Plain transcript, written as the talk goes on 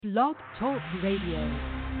Blog Talk Radio.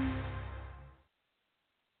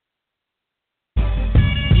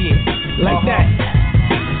 Yeah, like that.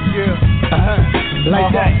 Yeah. Like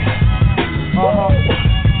that.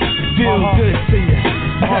 Feel good to you.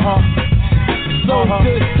 So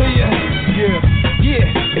good to you. Yeah,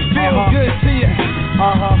 it feels good to you.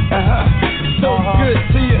 So good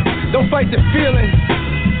to you. Don't fight the feeling.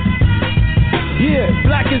 Yeah,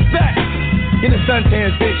 black is back. In the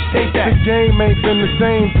suntan, bitch, take that. The game ain't been the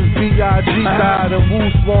same since B.I.G. died and Wu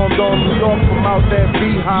swarmed on New York from out that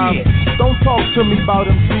beehive. Yeah. Don't talk to me about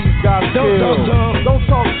them C's got killed. Don't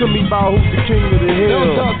talk to me about who's the king of the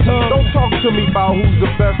hill. Don't talk to me about who's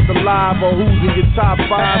the best alive or who's in your top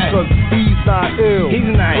five, cause he's not ill.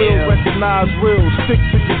 Real recognize real, stick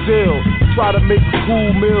to your deal. Try to make a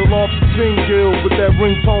cool meal off the single with that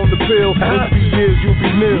ringtone to pill. In 3 years you'll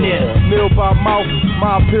be nil. Nil by mouth,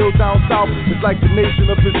 my appeal down south. It's like the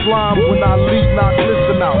nation of Islam. When I lead, not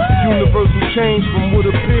listen out. Universal change from what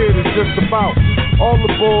appeared is just about. All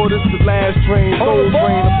aboard, it's the last train. Gold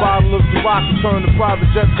train, a bottle of Ciroc and turn the private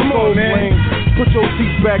jet to gold plane. Put your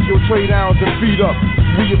seats back, your tray downs and feet up.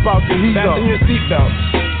 We about to heat up. Fasten your seatbelt.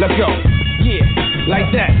 Let's go. Yeah,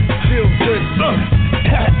 like that. Feel good.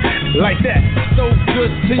 Like that. So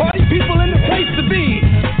good to you. Party people in the place to be.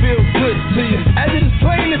 Feel good to you. As it is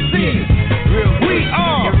plain to see. We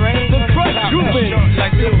are the crush moving.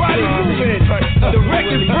 The body moving. The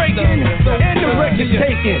record breaking. And the record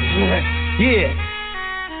taking. Yeah.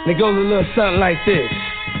 And it goes a little something like this.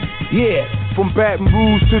 Yeah. From Baton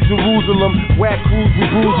Rouge to Jerusalem, whack crews, we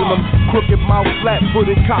bruising them. Crooked mouth,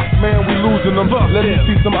 flat-footed cops, man, we losing them. Let me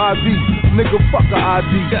see some ID, nigga, fuck a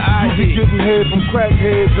ID. You be getting head from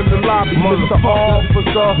crackheads in the lobby, Mr.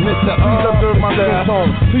 Officer. Please observe my skin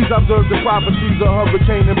tone. Please observe the prophecies of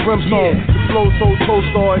hurricane and brimstone. The flow so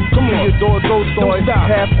Tolstoy, come on, your door, Tolstoy.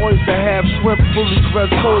 Half oyster, half shrimp, fully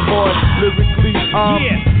dressed cold boy. Lyrically, I'm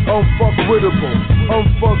unfuckwittable,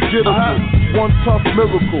 unforgettable. One tough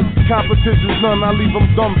miracle, competition's none, I leave them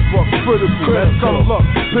dumbstruck, critical, that's some luck,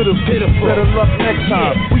 pitiful, better luck next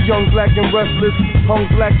time. We young, black and restless,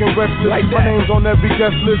 hung black and restless, like my name's on every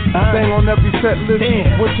guest list, bang on every set list,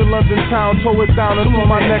 went to London town, tow it down into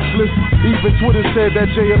my next list, even Twitter said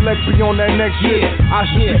that J-Elect be on that next shit, I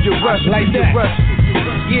should be your rest, like that.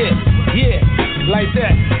 Yeah, like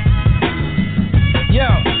that.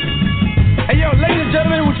 Yo, hey yo, ladies and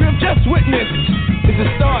gentlemen, what you have just witnessed is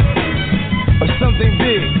the start of something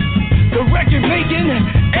big. The record making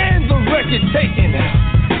and the record taking.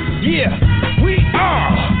 Yeah, we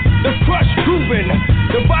are the crush grooving,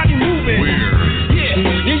 the body moving. Yeah.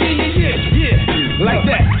 Like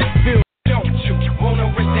that. Feel. Don't you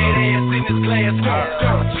wanna rest that ass in this glass?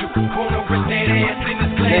 Don't you wanna rest that ass in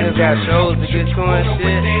this glass? Niggas got shows to get to and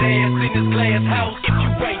shit. That ass in this glass house. If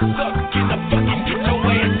you ain't stuck, get the fucking get your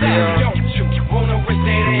ass out. Don't you wanna rest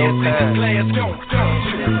that ass in this glass? Don't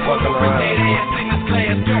you wanna rest that ass in this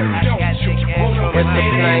glass? It's the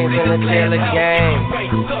planes in the Taylor game.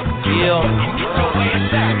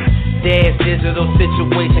 Dad's digital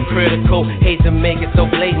situation critical. Hate to make it so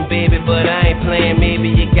blatant, baby, but I ain't playing. Maybe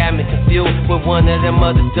you got me confused with one of them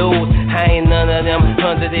other dudes. I ain't none of them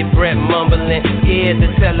under their breath mumbling. Scared to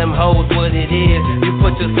tell them hoes what it is. You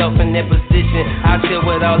put yourself in that position. Out here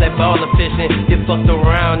with all that baller fishing. You fucked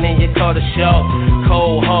around and you caught a shark.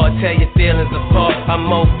 Cold hard, tear your feelings apart. I'm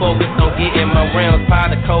more focused on getting my rounds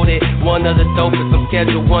powder coated. One of the dopest, I'm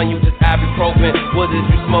schedule one, you just ibuprofen. What is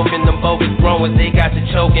you smoking? Them bogus growing, they got you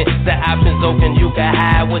choking. The options open, you can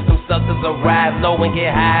hide with them suckers or ride low and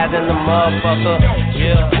get higher than the motherfucker.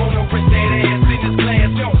 Yeah. Wanna rest that ass in this glass?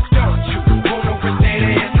 Don't you wanna rest that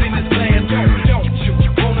ass in this glass? Don't you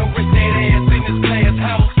wanna rest that ass in this glass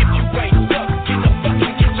house? If you ain't stuck, get the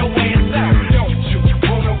fucking get your ass out. Don't you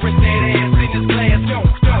wanna rest that ass in this glass?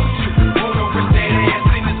 Don't you wanna rest that ass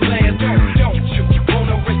in this glass? Don't you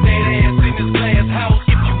wanna rest that ass in this glass house?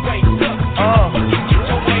 If you ain't stuck, get the fucking get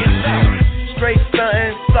your ass out. Straight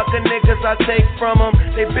stuntin', sucker niggas I take from them.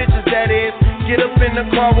 They bitches that is. Get up in the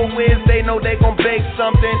car with Wiz, they know they gon' bake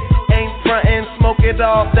something. Ain't frontin', smoke it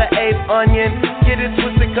off the 8th onion. Get it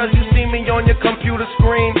twisted cause you see me on your computer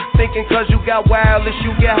screen. Thinking cause you got wireless,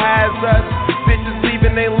 you get high as us. Bitches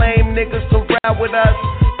leaving they lame niggas to ride with us.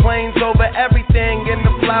 Planes over everything in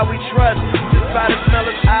the fly we trust. Just by the smell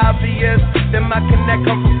it's obvious. Then my connect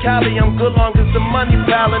come from Cali, I'm good long as the money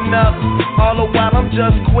piling up. All the while I'm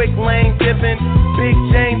just quick lane dipping, big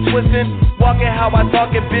chain twisting, walking how I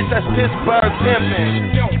talk it, bitch, that's Pittsburgh pimping.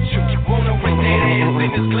 Don't you wanna rest that ass in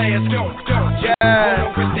this glass? Don't you wanna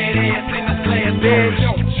rest that ass in this glass? Bitch,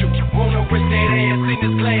 don't you wanna rest that ass in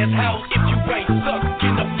this glass house? If you ain't stuck,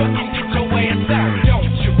 get the fucking get your ass out. Don't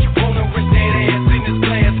you wanna rest that ass in this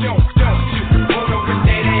glass?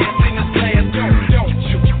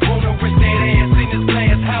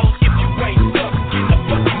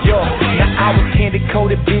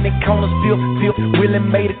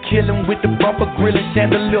 off a grill and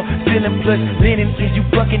chandelier, ceiling plush linen. Is you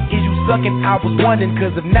fucking, is you sucking? I was wondering,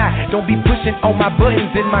 cause if not, don't be pushing on my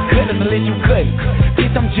buttons and my cutters unless you couldn't.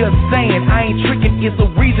 Bitch, I'm just saying, I ain't tricking. It's a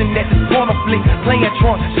reason that this porno flick playing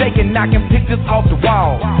trunk, shaking, knocking pictures off the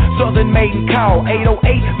wall. Southern maiden call,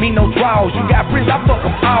 808, me no draws. You got friends, I fuck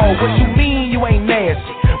them all. What you mean you ain't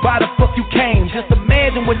nasty? Why the fuck you came? Just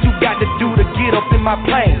imagine what you got to do to get up in my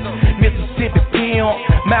plane. Mississippi pimp,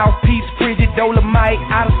 mouthpiece, frigid, Dolomite,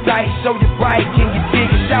 out of sight, show you right. Can you dig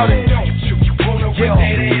it? Shout it. You wanna rip that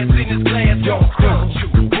ass in this glass? Yo,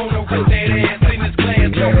 you wanna rip that ass in this glass?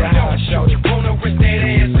 Yo, you wanna rip that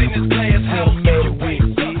ass in this glass? Hell no, we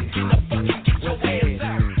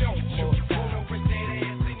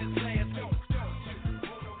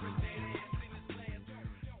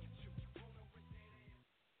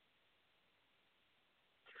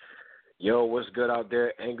Yo, what's good out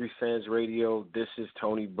there? AngryFansRadio. This is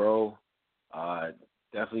Tony Bro.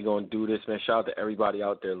 Definitely gonna do this, man. Shout out to everybody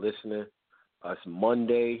out there listening. It's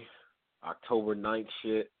Monday, October 9th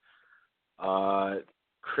shit.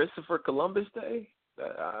 Christopher Columbus Day?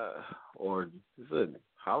 Or is it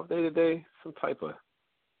holiday today? Some type of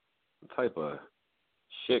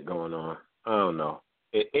shit going on. I don't know.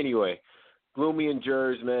 Anyway, gloomy and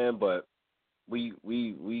Jers, man, but we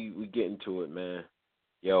get into it, man.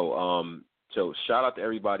 Yo, so shout out to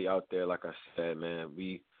everybody out there. Like I said, man,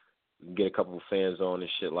 we can get a couple of fans on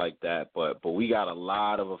and shit like that, but we got a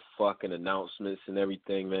lot of fucking announcements and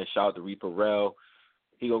everything, man. Shout out to Reaper Rel.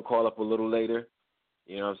 He gonna call up a little later.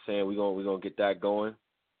 You know what I'm saying? We gonna get that going.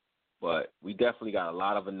 But we definitely got a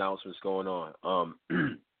lot of announcements going on.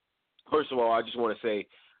 First of all, I just want to say,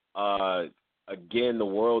 again, the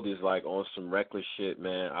world is like on some reckless shit,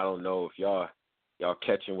 man. I don't know if y'all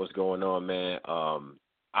catching what's going on, man.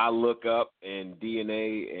 I look up and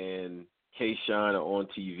DNA and K-Shine are on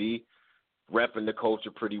TV, repping the culture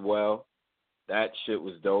pretty well. That shit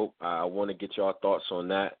was dope. I want to get y'all thoughts on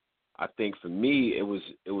that. I think for me, it was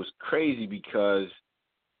crazy because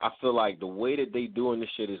I feel like the way that they doing this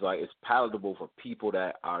shit is like it's palatable for people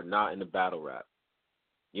that are not in the battle rap.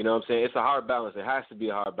 You know what I'm saying? It's a hard balance. It has to be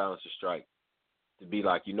a hard balance to strike. To be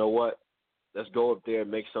like, you know what? Let's go up there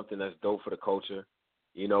and make something that's dope for the culture.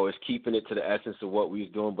 You know, it's keeping it to the essence of what we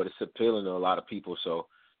was doing, but it's appealing to a lot of people. So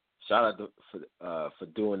shout out for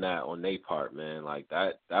doing that on their part, man. Like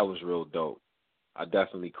that was real dope. I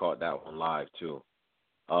definitely caught that one live too.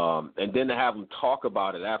 And then to have them talk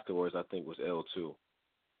about it afterwards, I think was ill too.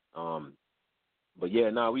 But yeah,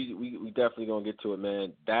 we definitely gonna get to it,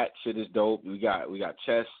 man. That shit is dope. We got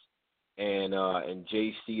Chess and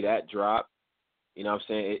JC that drop. You know what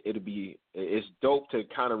I'm saying? It's dope to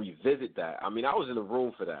kind of revisit that. I mean, I was in the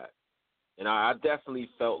room for that. And I definitely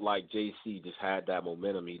felt like JC just had that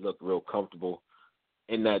momentum. He looked real comfortable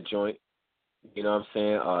in that joint. You know what I'm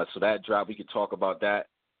saying? So that drop, we could talk about that.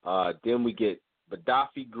 Then we get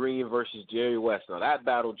Gaddafi Green versus Jerry West. Now, that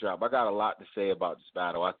battle drop, I got a lot to say about this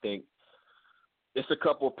battle. I think it's a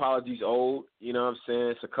couple apologies owed. You know what I'm saying?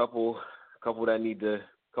 It's a couple people that need to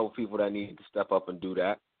step up and do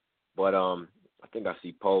that. But I think I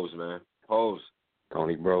see Pose, man. Pose.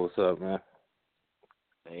 Tony, bro, what's up, man?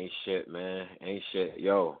 Ain't shit, man. Ain't shit.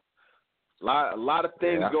 Yo, a lot of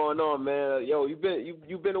things going on, man. Yo, you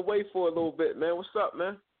been away for a little bit, man. What's up,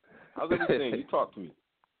 man? How's everything? You talk to me.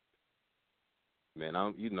 Man,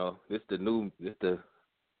 this the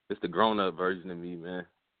grown up version of me, man.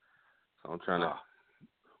 So I'm trying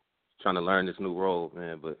to learn this new role,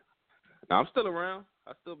 man. But now I'm still around.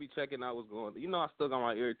 I still be checking out what's going on. You know, I still got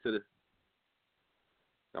my ear to the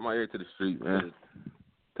street, man.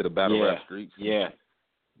 To the battle rap streets. Yeah.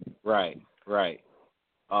 Right.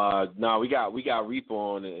 No, we got Reaper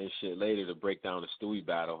on and shit later to break down the Stewie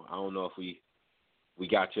battle. I don't know if we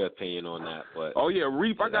got your opinion on that, but oh yeah,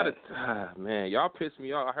 Reaper, I gotta man, y'all pissed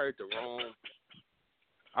me off. I heard the wrong.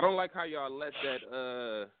 I don't like how y'all let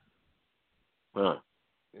that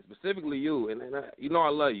and specifically you, and you know I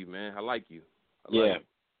love you, man. I like you. Yeah.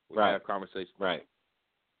 We have conversations. Right.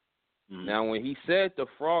 Mm-hmm. Now, when he said the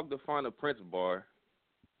frog to find a Prince bar,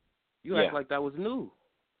 you act like that was new.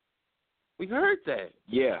 We heard that.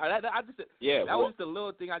 Yeah. That was just a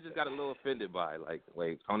little thing I just got a little offended by. Like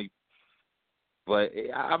Tony. But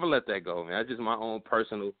I'm going to let that go, man. That's just my own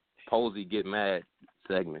personal Posey get mad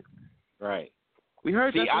segment. Right. We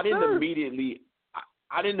heard that. I didn't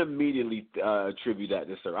immediately attribute that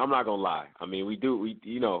to Sir. I'm not going to lie. I mean, we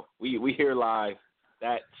hear live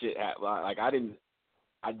that shit happen. Like, I didn't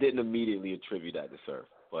immediately attribute that to Surf,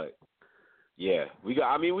 but yeah, we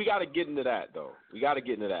got to get into that though. We got to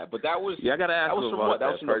get into that. But that was I got to ask you about that.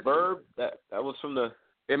 That was from the Verb. That was from the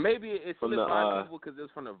And maybe it From slipped the, by people because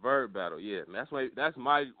it's from the Verb battle. Yeah, and that's why it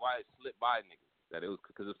slipped by niggas. That it was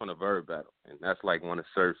because it's from the Verb battle, and that's like one of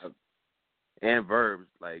Surf's and Verb's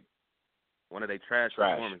like one of their trash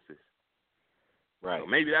performances. Right. So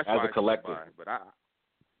maybe that's as why a collective. But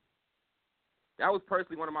that was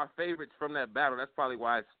personally one of my favorites from that battle. That's probably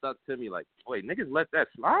why it stuck to me. Like, wait, niggas let that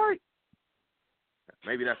slide?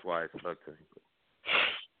 Maybe that's why it stuck to me.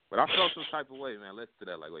 But I felt some type of way, man. Listen to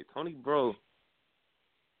that. Like, wait, Tony Bro,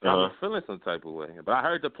 I was feeling some type of way. But I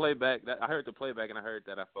heard the playback. And I heard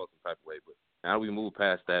that I felt some type of way. But now we move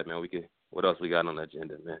past that, man. What else we got on the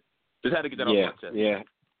agenda, man? Just had to get that off my chest. Yeah.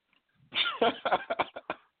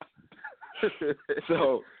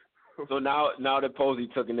 So now that Posey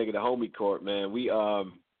took a nigga to homie court, man, we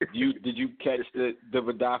did you catch the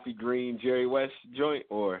Gaddafi Green Jerry West joint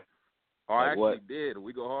or? Oh, I actually did.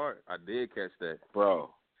 We go hard. I did catch that, bro.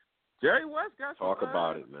 Jerry West got talk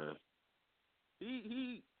about it, man.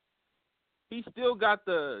 He still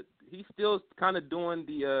he's still kind of doing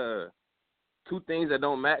the two things that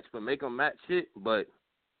don't match but make them match shit. But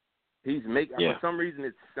for some reason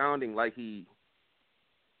it's sounding like he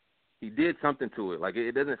did something to it. Like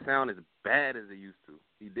it doesn't sound as bad as it used to.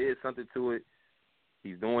 He did something to it.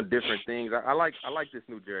 He's doing different things. I like this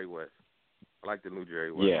new Jerry West. I like the new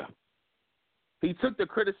Jerry West. Yeah. He took the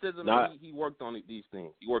criticism and he worked on these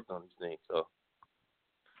things. So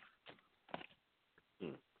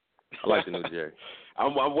I like the new Jerry.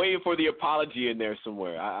 I'm waiting for the apology in there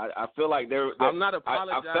somewhere. I feel like I'm not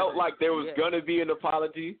apologizing. I felt like there was gonna be an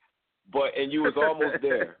apology, and you was almost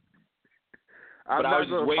there. But I was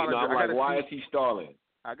just waiting. I'm like, why is he stalling?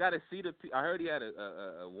 I got to see I heard he had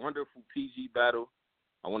a wonderful PG battle.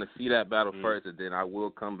 I want to see that battle first, and then I will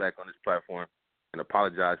come back on this platform and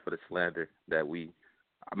apologize for the slander that me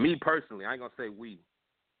personally, I ain't gonna say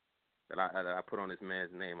that I put on this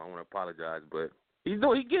man's name. I want to apologize, but he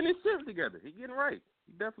getting his shit together. He getting right.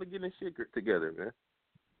 He definitely getting his shit together, man.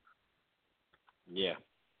 Yeah,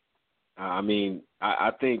 I mean,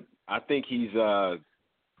 I think he's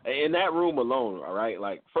in that room alone. All right,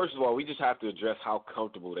 like first of all, we just have to address how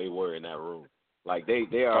comfortable they were in that room. Like they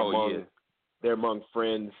are they're among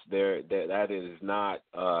friends. That is not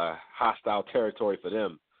hostile territory for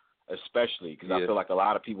them, especially because I feel like a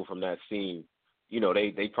lot of people from that scene,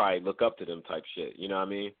 they probably look up to them type shit. You know what I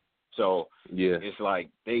mean? So it's like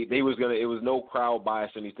it was no crowd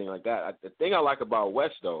bias or anything like that. The thing I like about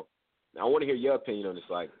West though, I want to hear your opinion on this.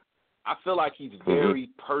 Like, I feel like he's very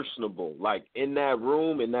personable. Like in that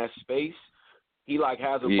room, in that space, he like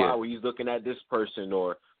has a vibe where he's looking at this person,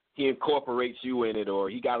 or he incorporates you in it, or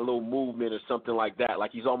he got a little movement or something like that.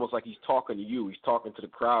 Like he's almost like he's talking to you. He's talking to the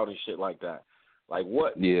crowd and shit like that. Like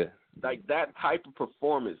what? Yeah. Like that type of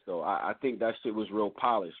performance though. I think that shit was real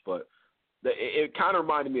polished, but it kind of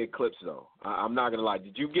reminded me of Clips though. I'm not gonna lie.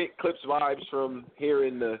 Did you get Clips vibes from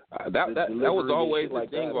hearing the that was always the like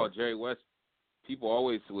thing that? About Jerry West. People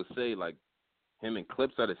always would say like him and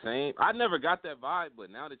Clips are the same. I never got that vibe, but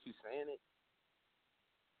now that you're saying it,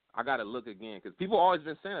 I gotta look again because people always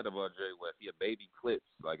been saying it about Jerry West. He a baby Clips,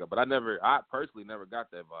 like, but I personally never got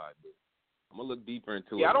that vibe. But I'm gonna look deeper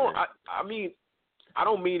into it. I mean, I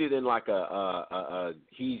don't mean it in like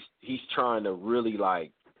he's trying to really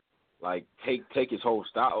like take his whole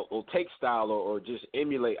style or take style or just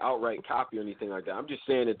emulate outright copy or anything like that. I'm just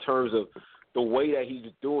saying in terms of the way that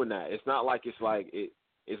he's doing that. It's not like it's like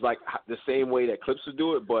the same way that Clips would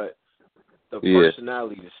do it, but the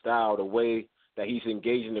personality, the style, the way that he's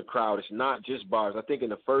engaging the crowd. It's not just bars. I think in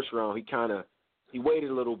the first round he waited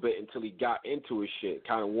a little bit until he got into his shit,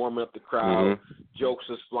 kind of warming up the crowd. Jokes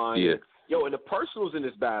was flying. Yeah. Yo, and the personals in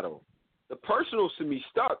this battle, the personals to me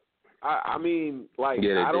stuck. I mean, like,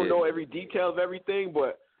 I don't know every detail of everything,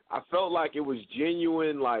 but I felt like it was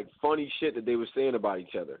genuine, like, funny shit that they were saying about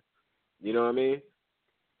each other. You know what I mean?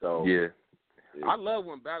 So I love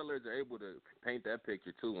when battlers are able to paint that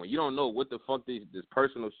picture, too. When you don't know what the fuck this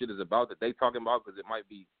personal shit is about that they talking about because it might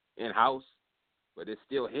be in-house, but it's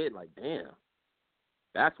still hit, like, damn.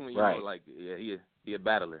 That's when you know, like, he a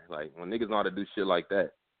battler. Like, when niggas know how to do shit like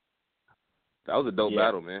that. That was a dope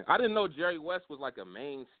battle, man. I didn't know Jerry West was like a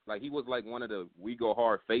main, like he was like one of the We Go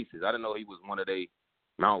Hard faces. I didn't know he was one of they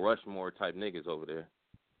Mount Rushmore type niggas over there.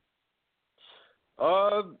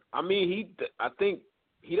 I mean, I think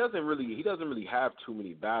he doesn't really have too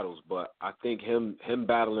many battles, but I think him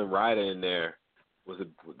battling Ryder in there was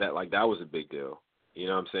that was a big deal. You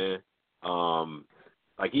know what I'm saying?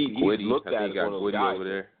 Like he's looked at as one of those guys over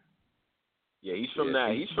there. Yeah, he's from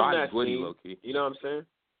that scene. Low-key. You know what I'm saying?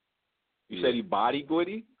 You said he body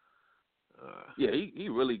Gwitty? He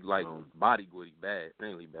really like body Gwitty bad,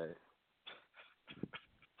 mainly bad.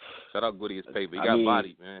 Shout out Goody his paper. He got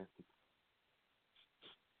bodied, man.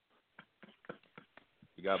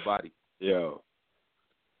 He got bodied. Yo,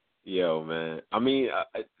 man. I mean,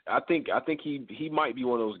 I think he might be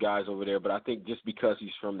one of those guys over there, but I think just because he's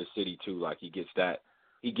from the city too, like he gets that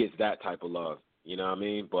type of love. You know what I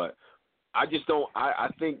mean? But I just don't. I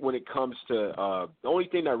think when it comes to the only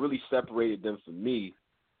thing that really separated them from me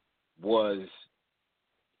was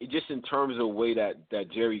just in terms of the way that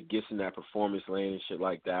Jerry gets in that performance lane and shit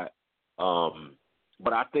like that.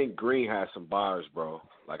 But I think Green has some bars, bro.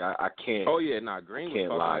 Like I can't. Oh yeah, Green can't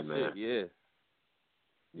was lie, man. Shit,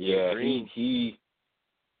 yeah. Green. He.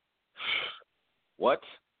 What?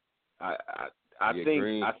 I think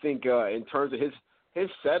Green. I think in terms of his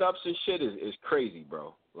setups and shit is crazy,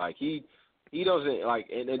 bro. Like he doesn't like,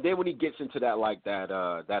 and then when he gets into that like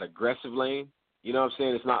that aggressive lane, you know what I'm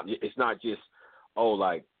saying? It's not just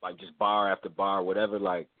like just bar after bar, whatever.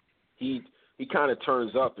 Like he kind of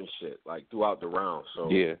turns up and shit like throughout the round. So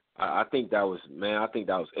yeah, I think that was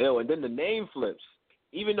ill. And then the name flips,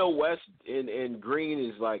 even though West and Green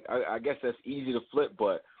is like I guess that's easy to flip,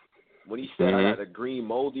 but when he said I got a green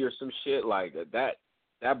moldy or some shit like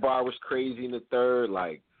that bar was crazy in the third.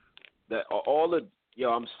 Like that all the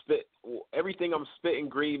everything I'm spitting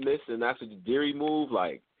Green missed, and that's a Deary move.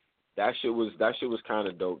 Like that shit was kind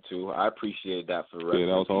of dope too. I appreciate that for the rest of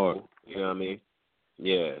that was people. hard. You know what I mean?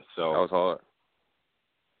 Yeah. So that was hard.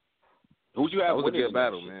 Who'd you have? That was a good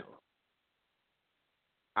battle, shit, man.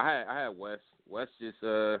 Though? I had West. West just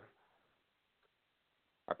I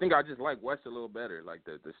think I just like West a little better. Like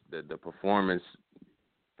the performance.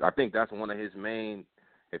 I think that's one of his main.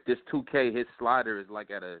 If this 2K, his slider is like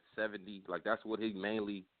at a 70. Like that's what he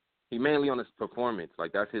mainly on his performance.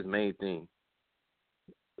 Like that's his main thing.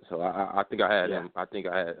 So I think I had him. I think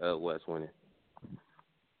I had West winning.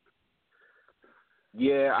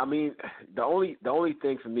 Yeah, I mean the only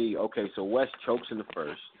thing for me. Okay, so West chokes in the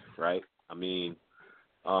first, right? I mean,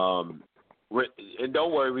 and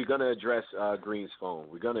don't worry, we're gonna address Green's phone.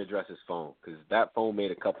 We're gonna address his phone because that phone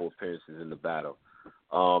made a couple appearances in the battle.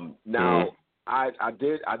 Now I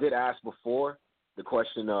did ask before the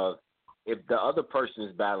question of if the other person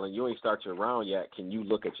is battling, you ain't start your round yet. Can you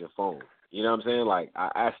look at your phone? You know what I'm saying? Like I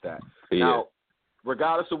asked that. Yeah. Now,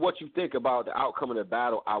 regardless of what you think about the outcome of the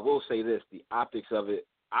battle, I will say this: the optics of it,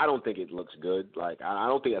 I don't think it looks good. Like I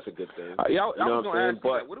don't think that's a good thing. I was gonna ask you,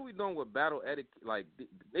 but like, what are we doing with battle etiquette? Like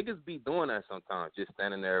niggas be doing that sometimes, just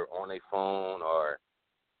standing there on their phone or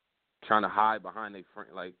trying to hide behind their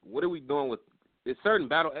friend. Like, what are we doing with? There's certain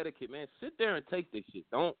battle etiquette, man. Sit there and take this shit.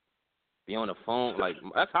 Don't be on the phone. Like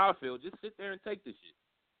that's how I feel. Just sit there and take this shit.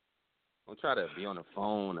 Don't try to be on the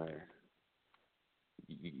phone or.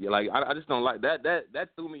 Like I just don't like that. That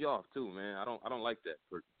threw me off too, man. I don't like that.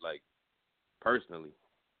 Like personally,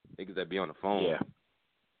 niggas that be on the phone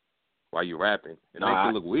while you rapping, it makes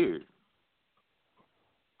it look weird.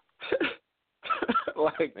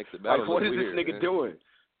 like what is weird, this nigga man. doing?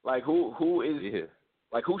 Like who is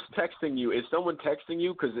like who's texting you? Is someone texting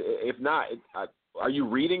you? Because if not, are you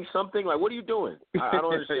reading something? Like what are you doing? I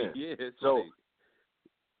don't understand. So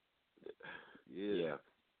yeah.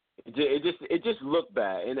 It just looked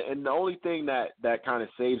bad, and the only thing that kind of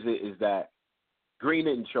saves it is that Green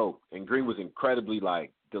didn't choke, and Green was incredibly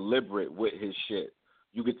like deliberate with his shit.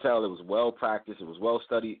 You could tell it was well practiced, it was well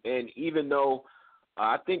studied, and even though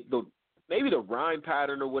I think maybe the rhyme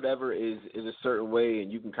pattern or whatever is a certain way,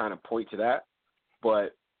 and you can kind of point to that,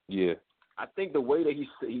 but I think the way that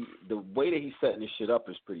he's setting this shit up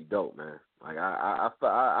is pretty dope, man. Like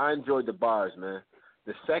I enjoyed the bars, man.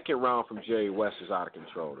 The second round from Jerry West was out of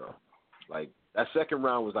control, though. Like, that second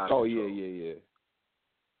round was out of control.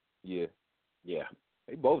 Yeah.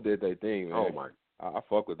 They both did their thing, man. Oh, my. I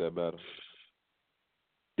fuck with that battle.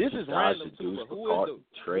 This is Dodge random, the too, Deuce but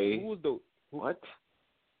Trey. What?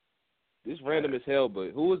 This random as hell, but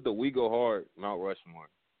who is the We Go Hard Mount Rushmore?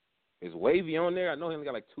 Is Wavy on there? I know he only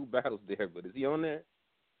got like 2 battles there, but is he on there?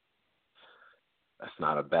 That's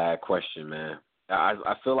not a bad question, man.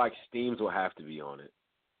 I feel like Steams will have to be on it.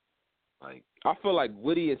 Like I feel like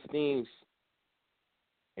Woody and Steams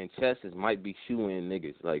and Cheston might be shoo-in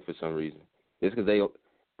niggas, like for some reason. It's because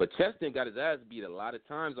but Cheston got his ass beat a lot of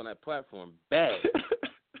times on that platform, bad,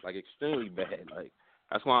 like extremely bad. Like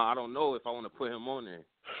that's why I don't know if I want to put him on there.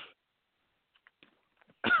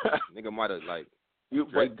 Nigga might have like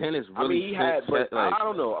Drake Dennis really. I mean, he had, but like, I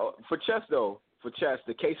don't know. For Chess though, the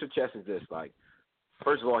case for Chess is this: like,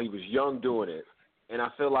 first of all, he was young doing it. And I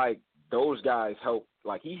feel like those guys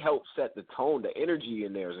he helped set the tone. The energy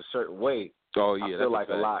in there is a certain way. Oh, yeah. I feel like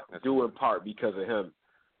a lot due in part because of him.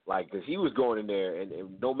 Like, because he was going in there, and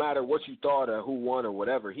no matter what you thought or who won or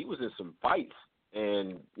whatever, he was in some fights.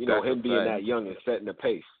 And, you know, That's him being that young and setting the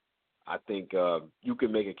pace, I think you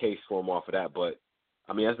can make a case for him off of that. But,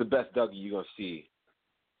 I mean, that's the best Dougie you're going to see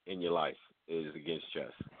in your life is against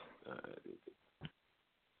Chess.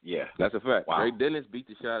 Yeah. That's a fact. Wow. Ray Dennis beat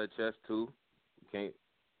the shit out of Chess, too. You can't.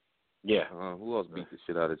 Yeah. Who else beat the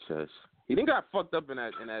shit out of Chess? He didn't got fucked up in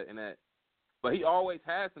that. But he always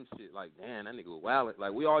had some shit. Like, damn, that nigga was wildin'.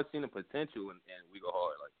 Like, we always seen the potential in We Go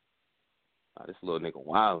Hard. Like, this little nigga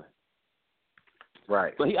wildin'.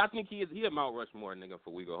 Right. But I think he a Mount Rushmore nigga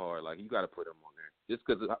for We Go Hard. Like, you got to put him on there. Just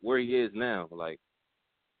because where he is now. Like,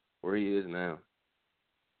 where he is now.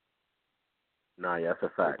 Nah, yeah, that's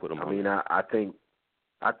a fact. Put him I on mean, there. I think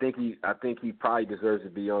he probably deserves to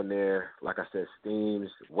be on there. Like I said, Steams,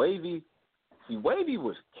 Wavy. See, Wavy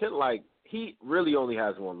was like he really only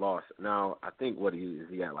has one loss. Now I think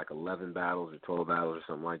he at like 11 battles or 12 battles or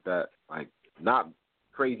something like that. Like not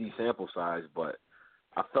crazy sample size, but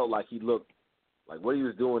I felt like he looked like what he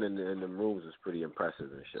was doing in the rooms was pretty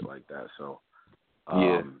impressive and shit like that. So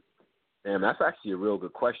yeah, damn, that's actually a real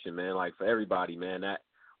good question, man. Like for everybody, man. That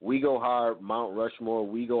We Go Hard, Mount Rushmore,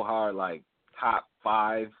 We Go Hard, like top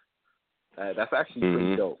 5. That's actually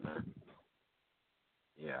pretty dope, man.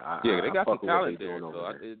 Yeah, they got some talent there.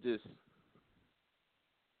 So it just,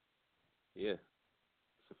 yeah,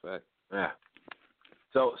 it's a fact. Yeah.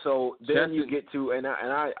 So then you get to, and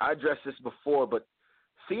I addressed this before, but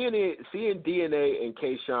seeing DNA and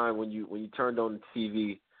K-Shine when you turned on the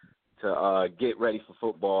TV to get ready for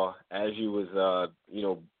football as you was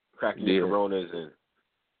cracking your Coronas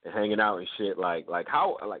and hanging out and shit, like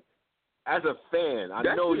how as a fan, I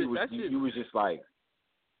know you was just like.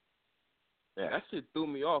 Yeah. That shit threw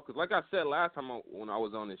me off because, like I said last time when I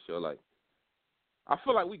was on this show, like, I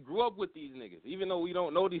feel like we grew up with these niggas. Even though we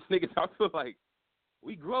don't know these niggas, I feel like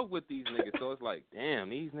we grew up with these niggas. So it's like, damn,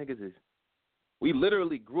 these niggas we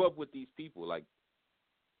literally grew up with these people. Like,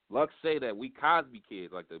 Lux say that we Cosby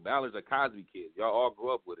kids, like the Ballards are Cosby kids. Y'all all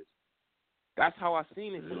grew up with us. That's how I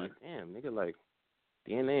seen it. Like, damn, nigga, like,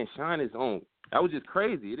 DNA and Shine is on. That was just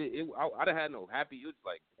crazy. I'd have had no happy. It was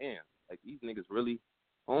like, damn, like, these niggas really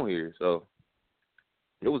on here. So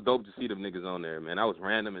it was dope to see them niggas on there, man. That was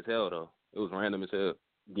random as hell, though. It was random as hell.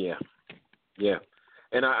 Yeah.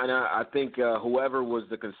 And I think whoever was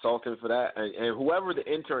the consultant for that, and whoever the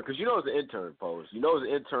intern, because it's the intern, Pose. It's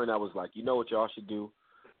the intern that was like, what y'all should do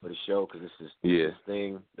for the show, because this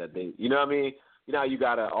thing that they, you know what I mean? You know, you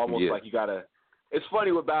gotta almost like you gotta. It's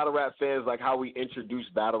funny with battle rap fans, like how we introduce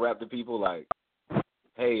battle rap to people, like.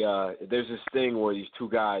 Hey, there's this thing where these two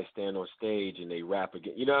guys stand on stage and they rap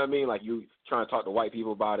again. You know what I mean? Like you trying to talk to white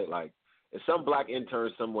people about it. Like if some black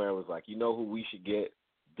intern somewhere was like, who we should get?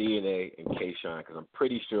 DNA and K-Shine, because I'm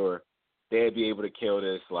pretty sure they'd be able to kill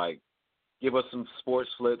this. Like give us some sports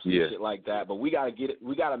flips and shit like that. But we gotta get it.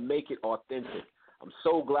 We gotta make it authentic. I'm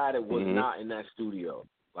so glad it was not in that studio.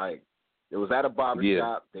 Like it was at a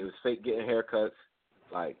barbershop. They was fake getting haircuts.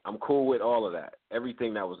 Like I'm cool with all of that.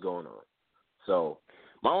 Everything that was going on. So.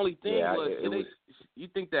 My only thing was, you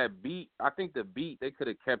think that beat? I think the beat they could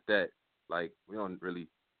have kept that. Like we don't really.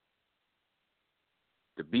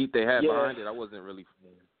 The beat they had behind it, I wasn't really.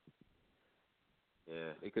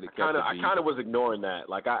 Yeah, they could have kept the beat. I kind of was ignoring that.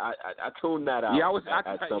 Like I tuned that out. Yeah, I was at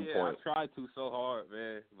some point. I tried to so hard,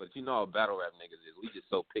 man. But how battle rap niggas is. We just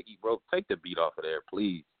so picky, bro. Take the beat off of there,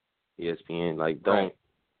 please. ESPN, like don't. Right.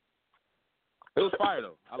 It was fire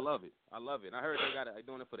though. I love it. I heard they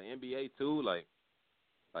doing it for the NBA too. Like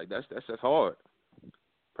that's hard.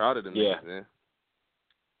 Proud of them niggas, man.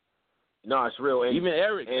 No, it's real. And, even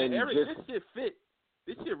Eric, this shit fit.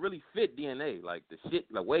 This shit really fit DNA. Like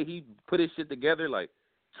the way he put his shit together, like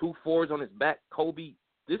 2 4s on his back, Kobe.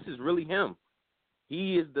 This is really him.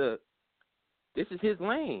 This is his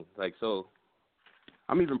lane. Like so,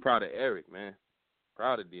 I'm even proud of Eric, man.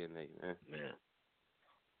 Proud of DNA, man. Man.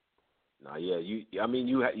 No, yeah, you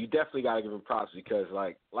definitely got to give him props because,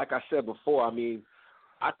 like I said before,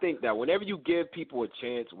 I think that whenever you give people a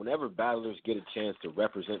chance, whenever battlers get a chance to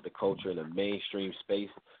represent the culture in a mainstream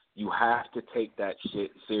space, you have to take that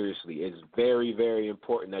shit seriously. It's very, very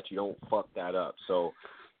important that you don't fuck that up. So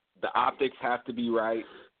the optics have to be right.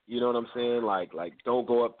 You know what I'm saying? Like don't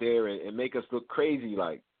go up there and make us look crazy.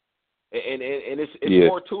 Like, and it's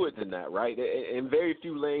more to it than that, right? In very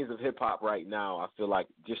few lanes of hip hop right now, I feel like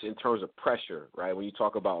just in terms of pressure, right? When you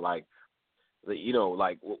talk about like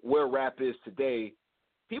where rap is today.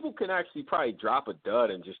 People can actually probably drop a dud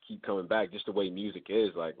and just keep coming back just the way music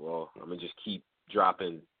is. Like, well, I'm going to just keep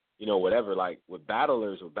dropping, whatever. Like, with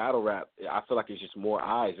battlers, with battle rap, I feel like it's just more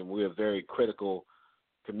eyes, and we're a very critical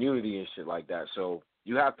community and shit like that. So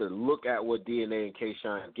You have to look at what DNA and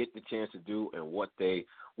K-Shine get the chance to do and what the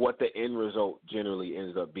end result generally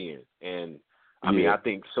ends up being. And I mean, I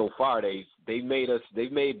think so far they've made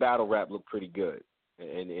battle rap look pretty good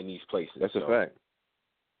in these places. That's a fact.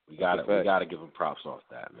 We gotta give them props off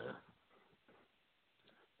that, man.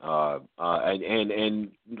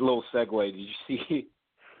 And little segue. Did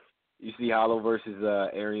you see Hollow versus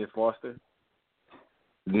Arian Foster?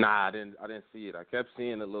 Nah, I didn't see it. I kept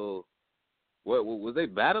seeing a little. What was they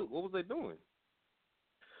battle? What was they doing?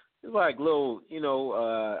 It's like little,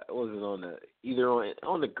 what was it either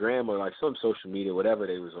on the gram or like some social media, whatever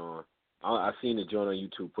they was on. I seen the joint on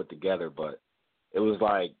YouTube put together, but it was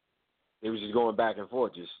like they was just going back and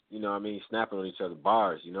forth, just snapping on each other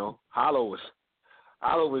bars. Hollow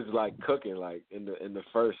was like cooking like in the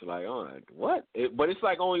first, like, oh, what? But it's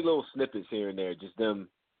like only little snippets here and there, just them,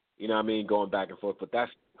 going back and forth. But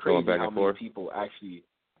that's crazy how many people actually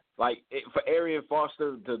like for Arian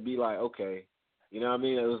Foster to be like, okay. It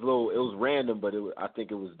was random, but I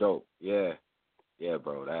think it was dope. Yeah,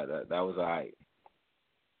 bro, that was alright.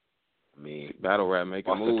 I mean, battle rap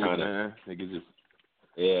making moves, man. Niggas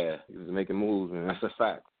just making moves, man. That's a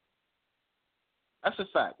fact. That's a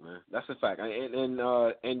fact, man. That's a fact.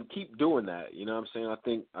 And keep doing that. You know what I'm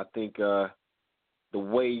saying? I think the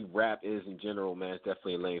way rap is in general, man, is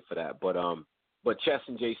definitely a lane for that. But Chess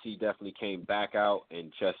and JC definitely came back out,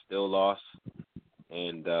 and Chess still lost.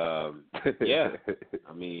 And, yeah,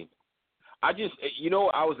 I mean, I just,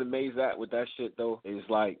 I was amazed at with that shit, though, is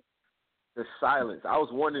like the silence. I was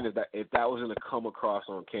wondering if that was going to come across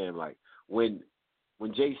on cam. Like, when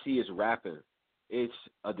JC is rapping, it's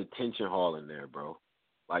a detention hall in there, bro.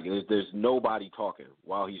 Like, there's nobody talking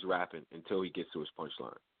while he's rapping until he gets to his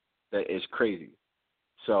punchline. That is crazy.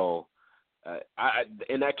 So,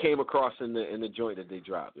 and that came across in the joint that they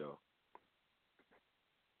dropped, yo.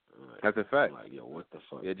 That's a fact. Like, yo, what the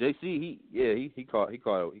fuck? Yeah, JC, he caught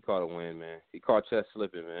a win, man. He caught Chess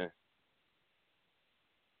slipping, man.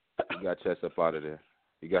 He got Chess up out of there.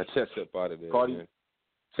 Man.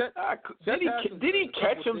 Did he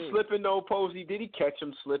catch him slipping though, Posey? Did he catch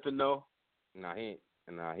him slipping though? Nah, he.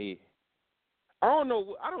 I don't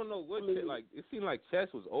know what like. It seemed like Chess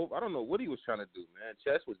was over. I don't know what he was trying to do, man.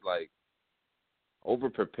 Chess was like over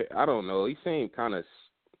prepared. I don't know. He seemed kind of.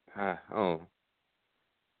 I don't know.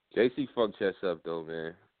 JC fucked Chess up though,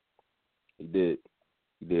 man. He did.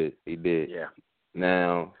 Yeah.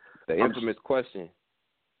 Now, the infamous question: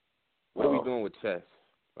 what are we doing with Chess?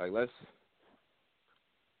 Like,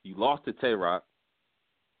 you lost to Tay-Rock.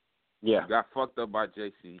 Yeah. You got fucked up by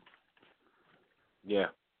JC. Yeah.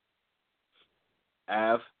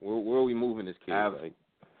 Av, where are we moving this kid? Av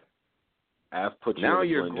put you now in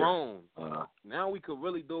the you're blender. Grown. Now we could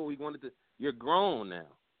really do what we wanted to. You're grown now.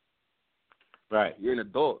 Right. You're an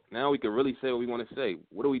adult. Now we can really say what we want to say.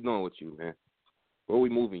 What are we doing with you, man? Where are we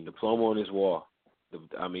moving you? Diploma on his wall.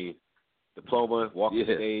 Diploma, walk the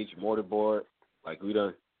stage, mortarboard. Like, we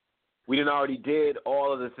done already did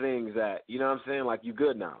all of the things that, you know what I'm saying? Like, you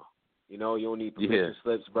good now. You don't need permission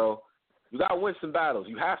slips, bro. You got to win some battles.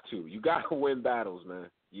 You have to. You got to win battles, man.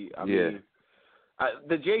 I mean,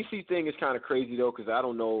 the JC thing is kind of crazy, though, because I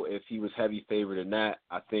don't know if he was heavy favored in that.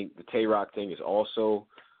 I think the Tay-Rock thing is also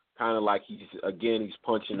kind of like he's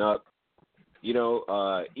punching up.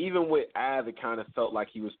 Even with Av, it kind of felt like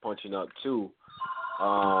he was punching up, too.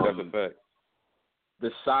 That's a fact.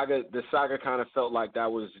 The saga kind of felt like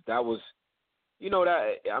that was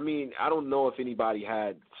I don't know if anybody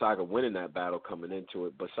had Saga winning that battle coming into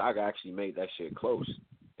it, but Saga actually made that shit close,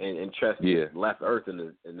 and Chess left Earth in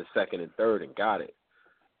the second and third and got it.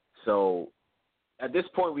 So at this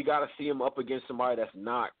point, we got to see him up against somebody that's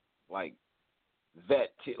not like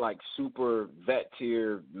super vet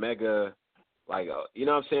tier, mega. Like, you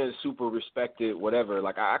know what I'm saying, super respected, whatever.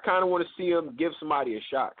 Like, I kind of want to see him give somebody a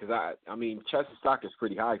shot because, I mean, Chess's stock is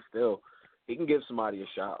pretty high still. He can give somebody a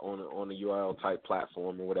shot on a URL-type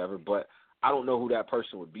platform or whatever, but I don't know who that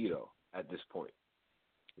person would be, though, at this point.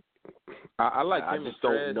 I like him. I just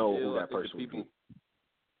don't know who that person would be. I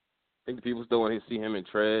think the people still want to see him in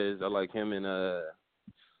Trez. I like him in,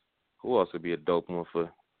 who else would be a dope one for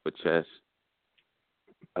Chess?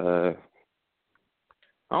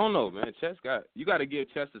 I don't know, man. You got to give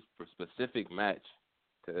Chess a specific match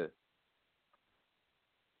to.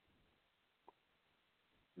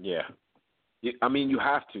 Yeah. I mean, you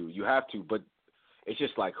have to, but it's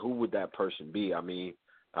just like, who would that person be? I mean,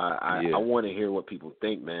 I want to hear what people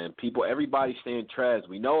think, man. Everybody's saying Trez.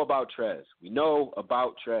 We know about Trez. We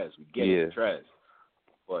get it, Trez.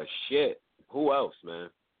 But shit, who else, man?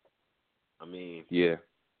 I mean, yeah.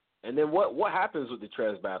 And then what happens with the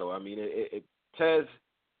Trez battle? I mean, Tez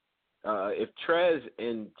if Trez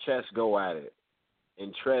and Chess go at it,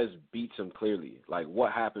 and Trez beats him clearly, like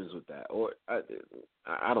what happens with that? Or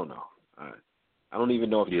I don't know. I don't even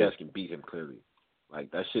know if Trez can beat him clearly. Like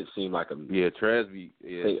that shit seemed like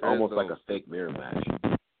Trez almost like a fake mirror match.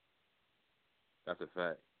 That's a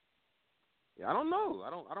fact. Yeah, I don't know. I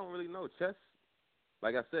don't really know. Chess,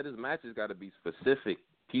 like I said, his matches got to be specific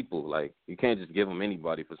people. Like you can't just give him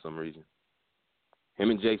anybody for some reason. Him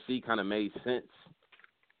and JC kind of made sense.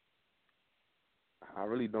 I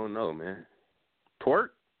really don't know, man. Twerk,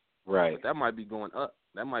 right? But that might be going up.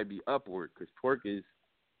 That might be upward because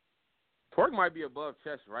Twerk might be above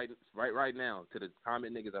Chess right now to the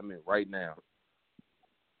comment niggas I'm in right now.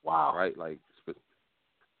 Wow. Right, like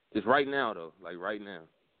just right now though, like right now.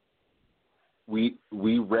 We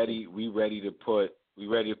ready to put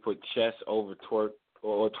Chess over Twerk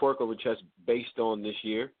or Twerk over Chess based on this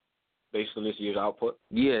year's output.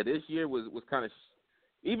 Yeah, this year was kind of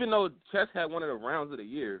even though Chess had one of the rounds of the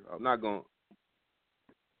year. I'm not going.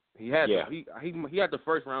 He had he had the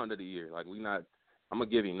first round of the year. Like I'm gonna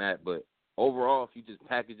give him that. But overall, if you just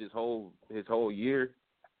package his whole year,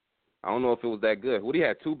 I don't know if it was that good. What he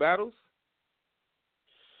had 2 battles?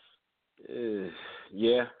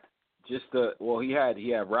 Yeah. Just he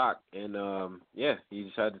had Rock and he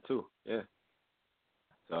just had the 2. Yeah.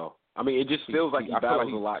 So I mean, it just feels like he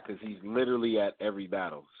battles a lot because he's literally at every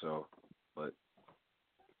battle. So, but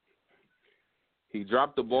he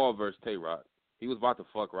dropped the ball versus Tay-Rock. He was about to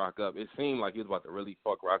fuck Rock up. It seemed like he was about to really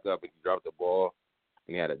fuck Rock up, and he dropped the ball.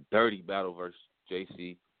 And he had a dirty battle versus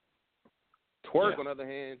JC. Twerk, on the other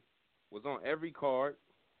hand, was on every card.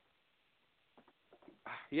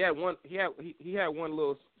 He had one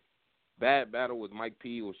little bad battle with Mike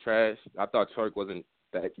P. It was trash. I thought Twerk wasn't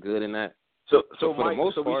that good in that. So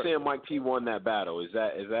we saying Mike P won that battle. Is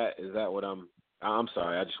that what I'm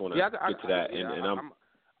sorry. I just want to get to that.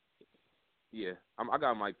 I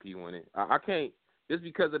got Mike P winning. I can't just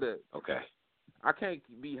because of the okay. I can't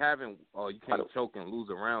be having you can't choke and lose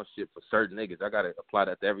a round shit for certain niggas. I gotta apply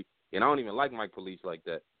that to every. And I don't even like Mike Police like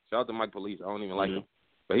that. Shout out to Mike Police. I don't even like him,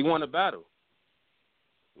 but he won a battle.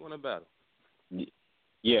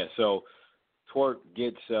 Yeah. So Twerk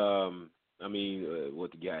gets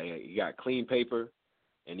what the guy he got clean paper,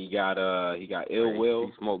 and he got ill will.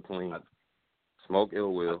 He smoked clean. Smoke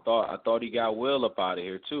ill will. I thought he got Will up out of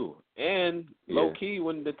here too. And low key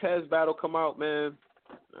when the Tez battle come out, man,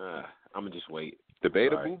 I'm gonna just wait.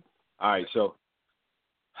 Debatable. All right, so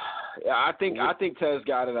I think Tez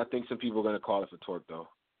got it. I think some people are gonna call it for Twerk though.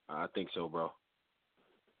 I think so, bro.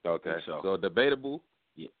 Okay. So debatable.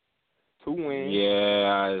 Yeah. 2 wins.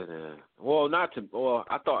 Yeah.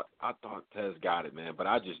 I thought Tez got it, man. But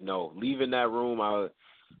I just know leaving that room,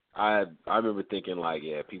 I remember thinking like,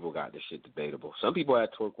 yeah, people got this shit debatable. Some people had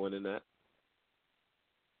Twerk winning that.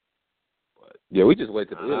 But yeah, we just wait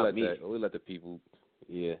to we let the people.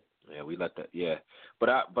 Yeah. Yeah, we let that. Yeah, but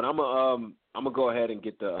I'm gonna go ahead and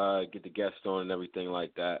get the guests on and everything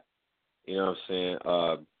like that. You know what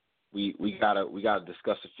I'm saying? We gotta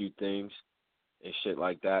discuss a few things and shit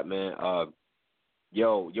like that, man.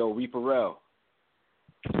 Yo, Reaper Rel.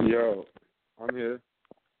 Yo, I'm here.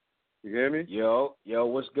 You hear me? Yo,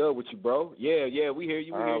 what's good with you, bro? Yeah, we hear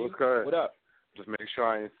you. What's good? What up? Just make sure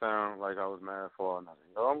I ain't sound like I was mad for or nothing.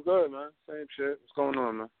 Yo, I'm good, man. Same shit. What's going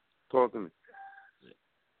on, man? Talk to me.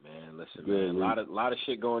 Man, listen, man. A lot of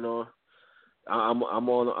shit going on. I'm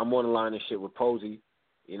on the line and shit with Posey.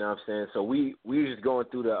 You know what I'm saying? So we just going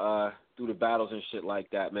through the battles and shit like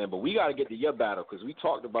that, man. But we got to get to your battle because we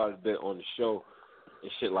talked about it a bit on the show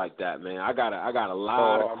and shit like that, man. I got a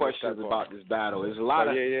lot of questions about this battle. There's a lot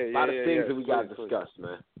of things that we got to discuss,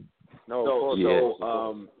 man.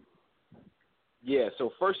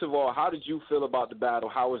 So first of all, how did you feel about the battle?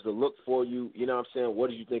 How was the look for you? You know what I'm saying? What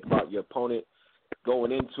did you think about your opponent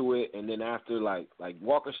going into it, and then after, like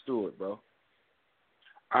walk us through it, bro.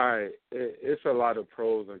 All right, it's a lot of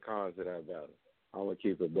pros and cons to that battle. I'm gonna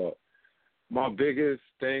keep it up. My biggest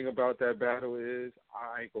thing about that battle is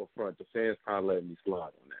I ain't gonna front. The fans kind of let me slide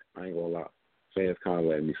on that. I ain't gonna lie. Fans kind of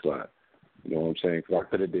let me slide. You know what I'm saying? Because I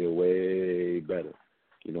could have did way better.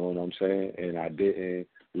 You know what I'm saying? And I didn't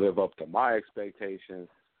live up to my expectations.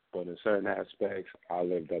 But in certain aspects, I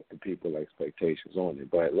lived up to people's expectations on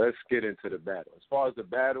it. But let's get into the battle. As far as the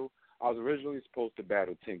battle, I was originally supposed to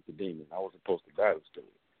battle Tink the Demon. I wasn't supposed to battle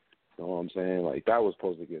Stewie. You know what I'm saying? Like, that was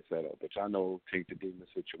supposed to get set up. But I know Tink the Demon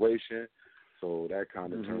situation, so that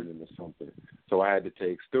kind of turned into something. So I had to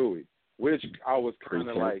take Stewie, which I was kind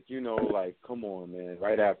of like, come on, man.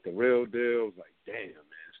 Right after Real Deal, it was like, damn,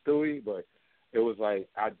 man, Stewie. But it was like,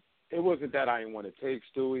 it wasn't that I didn't want to take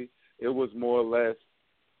Stewie. It was more or less,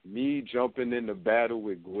 me jumping in the battle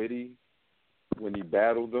with Gwitty when he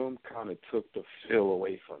battled them kind of took the feel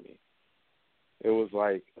away from me. It was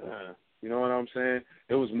like, you know what I'm saying?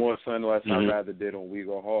 It was more something less I rather did on We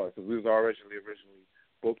Go Hard because we was originally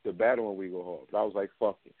booked the battle on We Go Hard. But I was like,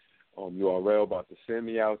 fuck it. URL about to send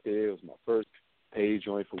me out there. It was my first paid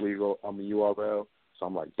joint for URL. So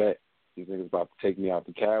I'm like, bet. These niggas about to take me out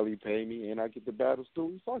to Cali, pay me, and I get the battle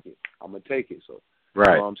stool. Fuck it. I'm going to take it. So, you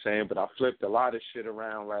know what I'm saying? But I flipped a lot of shit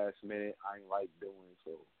around last minute. I ain't like doing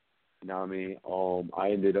so. You know what I mean?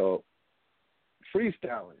 I ended up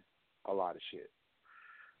freestyling a lot of shit.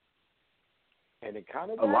 And it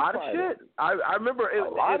kind of a lot of shit. I remember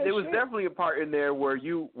it was definitely a part in there where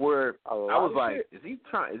you were. I was like, shit. Is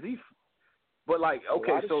he? But like,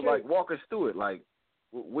 okay, so like, walk us through it. Like,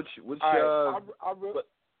 which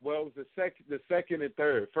well, it was the second and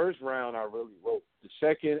third. First round, I really wrote. The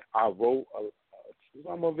second, I wrote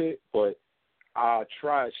some of it, but I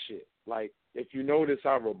tried shit. Like, if you notice,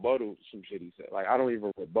 I rebutted some shit he said. Like, I don't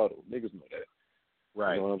even rebuttal. Niggas know that.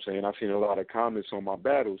 Right. You know what I'm saying? I've seen a lot of comments on my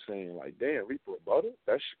battle saying, like, damn, Reaper rebuttal?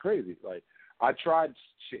 That's crazy. Like, I tried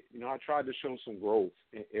shit. You know, I tried to show some growth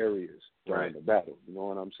in areas during the battle. You know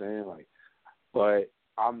what I'm saying? Like, but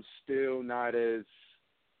I'm still not as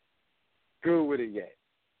good with it yet.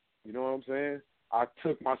 You know what I'm saying? I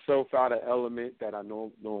took myself out of element that I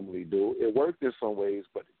normally do. It worked in some ways,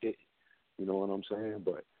 but it didn't. You know what I'm saying?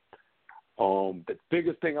 But the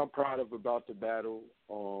biggest thing I'm proud of about the battle,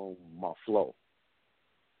 my flow.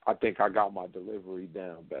 I think I got my delivery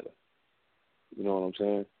down better. You know what I'm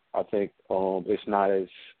saying? I think it's not as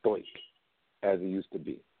stoic as it used to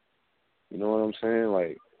be. You know what I'm saying?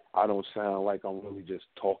 Like, I don't sound like I'm really just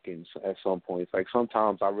talking at some points. Like,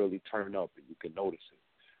 sometimes I really turn up and you can notice it.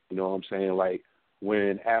 You know what I'm saying? Like,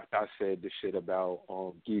 when after I said the shit about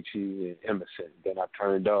Geechee and Emerson, then I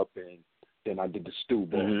turned up and then I did the stew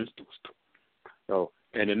ball. So,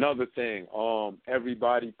 and another thing,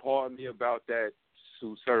 everybody pardon me about that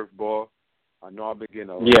Surf ball. I know I've been getting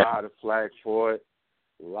a lot of flack for it.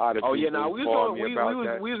 A lot of people we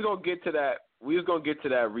was gonna get to that. We was gonna get to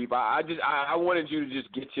that, Reap. I wanted you to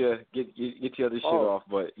just get your other shit off,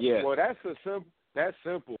 but yeah. Well, that's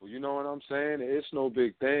simple. You know what I'm saying? It's no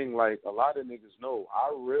big thing. Like, a lot of niggas know.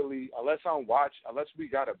 I really, unless we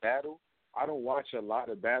got a battle, I don't watch a lot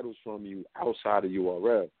of battles from you outside of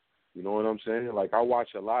URL. You know what I'm saying? Like, I watch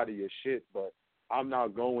a lot of your shit, but I'm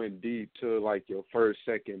not going deep to, like, your first,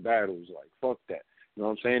 second battles. Like, fuck that. You know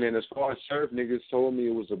what I'm saying? And as far as Surf, niggas told me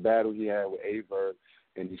it was a battle he had with Averb,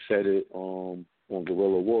 and he said it on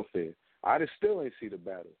Guerrilla Warfare. I just still ain't see the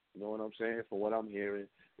battle. You know what I'm saying? From what I'm hearing,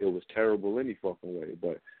 it was terrible any fucking way.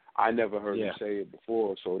 But I never heard him say it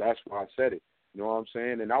before, so that's why I said it. You know what I'm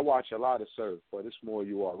saying? And I watch a lot of Surf, but it's more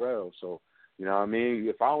URL. So, you know what I mean?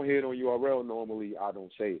 If I don't hear it on URL, normally I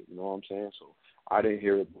don't say it. You know what I'm saying? So I didn't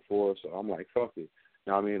hear it before, so I'm like, fuck it. You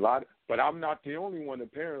know what I mean? But I'm not the only one,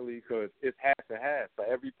 apparently, because it's half and half. For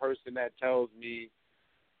every person that tells me,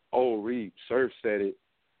 oh, Reap, Surf said it,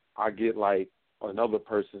 I get, like, another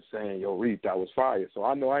person saying, yo, Reap, that was fire. So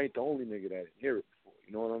I know I ain't the only nigga that didn't hear it before.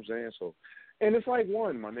 You know what I'm saying? So, and it's like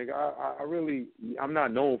one, my nigga. I'm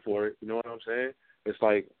not known for it. You know what I'm saying? It's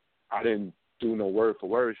like I didn't do no word for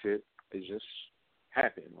word shit. It just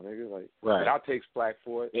happened, my nigga. Like, but I'll take flack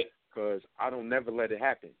for it because I don't never let it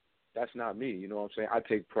happen. That's not me. You know what I'm saying? I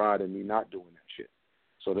take pride in me not doing that shit.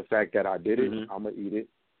 So the fact that I did it, I'm going to eat it,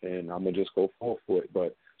 and I'm going to just go forth for it. But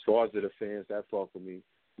as far as the fans that fuck with me,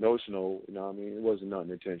 no snow, you know what I mean? It wasn't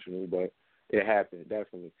nothing intentional, but it happened,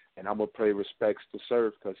 definitely. And I'm going to pay respects to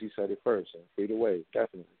Surf because he said it first. And free the way,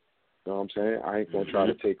 definitely. You know what I'm saying? I ain't going to try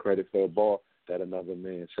to take credit for a ball that another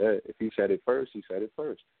man said. If he said it first, he said it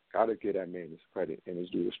first. Got to give that man his credit and his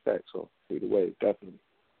due respect. So free the way, definitely.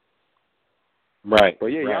 Right. But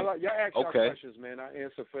yeah, y'all ask y'all questions, man. I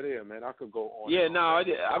answer for there, man. I could go on. Yeah, no,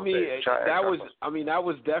 that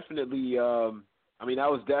was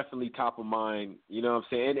definitely top of mind. You know what I'm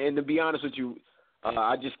saying? And to be honest with you,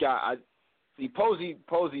 Posey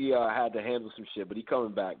had to handle some shit, but he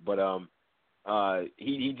coming back. But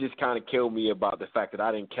he just kind of killed me about the fact that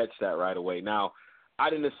I didn't catch that right away. Now, I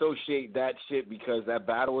didn't associate that shit because that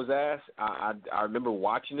battle was ass. I remember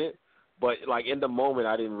watching it. But, like, in the moment,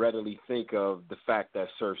 I didn't readily think of the fact that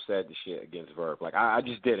Surf said the shit against Verb. Like, I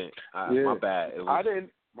just didn't. My bad. I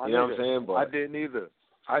didn't. You know what I'm saying? But I didn't either.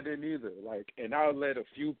 Like, and I let a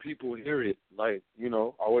few people hear it. Like, you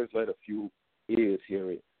know, I always let a few ears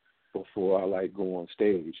hear it before I, like, go on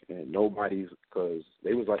stage. And nobody's, because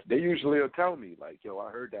they was like, they usually will tell me, like, yo,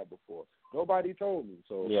 I heard that before. Nobody told me.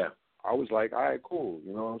 So I was like, all right, cool.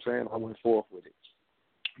 You know what I'm saying? I went forth with it.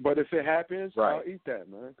 But if it happens, right. I'll eat that,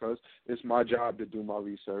 man, because it's my job to do my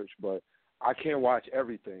research. But I can't watch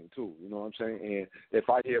everything, too. You know what I'm saying? And if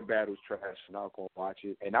I hear battles trash, I'm not going to watch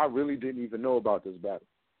it. And I really didn't even know about this battle.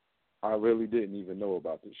 I really didn't even know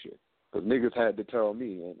about this shit. Because niggas had to tell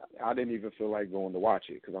me, and I didn't even feel like going to watch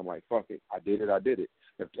it because I'm like, fuck it. I did it.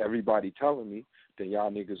 If everybody telling me, then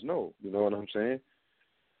y'all niggas know. You know what I'm saying?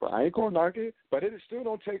 But I ain't going to knock it. But it still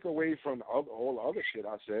don't take away from all the other shit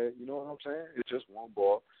I said. You know what I'm saying? It's just one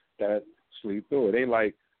ball that sleep through. It ain't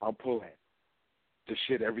like I'm pulling the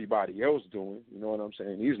shit everybody else doing. You know what I'm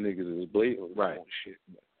saying? These niggas is blatantly doing shit.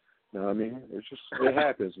 You know what I mean? It's just, it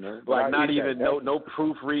happens, man. Like not even, no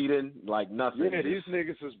proofreading, like nothing. Yeah, these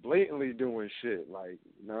niggas is blatantly doing shit. Like,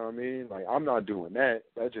 you know what I mean? Like, I'm not doing that.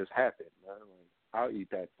 That just happened, man. Like, I'll eat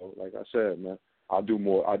that, though. Like I said, man, I'll do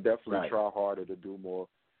more. I definitely try harder to do more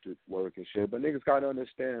to work and shit. But niggas got to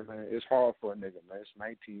understand, man, it's hard for a nigga, man. It's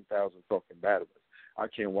 19,000 fucking battlers. I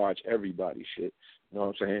can't watch everybody's shit. You know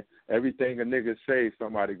what I'm saying? Everything a nigga say,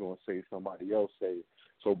 somebody going to say, somebody else say.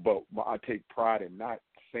 So, but I take pride in not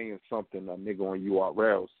saying something a nigga on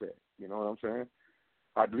URL said. You know what I'm saying?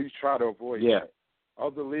 I at least try to avoid that.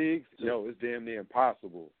 Other leagues, it's damn near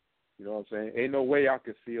impossible. You know what I'm saying? Ain't no way I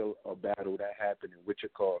could see a battle that happened in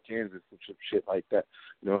Wichita, Kansas, or some shit like that.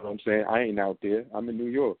 You know what I'm saying? I ain't out there. I'm in New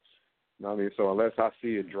York. You know what I mean? So unless I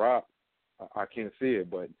see it drop, I can't see it.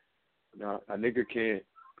 But a nigga can't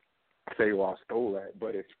say, well, I stole that.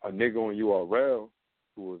 But if a nigga on URL,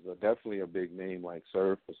 who is definitely a big name like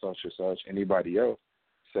Surf or such or such, anybody else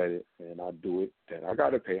said it and I do it, then I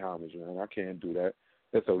got to pay homage, man. I can't do that.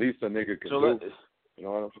 That's the least a nigga can do. You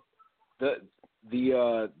know what I'm saying?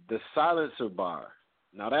 The silencer bar.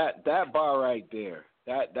 Now that bar right there,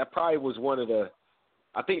 that probably was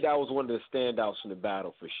I think that was one of the standouts in the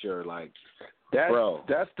battle for sure. Like,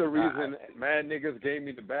 that's the reason mad niggas gave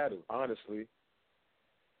me the battle. Honestly,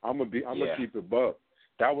 I'm gonna keep it buck.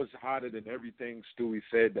 That was hotter than everything Stewie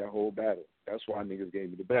said that whole battle. That's why niggas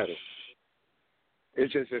gave me the battle.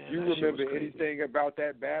 It's just if you remember anything about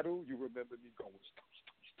that battle, you remember me going.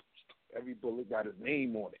 Every bullet got his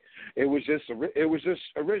name on it. It was just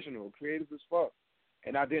original, creative as fuck,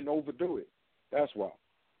 and I didn't overdo it. That's why.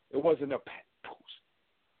 It wasn't a pat post.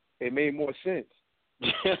 It made more sense.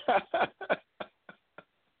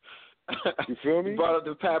 You feel me? You brought up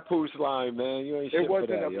the papoose line, man. You ain't shit for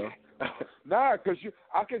that, yo. Nah, because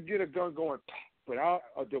I could get a gun going, but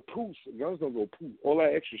the poos, guns don't go poo. All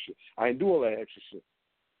that extra shit. I ain't do all that extra shit.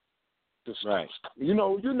 Right. You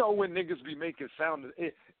know when niggas be making sound.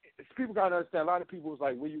 People gotta understand. A lot of people was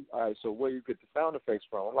like, so where you get the sound effects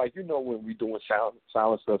from? I'm like, when we doing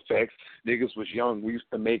silence effects, niggas was young. We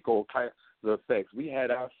used to make all kinds of effects. We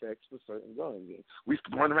had our effects for certain guns. We used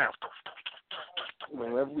to run around.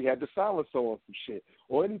 Whenever we had the silencer on some shit,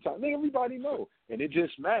 or anytime, everybody know, and it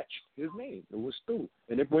just matched his name. It was Stu,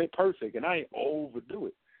 and it went perfect. And I ain't overdo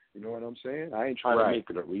it. You know what I'm saying? I ain't trying to make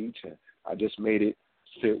it a reach, and I just made it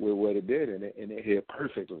fit with what it did, and it hit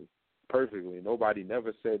perfectly. Nobody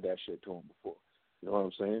never said that shit to him before. You know what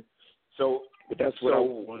I'm saying? So, but that's what I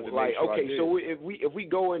wanted to make sure I did. So if we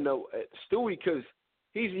go into Stewie, because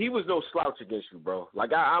he was no slouch against you, bro.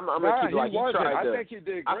 Like I'm gonna keep like he tried to. I think he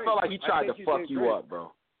did great. I felt like he tried to fuck you up,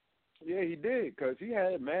 bro. Yeah, he did, because he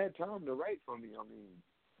had mad time to write for me. I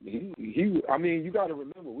mean, you got to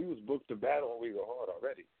remember, we was booked to battle and we were hard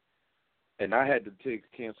already, and I had to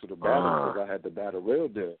cancel the battle because I had to battle Real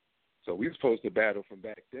Deal. So we were supposed to battle from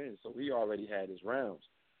back then, so he already had his rounds.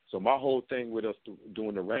 So my whole thing with us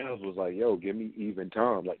doing the rounds was like, yo, give me even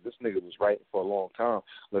time. Like, this nigga was writing for a long time.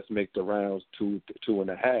 Let's make the rounds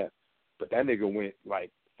 2.5. But that nigga went like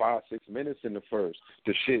 5-6 minutes in the first.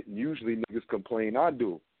 The shit usually niggas complain I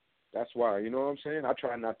do. That's why, you know what I'm saying? I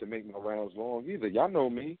try not to make my rounds long either. Y'all know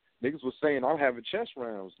me. Niggas was saying I'm having chest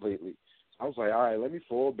rounds lately. So I was like, all right, let me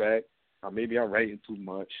fall back. Maybe I'm writing too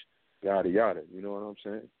much, yada, yada. You know what I'm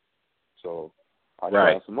saying? So I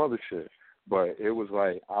tried some other shit. But it was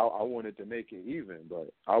like I wanted to make it even,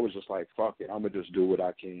 but I was just like, fuck it. I'm going to just do what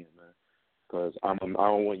I can, man. Because I don't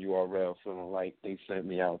want URL feeling like they sent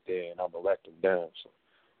me out there and I'm going to let them down. So.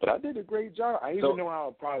 But I did a great job. I even know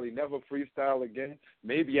I'll probably never freestyle again.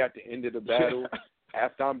 Maybe at the end of the battle,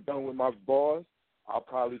 after I'm done with my bars, I'll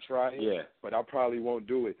probably try it. Yeah. But I probably won't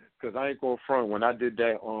do it because I ain't going front. When I did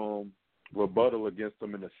that rebuttal against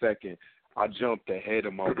them in the second, I jumped ahead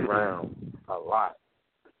of my round a lot.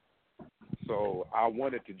 So I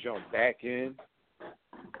wanted to jump back in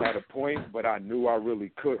at a point, but I knew I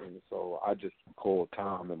really couldn't. So I just called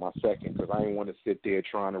time in my second because I didn't want to sit there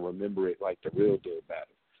trying to remember it like the Real Deal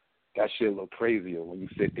battle. That shit look crazier when you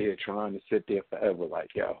sit there trying to sit there forever like,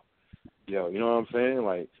 yo, yo, you know what I'm saying?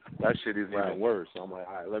 Like, that shit is even worse. So I'm like,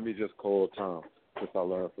 all right, let me just call Tom, since I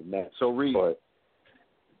learned from that. So, Reed, but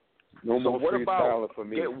no more freestyling for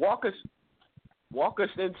me. Walk us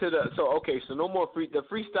into so no more the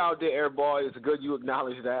freestyle did airball is good, you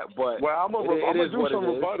acknowledge that, but I'm gonna do some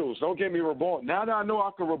rebuttals. Rebuttals. Don't get me wrong. Now that I know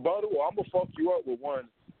I can rebuttal, I'm gonna fuck you up with one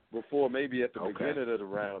before maybe at the beginning of the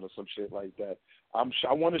round or some shit like that.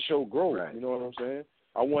 I want to show growth. Right. You know what I'm saying?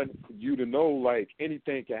 I want you to know, like,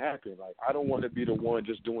 anything can happen. Like, I don't want to be the one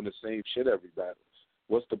just doing the same shit every battle.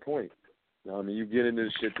 What's the point? You know what I mean? You get into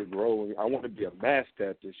this shit to grow. I want to be a master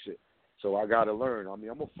at this shit. So I got to learn. I mean,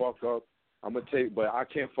 I'm going to fuck up. But I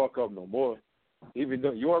can't fuck up no more. Even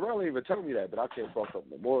though URL ain't even tell me that, but I can't fuck up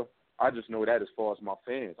no more. I just know that as far as my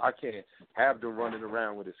fans. I can't have them running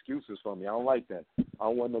around with excuses for me. I don't like that. I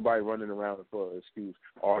don't want nobody running around for an excuse,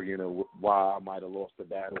 arguing why I might have lost the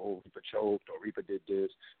battle, or Reaper choked, or Reaper did this.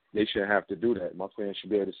 They shouldn't have to do that. My fans should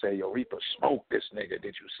be able to say, yo, Reaper smoked this nigga.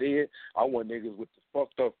 Did you see it? I want niggas with the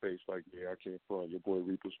fucked up face like, yeah, I can't front. Your boy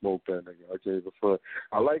Reaper smoked that nigga. I can't even front.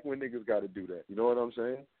 I like when niggas got to do that. You know what I'm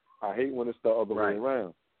saying? I hate when it's the other way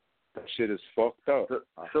around. That shit is fucked up.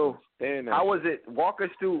 So how was it? Walk us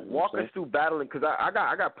through battling, because I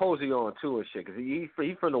got Posey on too and shit, because he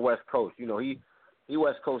from the West Coast. You know, he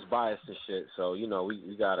West Coast biased and shit. So you know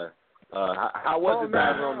we gotta. How was it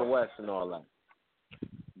battling on the West and all that?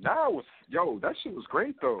 Nah, that shit was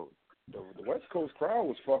great though. The West Coast crowd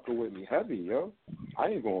was fucking with me heavy, yo. I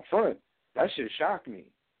ain't going front. That shit shocked me.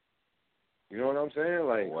 You know what I'm saying?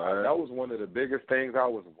 Like, that was one of the biggest things I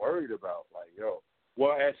was worried about. Like, yo.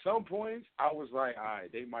 Well, at some points, I was like, all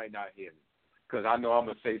right, they might not hear me, because I know I'm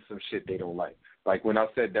going to say some shit they don't like. Like, when I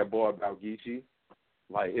said that boy about Geechee,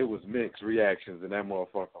 like, it was mixed reactions, and that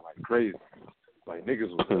motherfucker, like, crazy. Like, niggas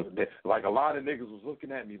was, like, a lot of niggas was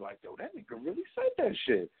looking at me like, yo, that nigga really said that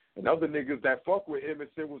shit. And other niggas that fuck with him and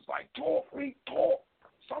said was like, talk, Reed, talk.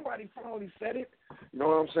 Somebody finally said it. You know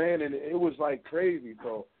what I'm saying? And it was, like, crazy,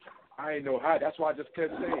 so I ain't know how. That's why I just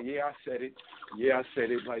kept saying, yeah, I said it. Yeah, I said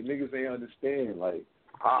it. Like, niggas ain't understand. Like,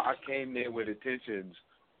 I came there with intentions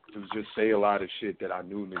to just say a lot of shit that I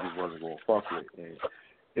knew niggas wasn't going to fuck with. And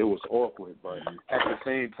it was awkward. But at the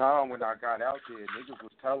same time, when I got out there, niggas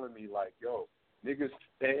was telling me, like, yo, niggas,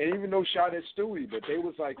 and even though shot at Stewie, but they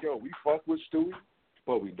was like, yo, we fuck with Stewie,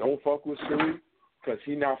 but we don't fuck with Stewie because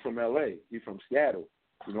he not from L.A. He from Seattle.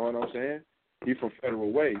 You know what I'm saying? He from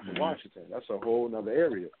Federal Way, from Washington. That's a whole nother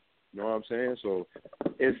area. You know what I'm saying? So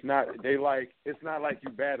it's not like you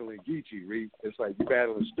battling Geechee, Reed. It's like you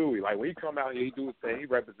battling Stewie. Like when he come out here, he do his thing, he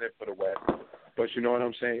represent for the West. But you know what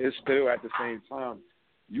I'm saying? It's still at the same time,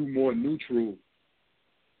 you more neutral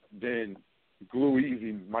than Glue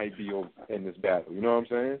Easy might be in this battle. You know what I'm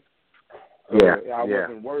saying? So I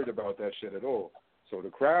wasn't worried about that shit at all. So the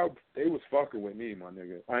crowd, they was fucking with me, my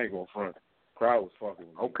nigga. I ain't gonna front. Crowd was fucking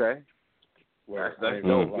with me. Okay. Well, that's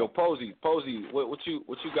dope. Yo, Posey, what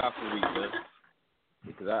you got for Reed, man?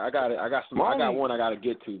 Because I got one I gotta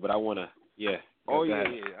get to, but I wanna I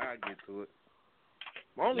get to it.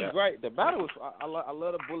 My only gripe, the battle was I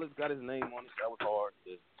love the Bullets got his name on it. That was hard.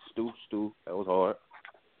 The Stu, that was hard.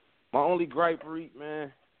 My only gripe, Reed,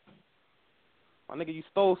 man. My nigga, you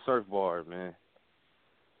stole Surfboard, man.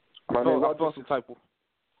 I thought some type of.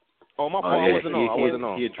 Oh, my fault. I wasn't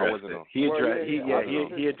on. He addressed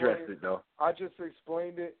it, though. I just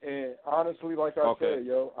explained it, and honestly, like I said,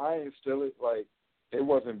 yo, I ain't steal it. Like, it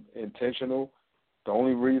wasn't intentional. The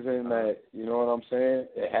only reason that, you know what I'm saying,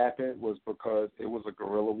 it happened was because it was a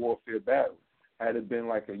guerrilla warfare battle. Had it been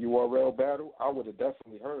like a URL battle, I would have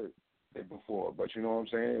definitely heard it before. But you know what I'm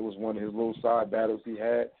saying? It was one of his little side battles he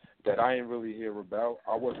had that I didn't really hear about.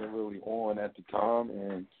 I wasn't really on at the time,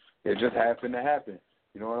 and it just happened to happen.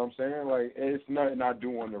 You know what I'm saying? Like, it's nothing I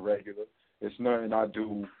do on the regular. It's nothing I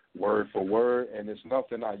do word for word, and it's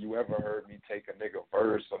nothing you ever heard me take a nigga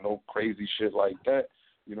verse or no crazy shit like that.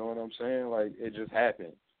 You know what I'm saying? Like, it just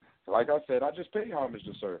happened. Like I said, I just paid homage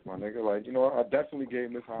to Surf, my nigga. Like, you know, I definitely gave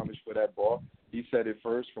him this homage for that bar. He said it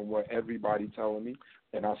first from what everybody telling me,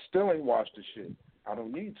 and I still ain't watched the shit. I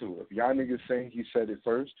don't need to. If y'all niggas saying he said it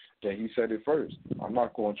first, then he said it first. I'm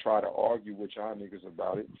not going to try to argue with y'all niggas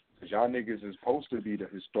about it, because y'all niggas is supposed to be the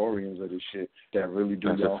historians of this shit that really do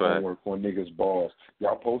y'all homework on niggas' balls.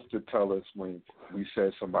 Y'all supposed to tell us when we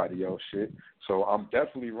said somebody else shit. So I'm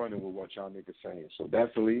definitely running with what y'all niggas saying. So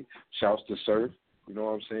definitely, shouts to Surf. You know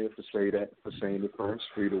what I'm saying? For saying it first.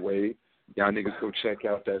 Free to wade. Y'all niggas go check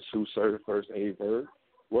out that Sue Surf first A-Verb.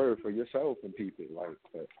 Word for yourself and people. Like,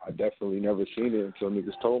 I definitely never seen it until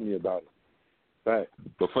niggas told me about it. Fact.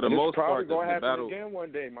 But for the most part, the the happen battle again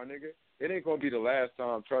one day, my nigga. it ain't gonna be the last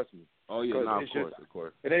time. Trust me. Oh yeah, no, of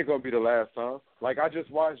course. It ain't gonna be the last time. Like I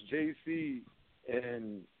just watched JC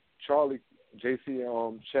and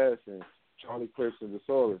Chess and Charlie Clips and the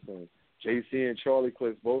Solis, and JC and Charlie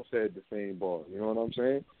Clips both said the same bar. You know what I'm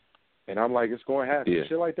saying? And I'm like, it's gonna happen. Yeah.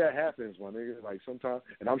 Shit like that happens, my nigga. Like sometimes,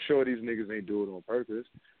 and I'm sure these niggas ain't do it on purpose,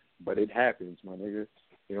 but it happens, my nigga.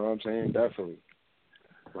 You know what I'm saying? Definitely.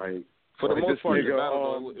 Like. For the most part, nigga,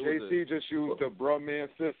 JC just used the bruh man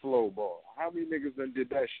fifth flow ball. How many niggas done did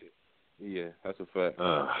that shit? Yeah, that's a fact.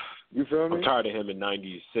 You feel me? I'm tired of him in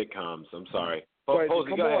 90s sitcoms. I'm sorry. But Posey,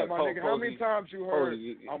 come go on, ahead. my nigga. How many times you heard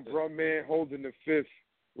I'm bruh man holding the fifth?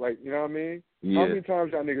 Like, you know what I mean? Yeah. How many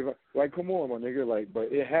times y'all niggas like, come on, my nigga. Like, but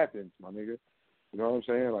it happens, my nigga. You know what I'm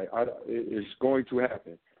saying? Like, it's going to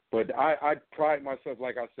happen. But I pride myself,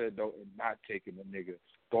 like I said though, in not taking the nigga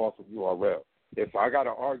off of URL. If I got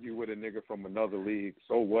to argue with a nigga from another league,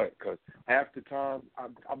 so what? Because half the time,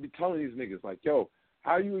 I'll be telling these niggas, like, yo,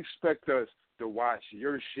 how you expect us to watch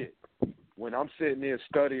your shit when I'm sitting there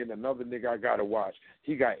studying another nigga I got to watch?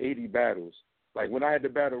 He got 80 battles. Like, when I had to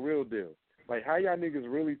battle Real Deal. Like, how y'all niggas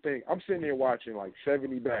really think? I'm sitting there watching, like,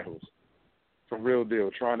 70 battles from Real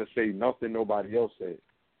Deal, trying to say nothing nobody else said.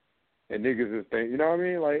 And niggas is thinking, you know what I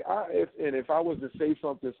mean? Like, if I was to say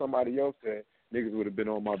something somebody else said, niggas would have been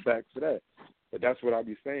on my back for that. But that's what I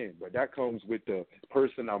be saying. But that comes with the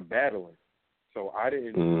person I'm battling. So I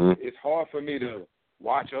didn't. It's hard for me to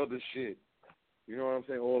watch other shit. You know what I'm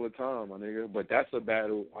saying? All the time, my nigga. But that's a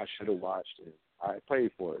battle I should have watched. And I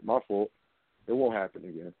paid for it. My fault. It won't happen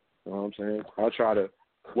again. You know what I'm saying? I'll try to.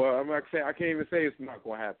 Well, I'm not saying. I can't even say it's not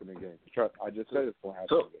gonna happen again. I just said it's gonna happen.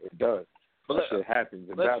 So, it does. That shit happens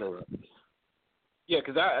in battle rap. Yeah,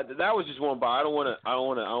 because that was just one bar. I don't want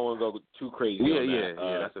to go too crazy.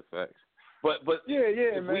 Yeah, that's a fact. But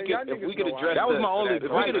if man, we could address that was my only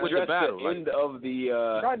point with the battle. The end of the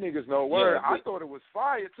y'all niggas know word. I thought it was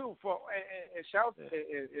fire too. And shout,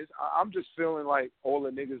 I'm just feeling like all the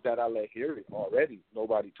niggas that I let hear it already.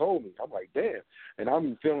 Nobody told me. I'm like, damn. And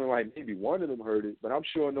I'm feeling like maybe one of them heard it, but I'm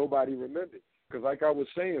sure nobody remembered. Because like I was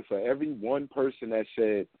saying, for every one person that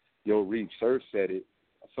said, "Yo, Reap, Surf said it,"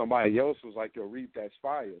 somebody else was like, "Yo, Reap, that's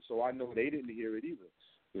fire." So I know they didn't hear it either.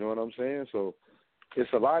 You know what I'm saying? So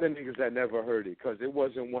it's a lot of niggas that never heard it because it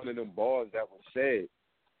wasn't one of them bars that was said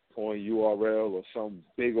on URL or some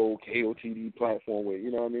big old KOTD platform where, you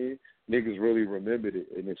know what I mean? Niggas really remembered it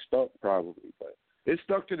and it stuck probably. But it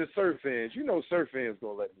stuck to the Surf fans. You know Surf fans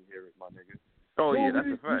gonna let me hear it, my nigga. Oh, yeah, that's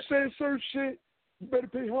a fact. You saying Surf shit, you better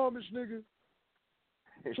pay homage, nigga.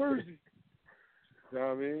 Jersey. You know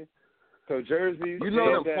what I mean? So Jersey, you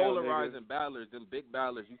know them down, polarizing battlers, them big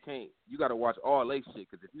battlers. You got to watch all they shit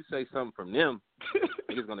because if you say something from them,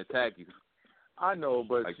 niggas gonna attack you. I know,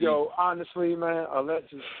 but like honestly, man, unless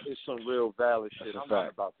it's some real valid shit, I'm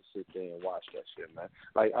not about to sit there and watch that shit, man.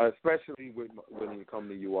 Like especially when you come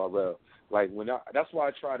to URL, like that's why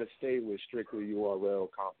I try to stay with strictly URL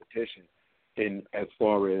competition, in as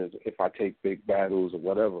far as if I take big battles or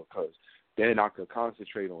whatever, because then I could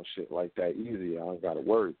concentrate on shit like that easy. I don't got to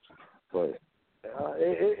worry. But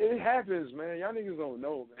it happens, man. Y'all niggas don't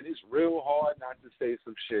know, man. It's real hard not to say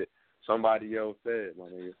some shit somebody else said, my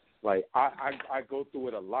nigga. Like, I go through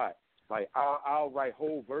it a lot. Like, I'll write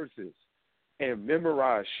whole verses and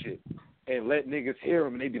memorize shit and let niggas hear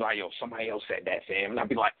them, and they be like, yo, somebody else said that, fam. And I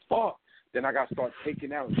be like, fuck. Then I got to start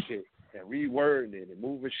taking out shit and rewording it and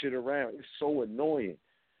moving shit around. It's so annoying.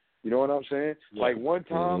 You know what I'm saying? Yeah. Like, one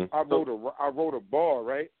time I wrote a bar,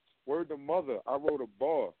 right? Word to mother, I wrote a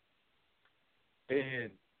bar.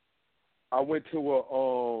 And I went to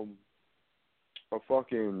a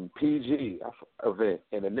fucking PG event,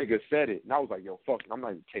 and a nigga said it, and I was like, yo, fuck it, I'm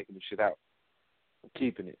not even taking this shit out. I'm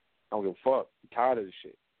keeping it. I don't give a fuck. I'm tired of this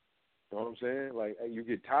shit. You know what I'm saying? Like, you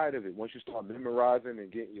get tired of it. Once you start memorizing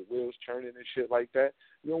and getting your wheels turning and shit like that,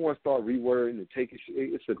 you don't want to start rewording and taking shit.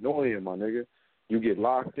 It's annoying, my nigga. You get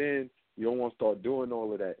locked in. You don't want to start doing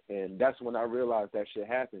all of that. And that's when I realized that shit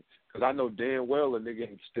happened. Because I know damn well a nigga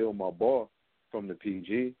ain't steal my bar from the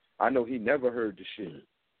PG. I know he never heard the shit.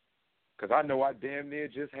 Because I know I damn near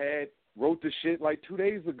just wrote the shit like 2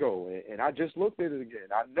 days ago, and I just looked at it again.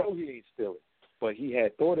 I know he ain't steal it, but he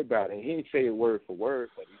had thought about it. He didn't say it word for word,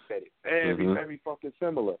 but he said it very fucking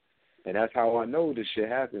similar. And that's how I know this shit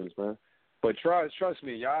happens, man. But trust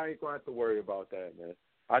me, y'all ain't going to have to worry about that, man.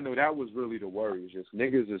 I know that was really the worry. It's just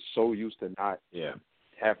niggas is so used to not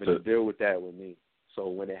having to deal with that with me. So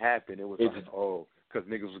when it happened, it was like, oh, because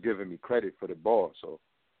niggas was giving me credit for the bar. So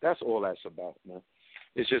that's all that's about, man.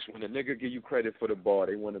 It's just when a nigga give you credit for the bar,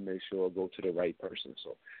 they want to make sure it go to the right person.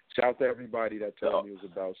 So shout out to everybody that told me it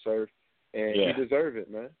was about Surf, and he deserve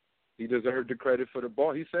it, man. He deserved the credit for the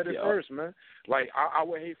ball. He said it first, man. Like, I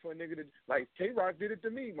would hate for a nigga to, like, Tay-Rock did it to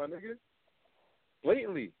me, my nigga.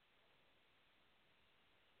 Blatantly.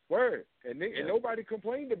 Word. And nobody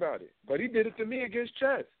complained about it. But he did it to me against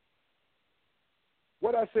Chess.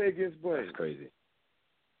 What I say against Blaine? That's crazy.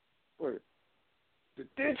 Word. The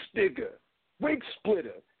ditch digger, wig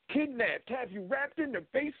splitter, kidnapped, have you wrapped in the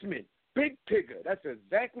basement, big pigger. That's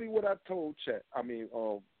exactly what I told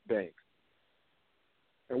Banks.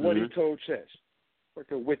 And what he told Chess.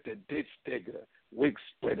 With the ditch digger, wig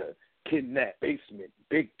splitter, kidnapped, basement,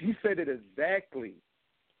 big. He said it exactly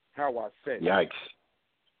how I said it. Yikes.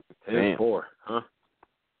 10-4, huh?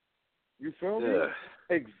 You feel me?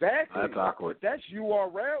 Exactly. That's awkward. That's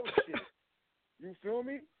URL shit. You feel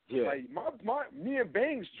me? Yeah. Like me and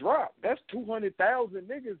Bangs dropped. That's 200,000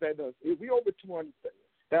 niggas that does. We over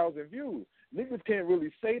 200,000 views. Niggas can't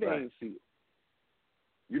really say they ain't see it.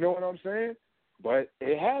 You know what I'm saying? But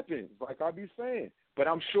it happens, like I be saying. But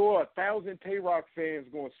I'm sure 1,000 Tay-Rock fans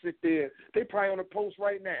going to sit there. They probably on the post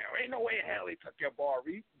right now. Ain't no way in hell they took your bar,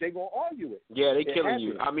 Reed. They going to argue it. Yeah, they killing happens.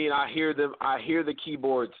 you. I mean, I hear them. I hear the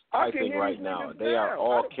keyboards typing right now. They are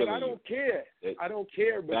all killing you. I don't care. I don't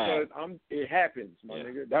care because it happens, my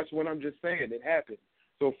nigga. That's what I'm just saying. It happens.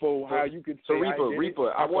 So for how you could say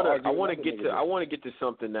Reaper, I want to get to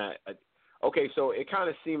something that. Okay, so it kind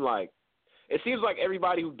of seems like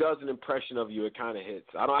everybody who does an impression of you, it kind of hits.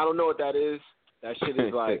 I don't know what that is. That shit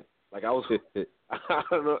is like I don't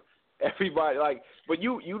know. Everybody but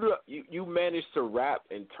you managed to rap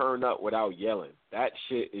and turn up without yelling. That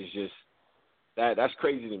shit is just that's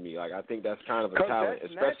crazy to me. Like I think that's kind of a talent,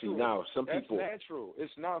 especially now. That's natural.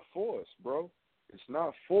 It's not forced, bro. It's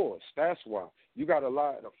not forced. That's why you got a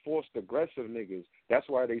lot of forced aggressive niggas. That's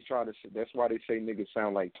why they say niggas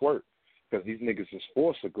sound like Twerk, because these niggas is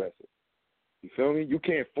forced aggressive. You feel me? You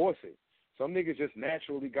can't force it. Some niggas just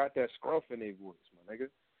naturally got that scruff in their voice, my nigga.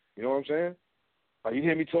 You know what I'm saying? Like, you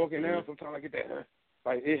hear me talking now, sometimes I get that,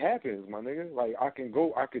 like, it happens, my nigga. Like, I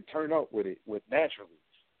could turn up with it naturally.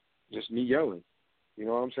 Just me yelling. You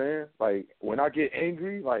know what I'm saying? Like, when I get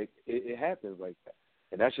angry, like, it happens like that.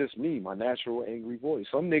 And that's just me, my natural angry voice.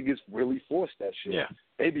 Some niggas really force that shit. Yeah.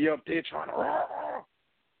 They be up there trying to, rah.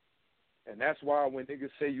 And that's why when niggas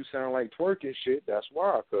say you sound like Twerk and shit, that's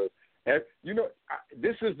why, because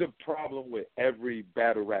this is the problem with every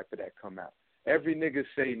battle rapper that come out. Every nigga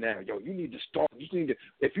say now, yo, you need to start.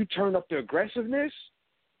 If you turn up the aggressiveness,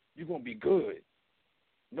 you're going to be good.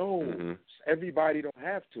 No, everybody don't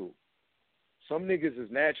have to. Some niggas is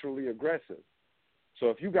naturally aggressive. So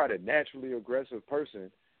if you got a naturally aggressive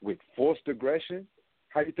person with forced aggression,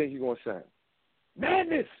 how you think he going to sound?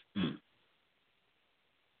 Madness!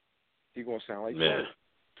 He going to sound like Twerk.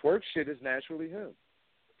 Twerk shit is naturally him.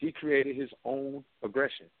 He created his own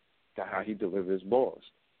aggression to how he delivers bars.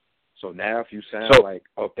 So now if you sound like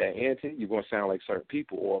up that ante, you're going to sound like certain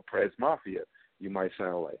people, or Prez Mafia, you might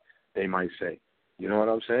sound like, they might say. You know what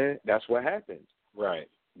I'm saying? That's what happens. Right.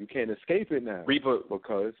 You can't escape it now. Reaper,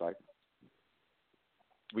 because like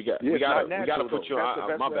we got to put you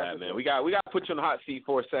on. My bad, man. We got to put you on the hot seat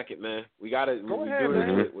for a second, man. We got to go ahead, do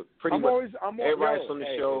man. this with pretty much everybody on the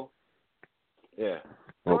show. Yeah.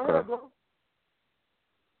 Okay.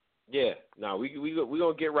 Yeah, no, we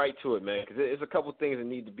gonna get right to it, man, because there's a couple things that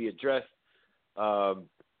need to be addressed. So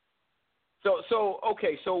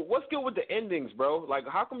what's good with the endings, bro? Like,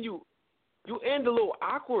 how come you end a little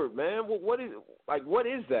awkward, man? What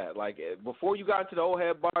is that? Like, before you got into the old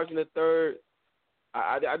head bars in the third,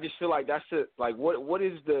 I just feel like that's it. Like, what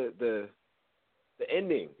is the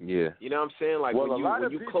ending? Yeah. You know what I'm saying? Like, well,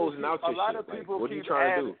 when you closing out your shit, like, what are you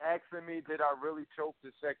trying to do? Asking me, did I really choke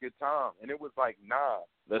the second time? And it was like, nah.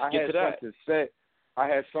 Let's get to that. I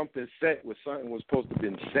had something set where something was supposed to have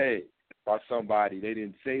been said by somebody. They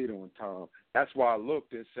didn't say it on time. That's why I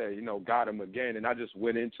looked and said, got him again, and I just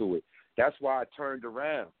went into it. That's why I turned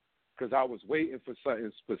around, because I was waiting for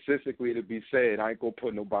something specifically to be said. I ain't going to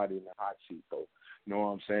put nobody in the hot seat, though. You know what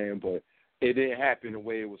I'm saying? But it didn't happen the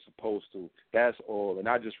way it was supposed to. That's all, and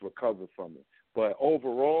I just recovered from it. But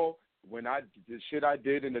overall, the shit I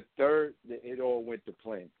did in the third, it all went to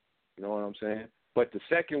plan. You know what I'm saying? But the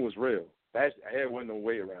second was real. There wasn't no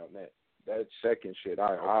way around that. That second shit,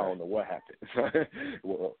 I don't know what happened.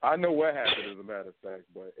 Well, I know what happened, as a matter of fact,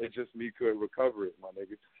 but it just me couldn't recover it, my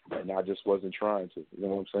nigga, and I just wasn't trying to. You know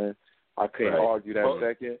what I'm saying? I couldn't argue that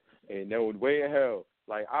second, and no way in hell.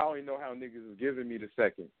 Like, I don't even know how niggas is giving me the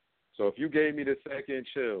second. So if you gave me the second,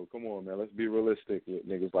 chill. Come on, man. Let's be realistic with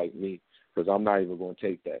niggas like me, because I'm not even going to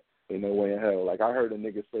take that. Ain't no way in hell. Like, I heard a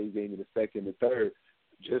nigga say he gave me the second and third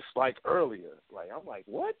just like earlier. Like, I'm like,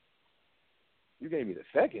 what? You gave me the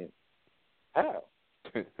second? How?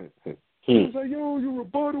 He was like, yo, you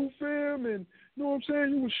rebuttal, fam, and you know what I'm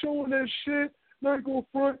saying? You was showing that shit, not go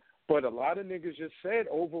front. But a lot of niggas just said,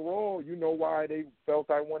 overall, you know why they felt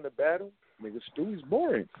I won the battle? Nigga, Stewie's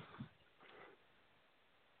boring.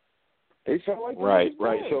 They felt like right.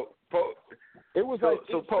 So it was like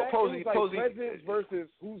Posey Presidents versus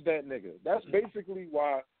who's that nigga. That's basically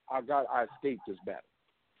why I escaped this battle.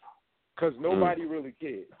 Because nobody really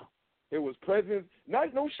cared. It was Presidents.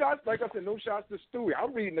 No shots, like I said, no shots to Stewie.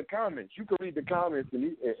 I'm reading the comments. You can read the comments,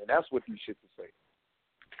 and that's what these shit to say.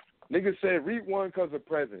 Niggas said, Reed won because of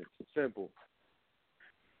Presidents. Simple.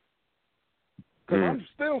 Because I'm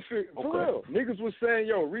still figuring, for real. Niggas was saying,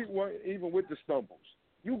 yo, Reed won even with the stumbles.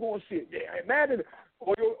 You going to see it. Yeah, imagine,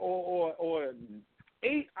 or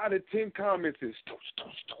 8 out of 10 comments is,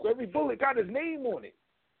 every bullet got his name on it.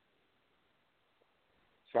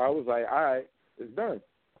 So I was like, all right, it's done.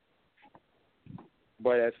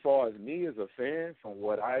 But as far as me as a fan, from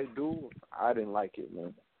what I do, I didn't like it,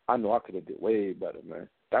 man. I know I could have did way better, man.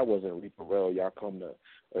 That wasn't Reaper Rell. Y'all come to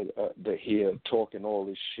hear talking all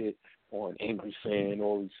this shit on Angry Fan,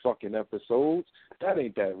 all these fucking episodes. That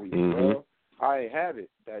ain't that Reaper Rell. I ain't have it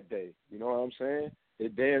that day. You know what I'm saying?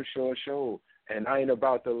 It damn sure showed. And I ain't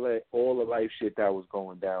about to let all the life shit that was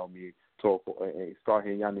going down me talk and start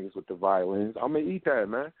hitting y'all niggas with the violins. I'm going to eat that,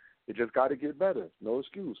 man. It just got to get better. No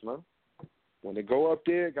excuse, man. When they go up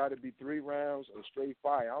there, it got to be 3 rounds of straight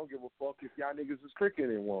fire. I don't give a fuck if y'all niggas is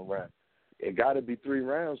cricket in 1 round. It got to be 3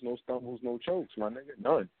 rounds, no stumbles, no chokes, my nigga.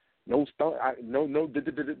 None. None of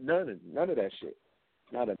that shit.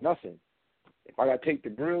 Not a nothing. If I got to take the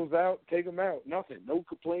grills out, take them out. Nothing. No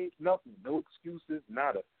complaints, nothing. No excuses,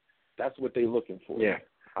 nada. That's what they looking for. Yeah.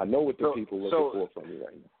 I know what the people looking for from me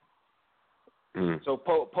right now. So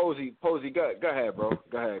Posey, go ahead, bro.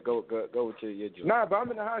 Go ahead, go with your joke. Nah, but I'm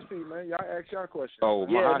in the hot seat, man. Y'all ask y'all question. Oh,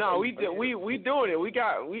 yeah, no, we doing it. We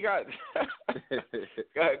got.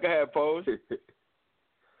 Go ahead, Pose.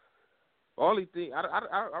 Only thing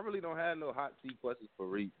I really don't have no hot seat questions for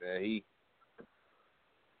Reap, man.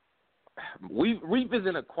 Reap is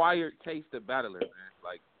an acquired taste of battler, man.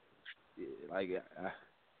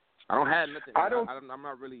 I don't have nothing. I'm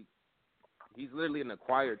not really. He's literally an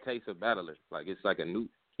acquired taste of battler. Like it's like a new.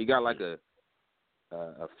 He got like a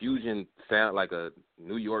fusion sound, like a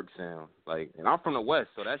New York sound. Like, and I'm from the West,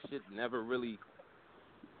 so that shit never really.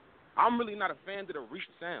 I'm really not a fan of the Reap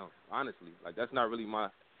sound, honestly. Like that's not really my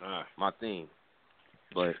thing.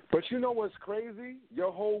 But you know what's crazy?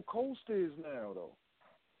 Your whole coast is now though.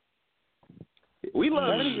 We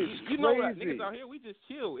love you know what, niggas out here, we just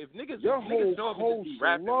chill. If niggas, your niggas whole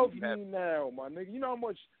coast love me now, my nigga. You know how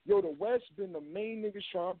much, the West been the main niggas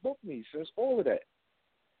trying to book me since all of that.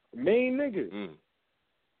 Main niggas.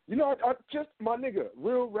 You know, I just, my nigga,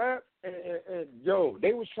 real rap, and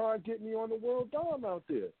they was trying to get me on the World Dom out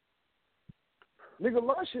there. Nigga,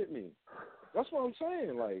 Lush hit me. That's what I'm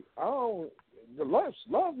saying. Like, the Lush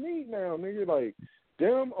love me now, nigga. Like,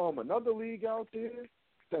 them, another league out there.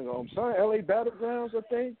 I'm sorry, LA Battlegrounds, I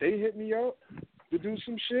think. They hit me up to do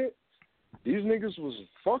some shit. These niggas was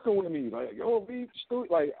fucking with me. Like, yo, be stupid.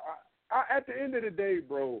 Like, I at the end of the day,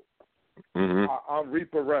 bro, I'm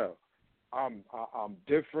Reaper Rell. I'm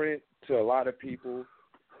different to a lot of people.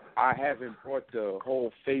 I haven't brought the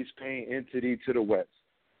whole face paint entity to the West.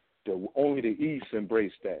 Only the East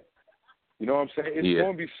embrace that. You know what I'm saying? It's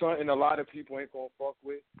going to be something a lot of people ain't going to fuck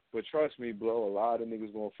with. But trust me, bro, a lot of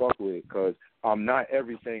niggas going to fuck with it because I'm not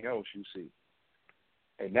everything else you see.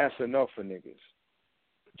 And that's enough for niggas.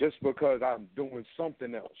 Just because I'm doing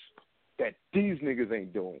something else that these niggas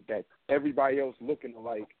ain't doing, that everybody else looking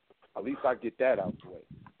alike, at least I get that out the way.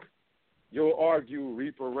 You'll argue,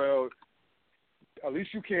 Reaper Rell, at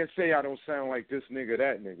least you can't say I don't sound like this nigga,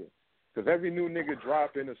 that nigga. Because every new nigga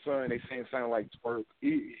drop in the sun, they saying sound like Twerk,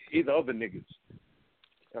 either other niggas.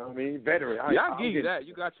 You know what I mean? Veteran. I'll give you that.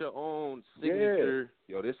 You got your own signature.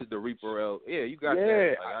 Yeah. Yo, this is the Reaper Rell. Yeah, you got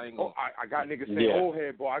that. Like, I got niggas saying, old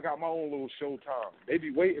head, boy, I got my own little showtime. They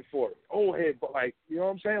be waiting for it. Old head, but like, you know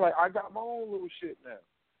what I'm saying? Like, I got my own little shit now.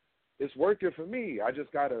 It's working for me. I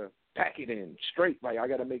just got to pack it in straight. Like, I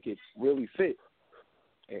got to make it really fit.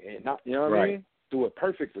 And not, you know what I mean? Do it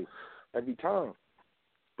perfectly every time.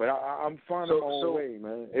 But I'm finding my own way,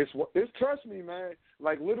 man. It's trust me, man.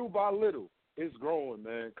 Like little by little, it's growing,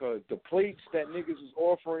 man. Cause the plates that niggas is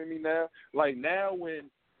offering me now, like now when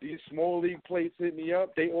these small league plates hit me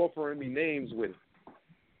up, they offering me names with it.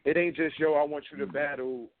 It ain't just I want you to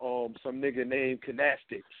battle some nigga named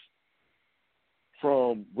Canastics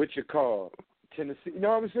from Wichita, Tennessee. You know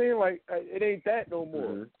what I'm saying? Like it ain't that no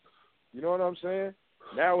more. You know what I'm saying?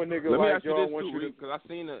 Now a nigga Let like me ask you this I want too, you to because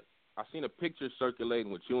seen a picture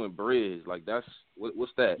circulating with you and Briz. Like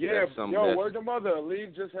what's that? Yeah, that's word to mother. A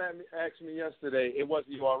league just asked me yesterday. It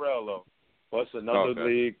wasn't URL though. But it's another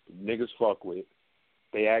league niggas fuck with.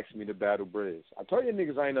 They asked me to battle Briz. I told you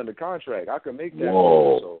niggas I ain't under contract. I could make that.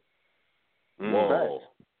 Whoa. So.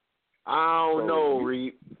 I don't know,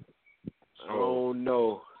 Reap. I don't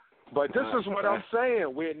know. But this is what I'm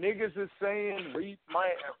saying. Where niggas is saying Reap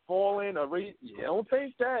might have fallen or Reap. Don't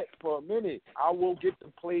think that for a minute. I will get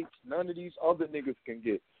the plates none of these other niggas can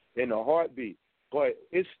get in a heartbeat. But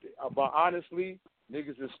honestly,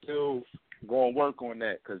 niggas is still going to work on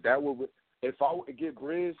that. Because that would, if I would get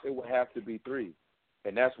Briz, it would have to be 3.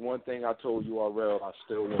 And that's one thing I told URL I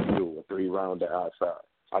still want to do, a 3-rounder outside.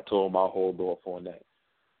 I told them I'll hold off on that.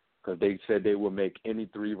 Because they said they would make any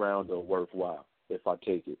 3-rounder worthwhile if I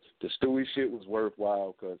take it. The Stewie shit was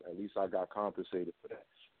worthwhile because at least I got compensated for that.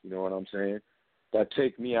 You know what I'm saying? That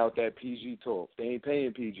take me out that PG talk. They ain't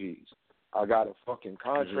paying PGs. I got a fucking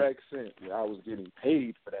contract sent where I was getting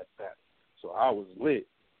paid for that battle. So I was lit.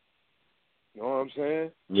 You know what I'm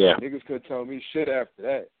saying? Yeah. Niggas could tell me shit after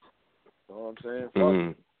that. You know what I'm saying?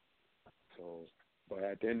 Fuck. So, but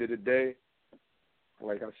at the end of the day,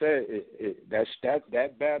 like I said,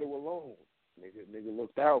 that battle alone, nigga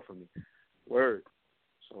looked out for me. Word.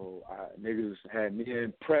 So niggas had me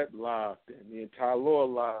and Prep locked, and me and Tylor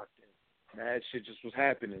locked, and that shit just was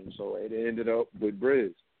happening. So it ended up with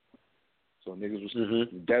Briz. So niggas was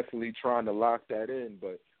definitely trying to lock that in,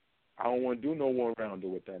 but I don't want to do no 1-rounder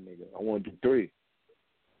with that nigga. I want to do 3.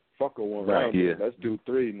 Fuck a 1-rounder. Yeah. Let's do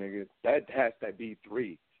 3, nigga. That has to be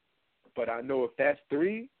 3. But I know if that's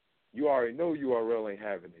 3, you already know URL ain't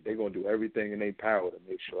having it. They're going to do everything in their power to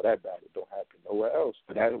make sure that battle don't happen nowhere else.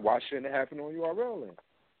 But why shouldn't it happen on URL then?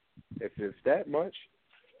 If it's that much,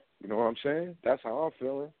 you know what I'm saying? That's how I'm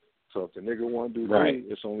feeling. So if the nigga want to do 3,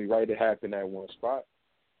 it's only right to happen at one spot.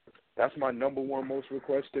 That's my number 1 most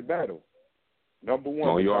requested battle. Number 1.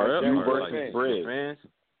 On URL? You versus Briz. Fans?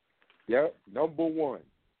 Yep, number 1.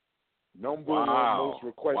 Number 1 most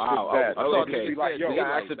requested battle. Okay. We gotta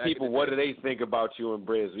ask the people what do they think about you and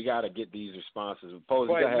Briz. We gotta get these responses. But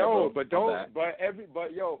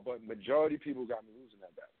majority of people got me losing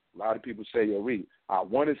that battle. A lot of people say, yo, Reed, I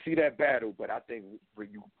want to see that battle, but I think Briz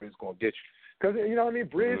gonna get you. Because you know what I mean?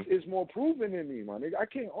 Briz is more proven than me, my nigga. I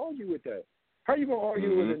can't argue with that. How you gonna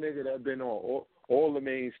argue with a nigga that been on all the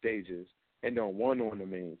main stages and done won on the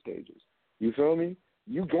main stages? You feel me?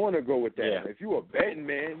 You going to go with that. Yeah. If you a betting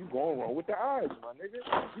man, you going to run with the odds, my nigga.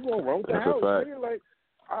 You going to run with the house, nigga. Like,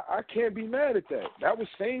 I can't be mad at that. That was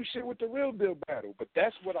same shit with the Real Deal battle, but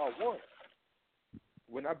that's what I want.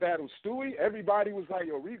 When I battled Stewie, everybody was like,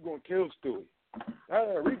 yo, Reed going to kill Stewie.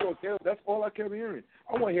 Reed going to kill. That's all I kept hearing.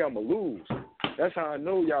 I want to hear I'm going to lose. That's how I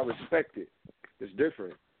know y'all respect it. It's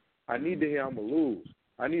different. I need to hear I'm going to lose.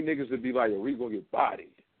 I need niggas to be like, yo, Reed going to get bodied.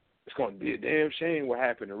 It's going to be a damn shame what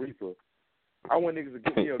happened to Reaper. I want niggas to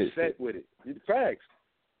get me upset with it. Facts.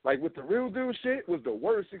 Like with the Real Deal shit was the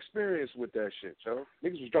worst experience with that shit, yo.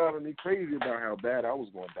 Niggas was driving me crazy about how bad I was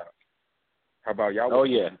going to die. How about y'all? Oh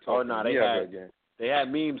yeah. Oh no, they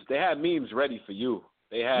had memes. They had memes ready for you.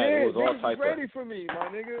 It was all type of ready for me, my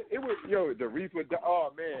nigga. It was the Reaper.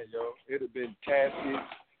 Oh man, yo, it'd have been caskets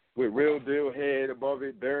with Real Deal head above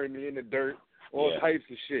it, burying me in the dirt, all types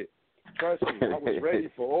of shit. Trust me, I was ready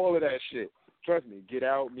for all of that shit. Trust me, get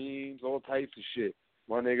out memes, all types of shit.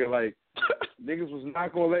 My nigga, like, niggas was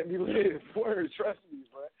not going to let me live. Word, trust me,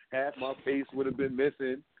 bro. Half my face would have been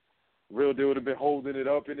missing. Real Deal would have been holding it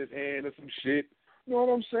up in his hand or some shit. You know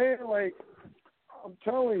what I'm saying? Like, I'm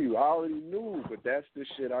telling you, I already knew, but that's the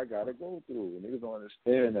shit I got to go through. Niggas don't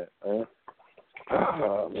understand that, man.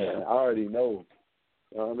 Man, I already know.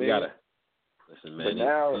 You know what I mean? You gotta. Listen, man. But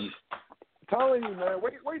now, I'm telling you, man,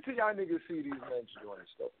 wait till y'all niggas see these next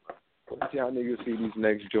joints, though, man. Wait till y'all niggas see these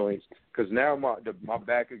next joints. Because now my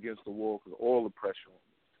back against the wall because all the pressure on me.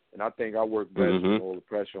 And I think I work best with all the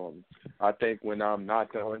pressure on me. I think when I'm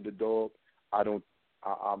not the underdog, I'm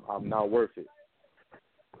not worth it.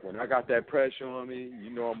 When I got that pressure on me, you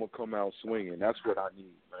know I'm going to come out swinging. That's what I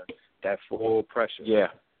need, man. That full pressure. Yeah.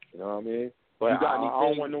 You know what I mean? But I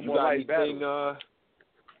don't want no more light battles.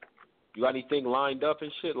 You got anything lined up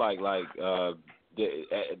and shit like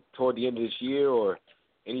toward the end of this year or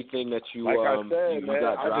anything that you like I said, you man,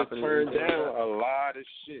 got I just dropping? turned down a lot of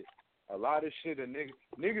shit. And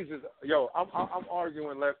niggas is I'm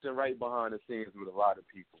arguing left and right behind the scenes with a lot of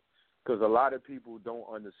people because a lot of people don't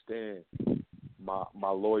understand my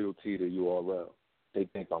loyalty to URL. They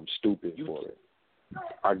think I'm stupid for it.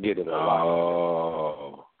 I get it a lot.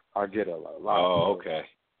 Oh. I get a lot. Oh, okay.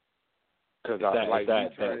 Because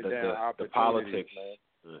the politics.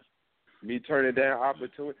 man. Me turning down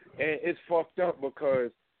opportunity, and it's fucked up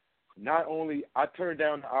because not only I turned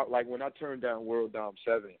down like when I turned down World Dom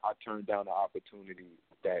 7, I turned down the opportunity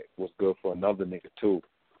that was good for another nigga too,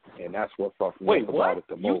 and that's what fucked me up about it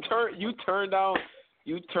the most.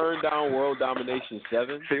 You turned down World Domination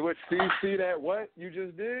 7? See that what you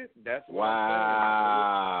just did? That's what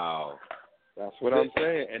wow. I'm saying. That's what I'm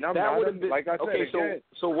saying, and I'm not been, like I said again.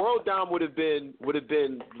 So World Dom would have been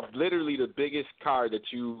literally the biggest card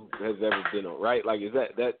that you has ever been on, right? Like, is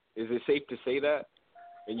it safe to say that?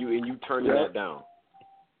 And you turned that down?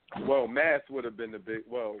 Well, Mass would have been the big.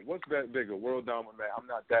 Well, what's that bigger, World Dom or Mass? I'm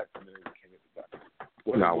not that familiar with King of the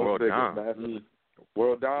Dot. World Dom.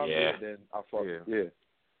 World Dom. Yeah. Then I fuck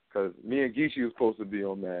because me and Geechee was supposed to be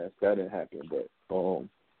on Mass. That didn't happen, but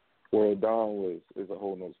World Dom is a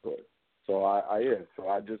whole nother story. So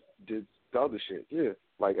I just did the other shit,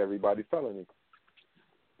 like everybody telling me.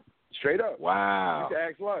 Straight up. Wow. You can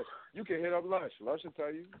ask Lush. You can hit up Lush. Lush will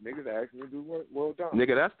tell you. Niggas ask me to do World Dom.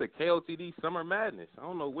 Nigga, that's the KOTD Summer Madness. I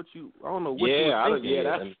don't know what you were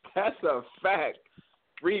thinking. That's a fact.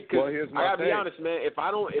 Reed, because I gotta be honest, man. If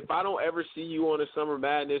I don't ever see you on a Summer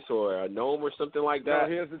Madness or a Gnome or something like that,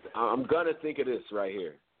 I'm gonna think of this right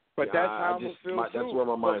here. But that's how I would feel too. That's where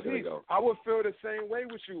my mind's gonna go. I would feel the same way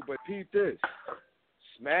with you, but peep this.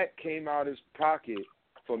 Smack came out his pocket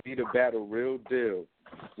for me to battle Real Deal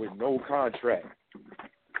with no contract.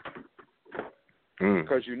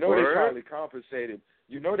 Because they probably compensated.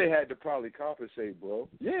 You know they had to probably compensate, bro.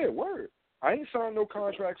 Yeah, word. I ain't signed no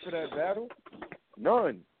contract for that battle.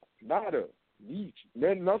 None. Nada.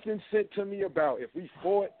 Nothing sent to me about if we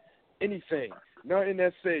fought anything. Nothing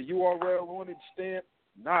that said URL on it, stamp.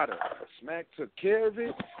 Nada. Smack took care of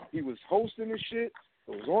it. He was hosting the shit.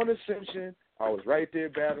 It was on Ascension. I was right there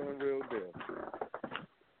battling Real Deal.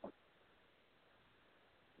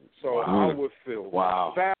 So I would feel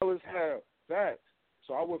foul as hell. Facts.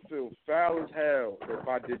 So I would feel foul as hell if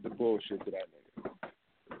I did the bullshit to that nigga.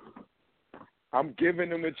 I'm giving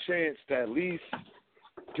him a chance to at least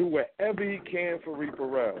do whatever he can for Reaper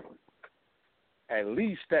Rel. At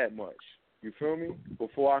least that much. You feel me?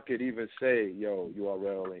 Before I could even say, yo,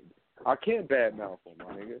 URL ain't. I can't badmouth them,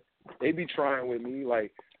 my nigga. They be trying with me.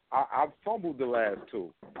 Like, I fumbled the last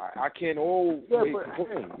two. I can't always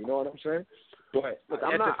win. You know what I'm saying? But at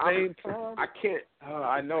the same time, I can't.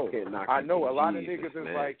 I know. I know a lot of niggas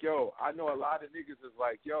is like, yo. I know a lot of niggas is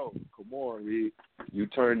like, yo. Come on, Reed. You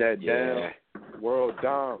turned that down. World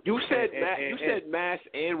Dom. You said Mass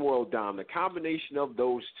and World Dom. The combination of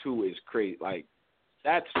those two is crazy. Like,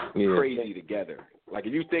 that's crazy together. Like,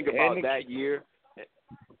 if you think about that year.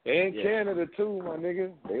 And Canada too, my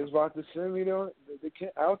nigga. They was about to send me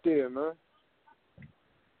out there, man.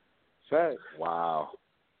 Fact. Wow.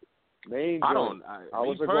 I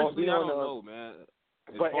was personally, I don't know, man.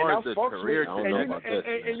 As far as the career,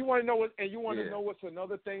 and you want to know what? And you want to know what's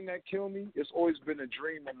another thing that killed me? It's always been a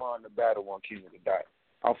dream of mine to battle on King of the Dot.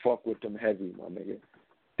 I fuck with them heavy, my nigga.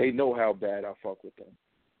 They know how bad I fuck with them.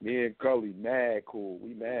 Me and Gully, mad cool.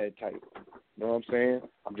 We mad type. You know what I'm saying?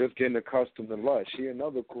 I'm just getting accustomed to Lush. He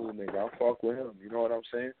another cool nigga. I fuck with him. You know what I'm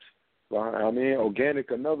saying? I mean,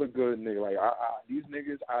 Organic, another good nigga. Like, these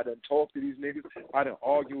niggas, I done talked to these niggas. I done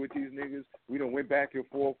argue with these niggas. We done went back and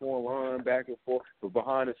forth online, back and forth. But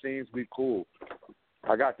behind the scenes, we cool.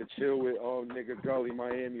 I got to chill with nigga Gully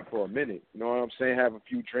Miami for a minute. You know what I'm saying? Have a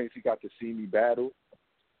few drinks. He got to see me battle.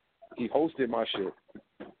 He hosted my shit.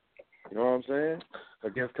 You know what I'm saying?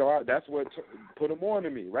 Against Kawhi. That's what put him on to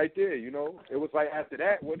me right there, you know? It was like, after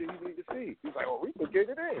that, what did he need to see? He's like, oh, Reaper, get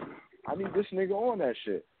it in. I need this nigga on that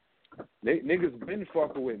shit. Niggas been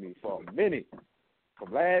fucking with me for a minute,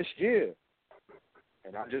 from last year.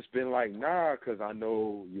 And I just been like, nah, because I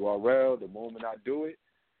know URL the moment I do it.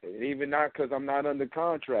 And even not because I'm not under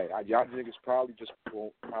contract. Y'all niggas probably just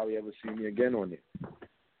won't ever see me again on it.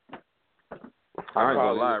 I ain't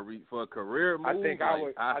gonna lie, Reed, for a career move,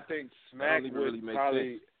 I think Smack would really make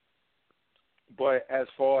probably sense. But as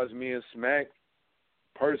far as me and Smack,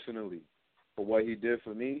 personally, for what he did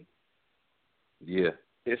for me,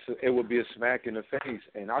 it would be a smack in the face.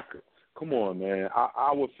 And come on, man,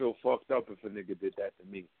 I would feel fucked up if a nigga did that to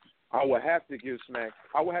me. I would have to give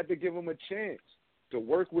him a chance to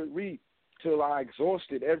work with Reed till I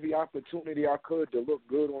exhausted every opportunity I could to look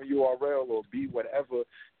good on URL or be whatever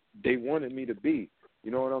they wanted me to be.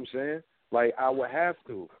 You know what I'm saying? Like, I would have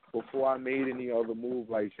to before I made any other move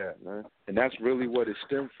like that, man. And that's really what it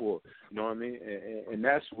stemmed for. You know what I mean? And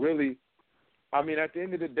that's really, I mean, at the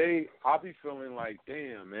end of the day, I'll be feeling like,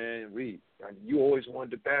 damn, man, Reed, you always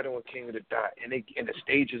wanted to battle on King of the Dot, and the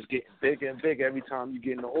stage is getting bigger and bigger every time you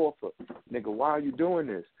get in the offer. Nigga, why are you doing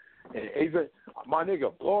this? And even my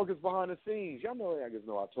nigga, bloggers behind the scenes. Y'all niggas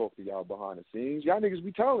know I talk to y'all behind the scenes. Y'all niggas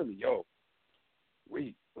be telling me, yo,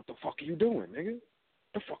 Reed, what the fuck are you doing, nigga?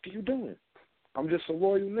 What the fuck are you doing? I'm just a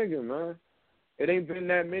loyal nigga, man. It ain't been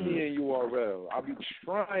that many in URL. I be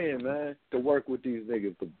trying, man, to work with these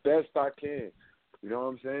niggas the best I can. You know what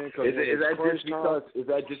I'm saying? Is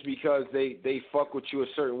that just because they fuck with you a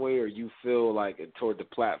certain way, or you feel like toward the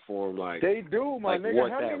platform like they do, my like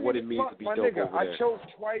nigga? what it means to be dope over there? I choked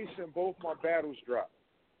twice and both my battles dropped.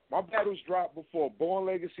 My battles dropped before Born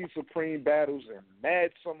Legacy Supreme battles and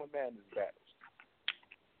Mad Summer Madness battles.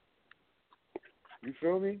 You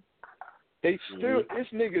feel me? They still, this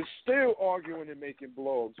nigga's still arguing and making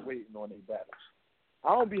blogs waiting on their battles.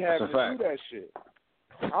 I don't be having to do that shit.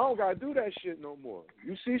 I don't gotta do that shit no more.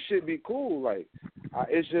 You see shit be cool. Like,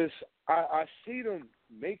 it's just, I see them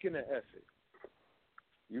making an effort.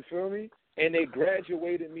 You feel me? And they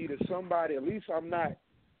graduated me to somebody, at least I'm not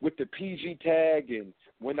with the PG tag, and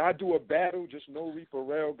when I do a battle, just know Reaper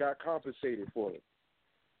Rail got compensated for it.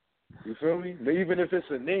 You feel me? Even if it's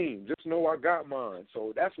a name, just know I got mine.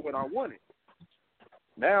 So that's what I wanted.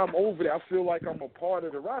 Now I'm over there. I feel like I'm a part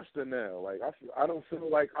of the roster now. Like I don't feel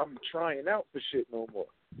like I'm trying out for shit no more.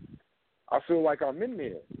 I feel like I'm in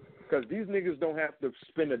there because these niggas don't have to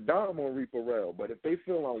spend a dime on Reaper Rail. But if they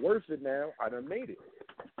feel I'm worth it now, I done made it.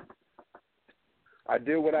 I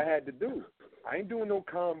did what I had to do. I ain't doing no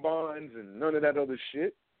combines and none of that other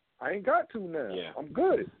shit. I ain't got to now. Yeah. I'm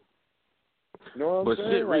good. You know what I'm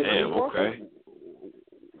saying? Shit, like, okay.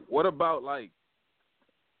 What about like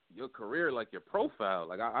your career, like your profile?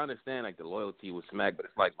 Like I understand like the loyalty with Smack, but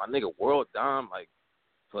it's like my nigga World Dom, like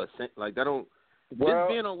for like that don't. Just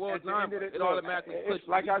being on World Dom, it automatically puts.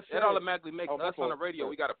 Like I said, it automatically makes us on the radio.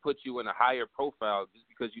 We got to put you in a higher profile just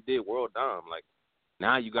because you did World Dom. Like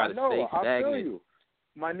now you got to stay stagnant. I feel you.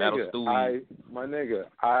 My nigga,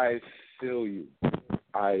 I feel you.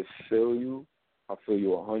 I feel you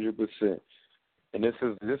 100%. And this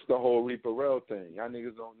is the whole Reaper Rail thing. Y'all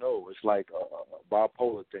niggas don't know. It's like a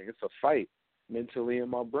bipolar thing. It's a fight mentally in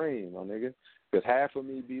my brain, my nigga. Because half of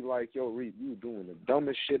me be like, yo, Reap, you doing the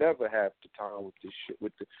dumbest shit ever half the time with this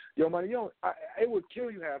shit. Yo, man, it would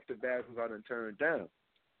kill you half the battles I done turned down.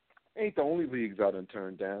 Ain't the only leagues I done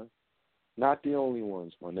turned down. Not the only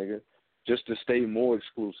ones, my nigga. Just to stay more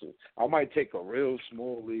exclusive. I might take a real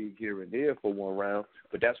small league here and there for one round,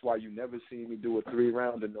 but that's why you never see me do a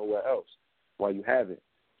 3-rounder nowhere else. Why you haven't,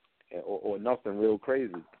 or nothing real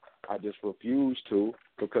crazy. I just refuse to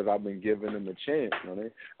because I've been giving them a chance,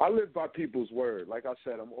 man. I live by people's word. Like I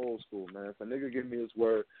said, I'm old school, man. If a nigga give me his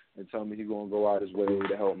word and tell me he gonna go out his way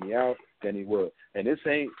to help me out, then he will. And this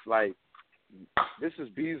ain't like, this is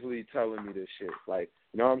Beasley telling me this shit. Like,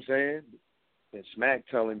 you know what I'm saying? And Smack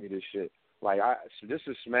telling me this shit. Like, so this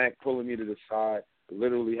is Smack pulling me to the side,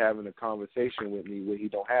 literally having a conversation with me where he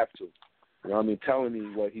don't have to. You know what I mean? Telling me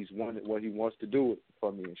what he wants to do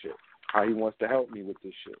for me and shit. How he wants to help me with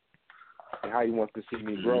this shit. And how he wants to see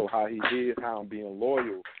me grow. How he is, how I'm being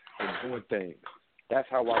loyal and doing things. That's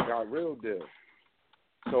how I got Real Deal.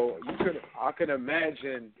 So I can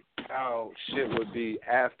imagine how shit would be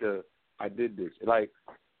after I did this. Like,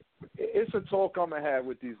 it's a talk I'm going to have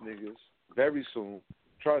with these niggas very soon.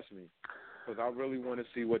 Trust me. Because I really want to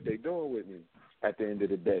see what they doing with me at the end of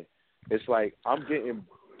the day. It's like I'm getting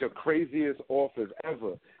the craziest offers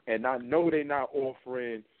ever, and I know they not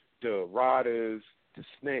offering the riders, the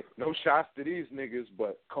snake. No shots to these niggas,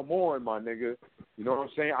 but come on, my nigga. You know what I'm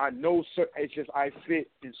saying? I know it's just I fit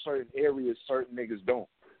in certain areas certain niggas don't.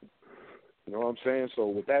 You know what I'm saying? So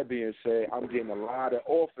with that being said, I'm getting a lot of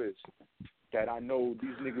offers that I know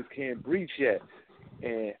these niggas can't breach yet,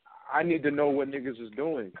 and I need to know what niggas is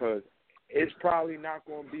doing because it's probably not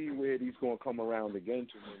going to be where he's going to come around again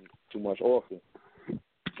too much often.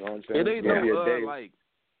 You know what I'm saying? It ain't no like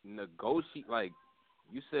negotiate. Like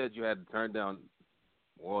you said, you had to turn down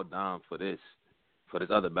World Dom for this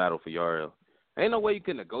other battle for URL. Ain't no way you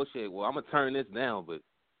can negotiate. Well, I'm gonna turn this down, but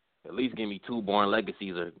at least give me 2 Born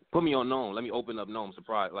Legacies or put me on Gnome. Let me open up Gnome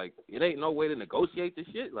Surprise. Like it ain't no way to negotiate this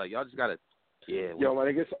shit. Like y'all just gotta Yo,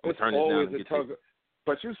 man, it's always a tug.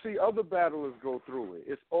 But you see other battlers go through it.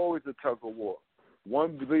 It's always a tug of war.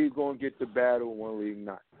 One league gonna get the battle, one league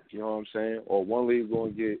not. You know what I'm saying? Or one league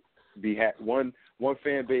gonna one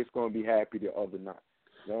fan base gonna be happy, the other not.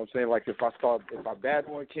 You know what I'm saying? Like if I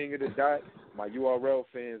battle on King of the Dot, my URL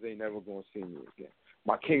fans ain't never gonna see me again.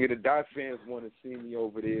 My King of the Dot fans want to see me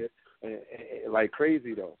over there, and like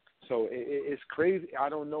crazy though. So it's crazy. I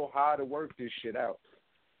don't know how to work this shit out.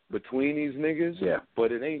 between these niggas. Yeah.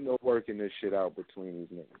 But it ain't no working this shit out between these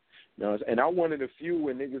niggas. You know, and I'm one of the few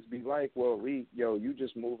where niggas be like, well, Reed, yo, you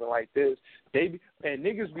just moving like this. And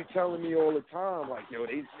niggas be telling me all the time, like, yo,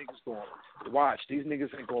 these niggas gonna watch. These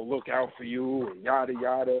niggas ain't gonna look out for you and yada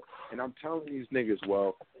yada. And I'm telling these niggas,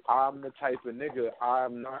 well, I'm the type of nigga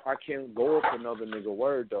I can't go off another nigga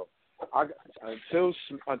word though.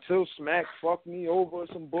 Until Smack fuck me over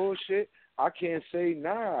some bullshit, I can't say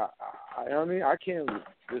nah. I can't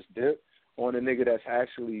just dip on a nigga that's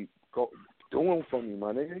actually doing for me,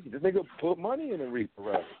 my nigga. This nigga put money in the Reaper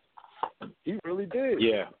rap. He really did.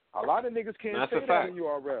 Yeah. A lot of niggas can't That's say a that fact. in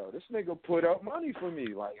URL. This nigga put up money for me.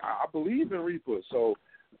 Like, I believe in Reaper, so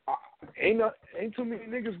ain't too many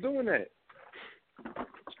niggas doing that.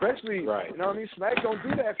 Especially, right. You know what I mean? Smack don't do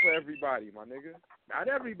that for everybody, my nigga. Not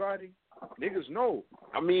everybody. Niggas know.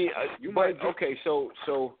 I mean, okay, so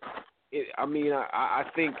I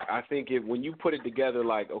think when you put it together,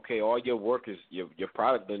 like, okay, all your work is your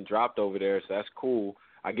product done dropped over there, so that's cool.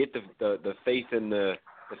 I get the faith in the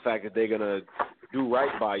fact that they're gonna do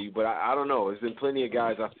right by you, but I don't know. There's been plenty of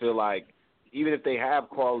guys I feel like, even if they have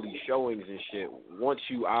quality showings and shit, once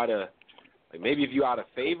you out of, like, maybe if you out of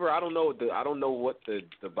favor, I don't know what the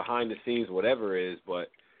behind the scenes whatever is, but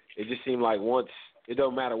it just seemed like once, it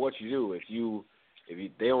don't matter what you do,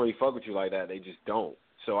 if they only fuck with you like that, they just don't.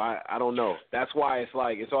 So I don't know. That's why it's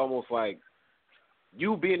like, it's almost like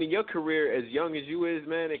you being in your career as young as you is,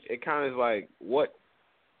 man. It kind of is like, what?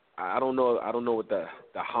 I don't know what the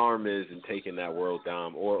harm is in taking that world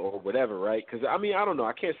down or whatever, right? Because I mean, I don't know.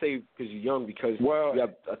 I can't say because you're young, because you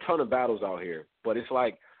have a ton of battles out here. But it's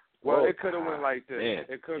like, well, it could have went like this. Man,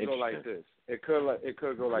 it could go like this. It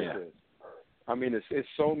could go like Yeah. this. I mean, it's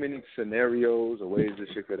so many scenarios or ways this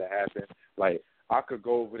shit could have happened. Like, I could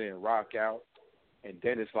go over there and rock out, and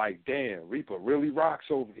then it's like, damn, Reaper really rocks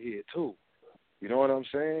over here too. You know what I'm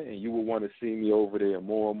saying? And you would want to see me over there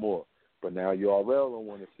more and more. But now URL don't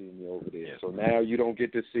want to see me over there. Yeah. So now you don't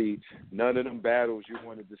get to see none of them battles you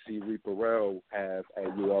wanted to see Reaper Rel have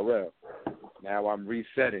at URL. Now I'm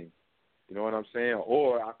resetting. You know what I'm saying?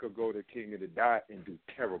 Or I could go to King of the Dot and do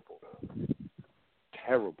terrible.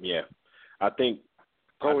 Terrible. Yeah. I think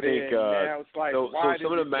now it's like, so why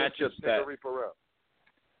some of the did matchups that Reaper Rel?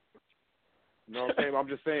 You know what I'm saying? I'm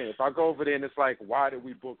just saying, if I go over there and it's like, why did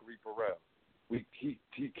we book Reaper Rel? He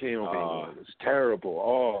came over there. It was terrible.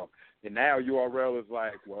 Oh, and now URL is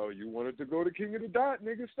like, well, you wanted to go to King of the Dot,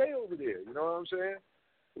 nigga, stay over there. You know what I'm saying?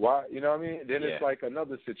 Why? You know what I mean? Then it's like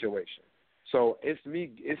another situation. So it's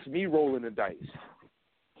me rolling the dice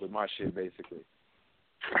with my shit, basically.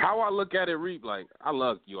 How I look at it, Reap, like, I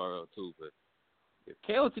love URL too, but if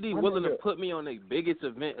KOTD willing to put me on the biggest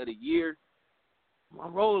event of the year,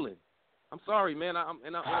 I'm rolling. I'm sorry, man. I'm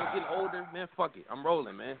getting older, man. Fuck it, I'm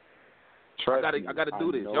rolling, man. I gotta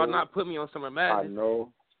do this. Y'all not put me on Summer Madness.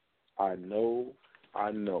 I know.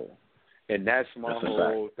 And that's my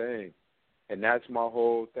whole thing. And that's my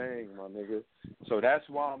whole thing, my nigga. So that's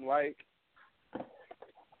why I'm like,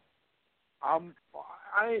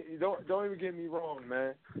 don't even get me wrong,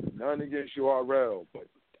 man. None against URL, but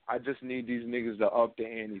I just need these niggas to up the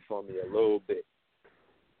ante for me a little bit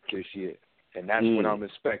this year. And that's what I'm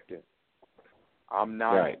expecting. I'm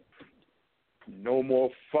not no more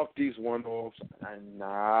fuck these one-offs.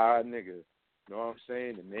 Nah, nigga. You know what I'm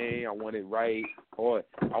saying? The name, I want it right. Or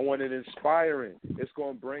I want it inspiring. It's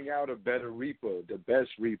going to bring out a better Reaper, the best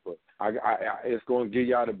Reaper. It's going to give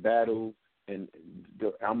y'all the battle, and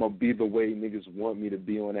I'm going to be the way niggas want me to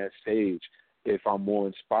be on that stage if I'm more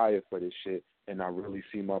inspired for this shit and I really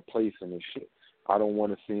see my place in this shit. I don't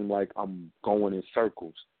want to seem like I'm going in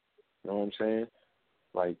circles. You know what I'm saying?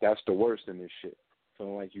 Like, that's the worst in this shit.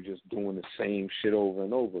 Feeling like you're just doing the same shit over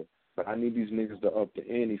and over. But I need these niggas to up the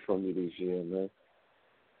ante for me this year, man.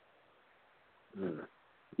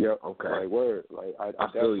 Yeah, okay. Like, word. Like, I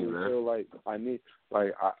definitely feel like I need,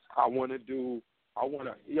 like, I want to,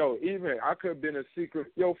 even, I could have been a secret,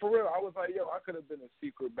 for real, I was like, I could have been a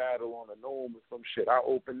secret battle on a gnome or some shit. I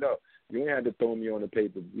opened up. You ain't had to throw me on the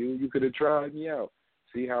paper. You could have tried me out.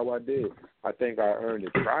 See how I did. I think I earned a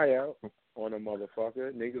tryout on a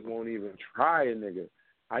motherfucker. Niggas won't even try a nigga.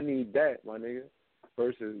 I need that, my nigga.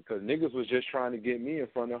 Versus, because niggas was just trying to get me in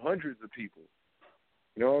front of hundreds of people.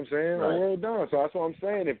 You know what I'm saying? Right. Well done. So that's what I'm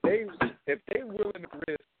saying. If they willing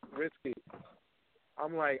to risk it,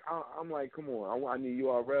 I'm like, come on. I need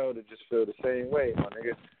URL to just feel the same way, my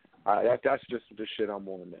nigga. That's just the shit I'm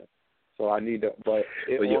on there. So I need to, but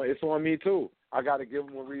it's on me too. I got to give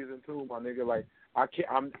them a reason too, my nigga. Like,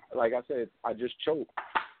 like I said, I just choked.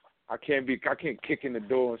 I can't kick in the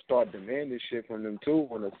door and start demanding shit from them too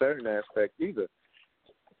on a certain aspect either.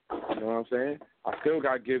 You know what I'm saying? I still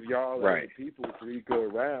got to give y'all, like, the people 3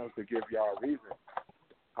 good rounds to give y'all a reason.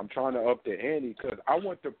 I'm trying to up the ante because I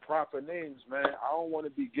want the proper names, man. I don't want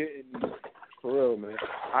to be getting these, for real, man.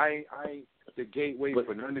 I ain't the gateway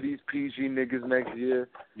for none of these PG niggas next year.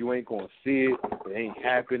 You ain't going to see it. It ain't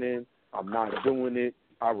happening. I'm not doing it.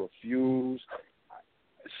 I refuse.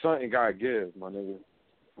 Something got to give, my nigga.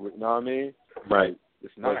 You know what I mean? Right.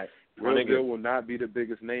 It's not. Real Deal will not be the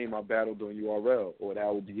biggest name I battled on URL, or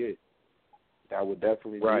that would be it. That would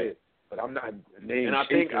definitely be it. But I'm not named. And I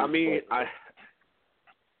think, I mean,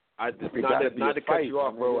 not to cut you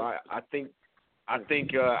off, bro. I think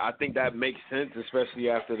that makes sense, especially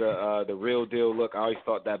after the Real Deal look. I always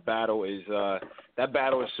thought that battle is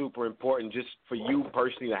super important, just for you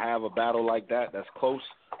personally to have a battle like that that's close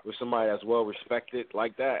with somebody that's well respected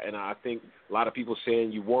like that. And I think a lot of people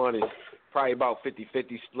saying you won is probably about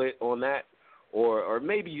 50-50 split on that, or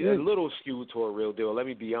maybe a little skewed toward Real Deal. Let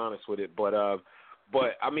me be honest with it, but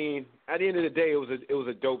I mean, at the end of the day, it was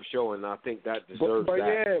a dope show, and I think that deserves that.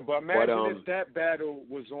 Yeah, but imagine if that battle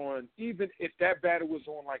was on, even if that battle was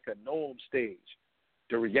on like a Gnome stage,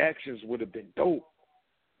 the reactions would have been dope,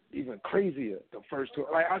 even crazier. The first two,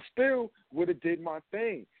 like I still would have did my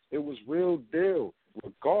thing. It was Real Deal,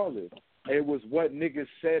 regardless. It was what niggas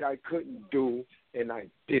said I couldn't do, and I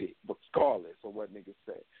did it, regardless of what niggas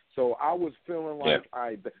said. So I was feeling like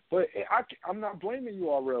I'm not blaming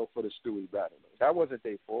URL for the Stewie battle. That wasn't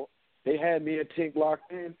their fault. They had me and Tink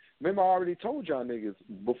locked in. Remember, I already told y'all niggas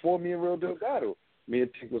before me and Real Deal battle, me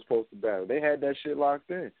and Tink was supposed to battle. They had that shit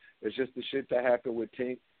locked in. It's just the shit that happened with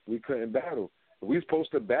Tink. We couldn't battle. We was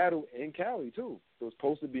supposed to battle in Cali too. It was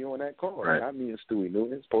supposed to be on that card. Not me and Stewie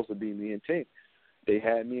Newton. It's supposed to be me and Tink. They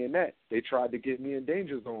had me in that. They tried to get me in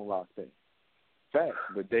Danger Zone locked in. Fact,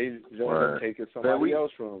 but they just taking somebody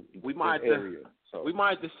else from we might area. So we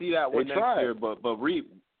might have to see that one next year. But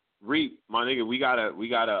Reap, my nigga, we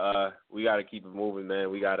gotta keep it moving,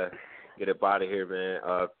 man. We gotta get up out of here,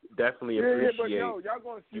 man. Definitely appreciate y'all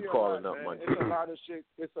gonna see you calling up, man. my It's a lot of shit.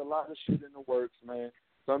 It's a lot of shit in the works, man.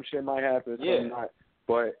 Some shit might happen, some not.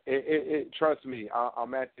 But it trust me,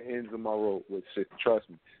 I'm at the ends of my rope with shit. Trust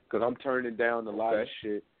me, because I'm turning down a lot of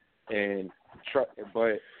shit,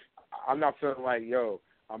 but I'm not feeling like,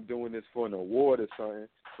 I'm doing this for an award or something.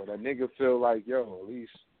 But a nigga feel like, at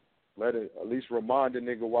least remind the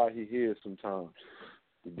nigga why he here sometimes.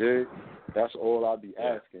 You dig? That's all I be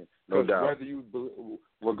asking. No doubt. Whether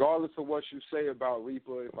regardless of what you say about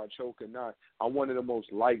Reaper, if I choke or not, I'm one of the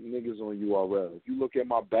most liked niggas on URL. If you look at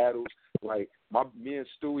my battles, like me and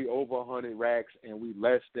Stewie over 100 racks, and we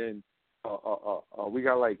less than, we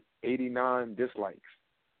got like 89 dislikes.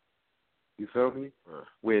 You feel me?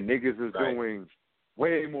 Where niggas is doing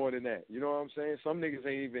way more than that. You know what I'm saying? Some niggas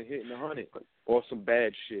ain't even hitting 100 or some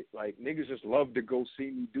bad shit. Like, niggas just love to go see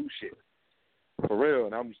me do shit. For real.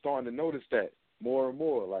 And I'm starting to notice that more and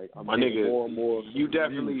more. Like, I'm getting more and more. You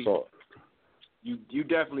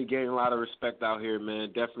definitely gain a lot of respect out here, man.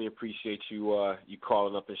 Definitely appreciate you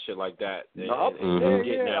calling up and shit like that. And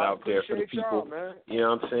getting that out there for the people. Man. You know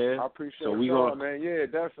what I'm saying? I appreciate y'all, man. Yeah,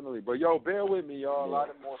 definitely. But bear with me, y'all. A lot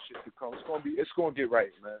of more shit to come. It's gonna get right,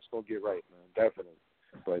 man. It's gonna get right, man. Definitely.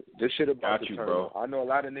 But this shit about to turn on. I know a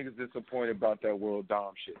lot of niggas disappointed about that World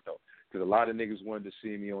Dom shit though, because a lot of niggas wanted to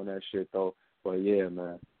see me on that shit though. But yeah,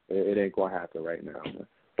 man, it ain't gonna happen right now, man.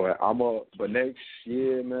 But next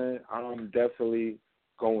year, man, I'm definitely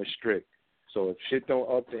going strict. So if shit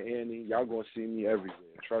don't up the ante, y'all gonna see me everywhere.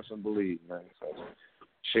 Trust and believe, man. So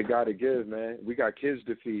shit gotta give, man. We got kids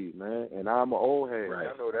to feed, man. And I'm an old head. Right.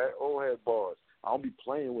 I know that old head bars. I don't be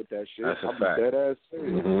playing with that shit. That's a I'll fact. be dead ass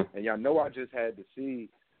serious. And y'all know I just had to see.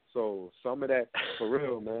 So some of that, for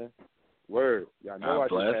real, man. Word. Y'all know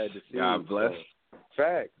God just had to see. God bless.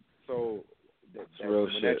 Fact. So real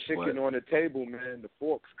when shit, that chicken on the table, man, the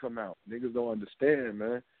forks come out. Niggas don't understand,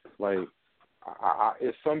 man. Like,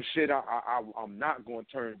 it's some shit I'm not going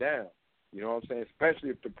to turn down. You know what I'm saying? Especially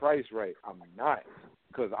if the price right. I'm not.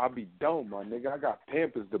 Because I'll be dumb, my nigga. I got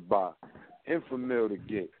Pampers to buy. Infamil to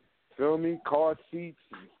get. Feel me? Car seats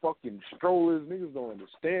and fucking strollers. Niggas don't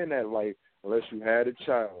understand that, like, unless you had a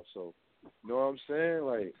child. So, you know what I'm saying?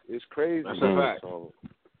 Like, it's crazy. That's a fact. So,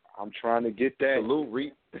 I'm trying to get that. Salute,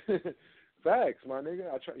 Reap. Facts, my nigga.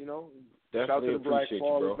 I try, Definitely shout out to the Black appreciate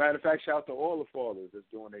fathers. you, bro. Matter of fact, shout out to all the fathers that's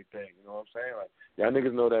doing their thing. You know what I'm saying? Like, y'all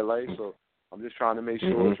niggas know that life, so I'm just trying to make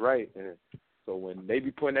sure it's right. And so when they be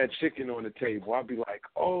putting that chicken on the table, I'll be like,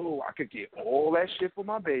 oh, I could get all that shit for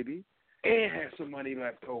my baby and have some money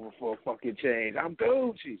left over for a fucking change. I'm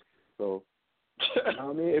Gucci. So, you know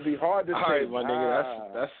what I mean? It'd be hard to say. All right, my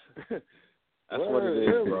nigga, that's what it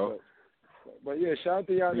is, bro. But But yeah, shout out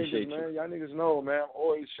to y'all Appreciate niggas, man. Y'all niggas know, man. I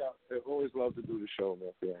always love to do the show,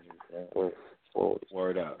 man. For y'all niggas, man. Always.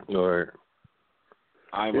 Word up. Word.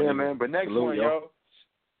 Yeah, man. But next one, yo.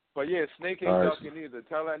 But yeah, Snake ain't All right. ducking either.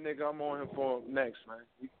 Tell that nigga I'm on him for next,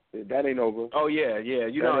 man. That ain't over. Oh yeah.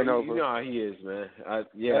 You know how he is, man.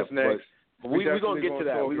 That's next. But we gonna get to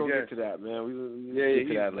that. We gonna get to that, man. We get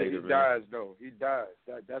to that later, he man. dies though. He dies.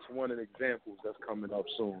 That's one of the examples that's coming up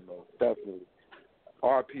soon, though. Definitely.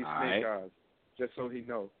 R.P. Snake Eyes. Just so he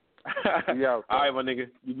know. We out. All right, my nigga.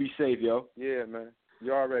 You be safe, yo. Yeah, man.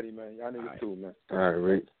 You already, man. Y'all niggas too, man. All right,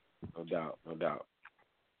 Rick. No doubt.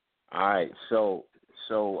 All right, so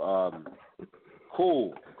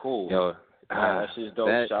cool. Yo, that's just dope.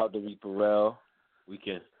 Shout out to Reek Burrell. We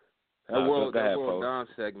can. That World Dom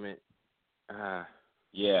segment.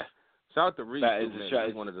 Yeah. Shout out to Reek.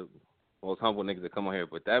 He's one of the most humble niggas that come on here.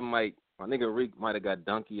 But my nigga Reek might have got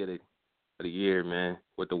Donkey of the Year, man,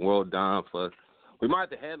 with the World Dom for. We might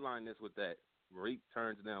have to headline this with that. Reek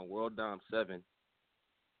turns down World Dom 7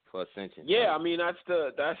 for Ascension. Yeah, I mean that's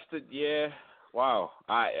the yeah. Wow,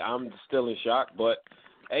 I'm still in shock, but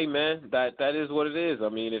hey, man, that is what it is. I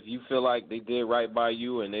mean, if you feel like they did right by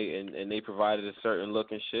you and they provided a certain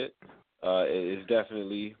look and shit, it's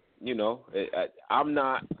definitely, you know, I'm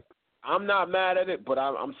not mad at it, but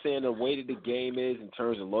I'm saying the way that the game is in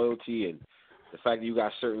terms of loyalty and the fact that you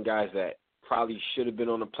got certain guys that probably should have been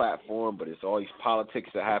on the platform, but it's all these politics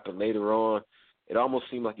that happen later on. It almost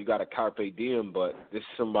seemed like you got a carpe diem, but this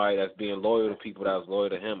is somebody that's being loyal to people that was loyal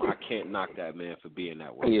to him. I can't knock that man for being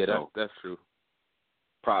that way. Yeah, that's true.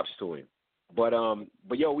 Props to him. But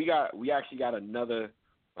yo, we actually got another,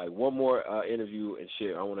 like, one more interview and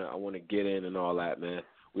shit. I wanna get in and all that, man.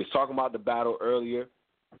 We was talking about the battle earlier.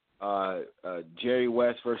 Jerry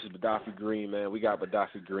West versus Gaddafi Green, man. We got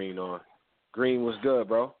Gaddafi Green on. Green, what's good,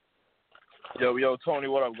 bro? Yo, Tony,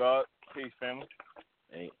 what up, God? Peace, family.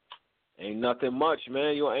 Ain't nothing much,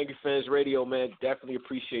 man. You on AngryFansRadio, man. Definitely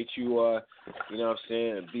appreciate you, you know what I'm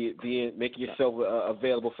saying, making yourself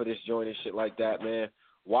available for this joint and shit like that, man.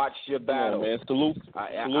 Watch your battle. Yeah, man. Salute.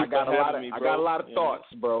 I got a lot of thoughts,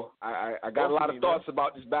 bro. I got a lot of thoughts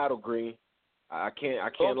about this battle, Green. I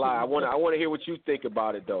can't lie. I want to hear what you think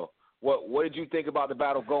about it, though. What did you think about the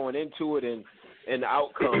battle going into it and the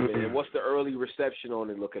outcome, and what's the early reception on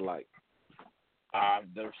it looking like?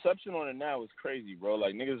 The reception on it now is crazy, bro.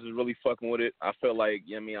 Like, niggas is really fucking with it. I felt like,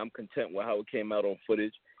 I'm content with how it came out on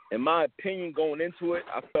footage. In my opinion, going into it,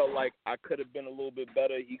 I felt like I could have been a little bit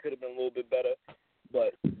better. He could have been a little bit better.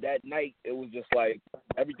 But that night, it was just like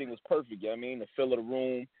everything was perfect, The feel of the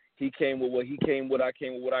room. He came with what he came with. I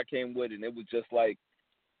came with what I came with. And it was just like,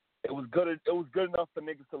 it was good enough for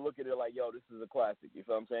niggas to look at it like, yo, this is a classic. You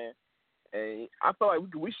feel what I'm saying? And I feel like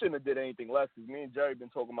we shouldn't have did anything less, because me and Jerry been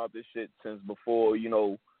talking about this shit since before,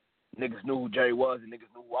 niggas knew who Jerry was and niggas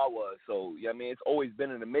knew who I was. So, it's always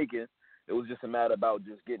been in the making. It was just a matter about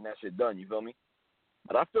just getting that shit done, you feel me?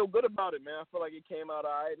 But I feel good about it, man. I feel like it came out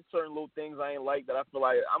all right. There's certain little things I ain't like that I feel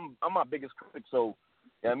like I'm my biggest critic, so,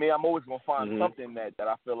 I'm always going to find something that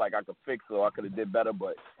I feel like I could fix or I could have did better,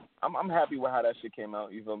 but I'm happy with how that shit came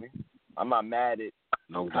out, you feel me? I'm not mad at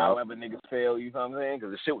however niggas fail, you feel what I'm saying?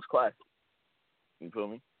 Because the shit was classic. You feel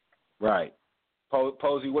me? Right.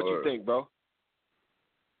 Posey, what you think, bro?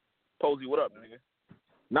 Posey, what up, nigga?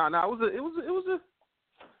 Nah, it was a.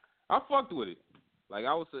 I fucked with it. Like, it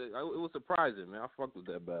was surprising, man. I fucked with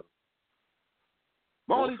that battle.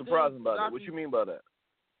 What's surprising about it? What you mean by that?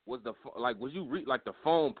 Was the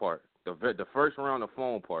phone part, the first round of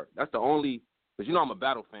phone part? That's the only, because I'm a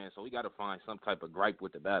battle fan, so we got to find some type of gripe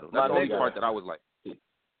with the battle. That's the only part that I was like.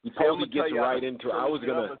 You totally gets right into it. I was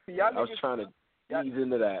trying to ease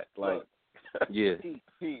into that, like. Yeah.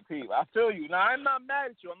 Pete, I feel you. Now, I'm not mad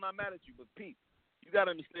at you, but Pete, you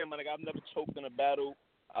gotta understand, man. Like, I've never choked in a battle.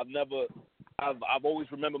 I've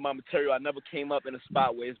always remembered my material. I never came up in a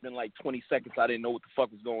spot where it's been like 20 seconds. I didn't know what the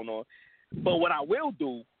fuck was going on. But what I will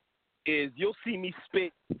do is you'll see me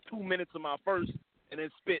spit 2 minutes of my first and then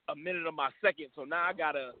spit a minute of my second. So now I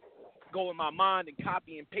gotta go in my mind and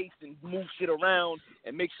copy and paste and move shit around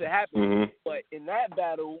and make shit happen. Mm-hmm. But in that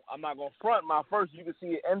battle, I'm not going to front. My first, you can see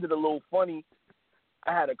it ended a little funny.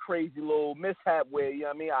 I had a crazy little mishap where,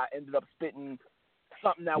 I ended up spitting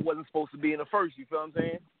something that wasn't supposed to be in the first, you feel what I'm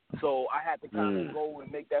saying? So I had to kind of go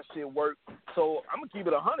and make that shit work. So I'm going to keep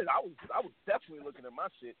it 100. I was definitely looking at my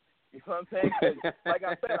shit. You know what I'm saying? 'Cause like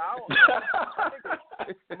I said,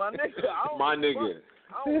 my nigga, I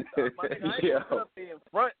ain't up there in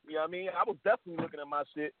front. You know what I mean? I was definitely looking at my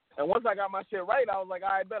shit, and once I got my shit right, I was like,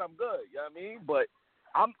 I bet I'm good. You know what I mean? But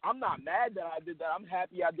I'm not mad that I did that. I'm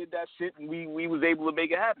happy I did that shit, and we was able to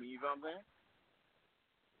make it happen. You know what I'm saying?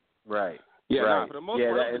 Right. Yeah, right. Nah, for the most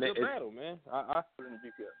part, it was a good battle, man. I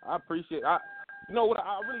appreciate. You know what?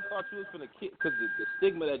 I really thought you was gonna kick because the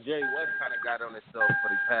stigma that Jerry West kind of got on himself for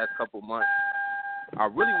the past couple months. I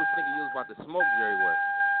really was thinking you was about to smoke Jerry West.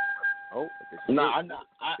 Oh,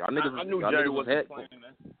 I knew Jerry wasn't playing,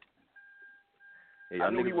 man. Yeah,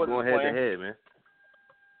 y'all niggas was going head to head, man.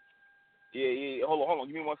 Yeah. Hold on.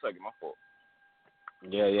 Give me 1 second. My fault.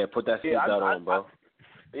 Yeah. Put that seatbelt on, bro.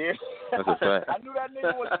 Yeah. That's a fact. I knew that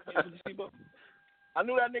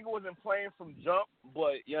nigga wasn't playing from jump,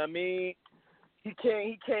 but you know what I mean. He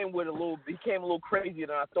came a little crazier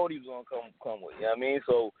than I thought he was gonna come with. You know what I mean?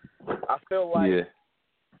 So I feel like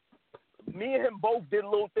me and him both did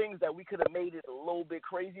little things that we could have made it a little bit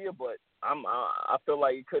crazier, but I feel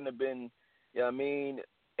like it couldn't have been, you know what I mean,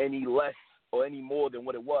 any less or any more than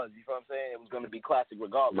what it was. You know what I'm saying? It was gonna be classic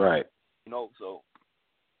regardless. Right. You know, so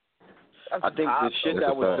I think the shit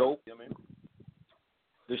that was dope. You know what I mean?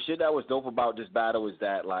 The shit that was dope about this battle is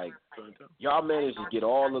that, like, y'all managed to get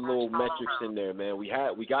all the little metrics in there, man. We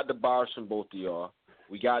got the bars from both of y'all.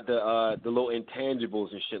 We got the little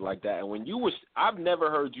intangibles and shit like that. And when I've never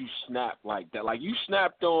heard you snap like that. Like, you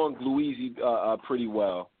snapped on Gluezy pretty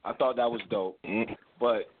well. I thought that was dope.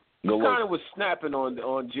 But you kind of was snapping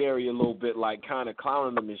on Jerry a little bit, like kind of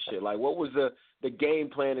clowning him and shit. Like, what was the game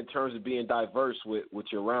plan in terms of being diverse with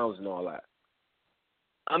your rounds and all that?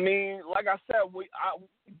 I mean, like I said, we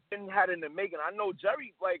didn't have it in the making. I know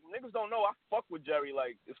Jerry, like, niggas don't know I fuck with Jerry,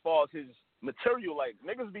 like, as far as his material. Like,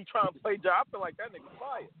 niggas be trying to play Jerry. I feel like that nigga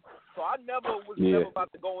fire. So I never was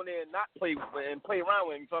about to go in there and not play around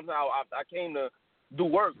with him. Somehow I came to do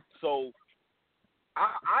work. So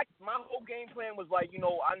my whole game plan was like, you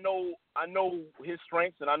know, I know his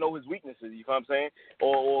strengths and I know his weaknesses. You know what I'm saying?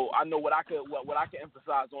 Or I know what I can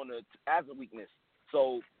emphasize on as a weakness.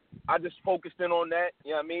 So I just focused in on that,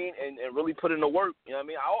 you know what I mean, and really put in the work, you know what I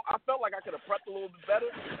mean. I felt like I could have prepped a little bit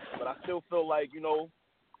better, but I still feel like, you know,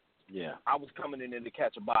 I was coming in to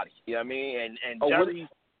catch a body, you know what I mean. And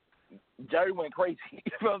Jerry went crazy,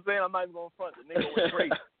 you know what I'm saying. I'm not even going to front. The nigga went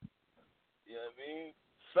crazy, you know what I mean.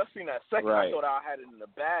 Especially in that second, I thought I had it in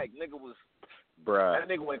the bag. That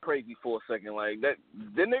nigga went crazy for a second. Like, that,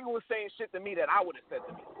 the nigga was saying shit to me that I would have said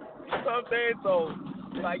to me. You know what I'm saying? So,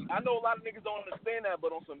 like, I know a lot of niggas don't understand that,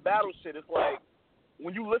 but on some battle shit, it's like,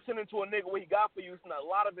 when you listening to a nigga what he got for you, it's not, a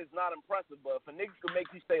lot of it's not impressive, but if a nigga could make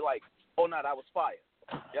you say, like, oh, no, that was fire.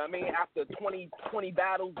 You know what I mean? After 20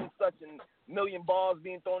 battles and such and million bars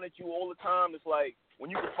being thrown at you all the time, it's like, when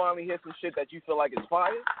you can finally hear some shit that you feel like is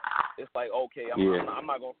fire, it's like, okay, I'm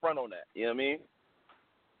not going to front on that. You know what I mean?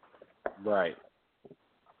 Right.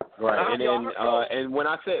 And when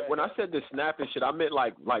I said the snapping shit, I meant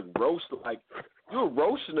like roast, like you were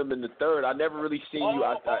roasting them in the third. I never really seen you.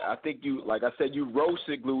 I think you, like I said, you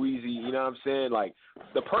roasted Gluezy. You know what I'm saying? Like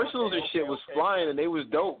the personals and shit was flying, and they was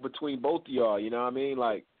dope between both of y'all. You know what I mean?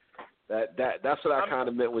 Like that's what I kind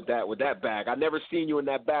of meant with that bag. I never seen you in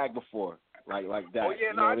that bag before. Like that. Oh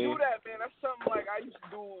yeah, you know I mean? do that, man. That's something like I used to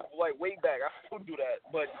do like way back. I still do that.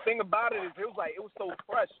 But the thing about it is, it was so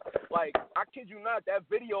fresh. Like, I kid you not, that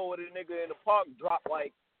video of the nigga in the park dropped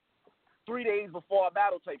like 3 days before our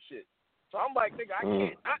battle type shit. So I'm like, nigga, I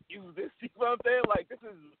can't not use this. You know what I'm saying? Like, this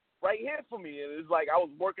is right here for me. And it's like I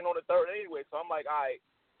was working on the third anyway. So I'm like, all right,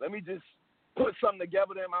 let me just put something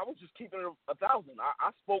together. Then I was just keeping it 1,000.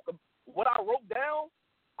 I spoke what I wrote down.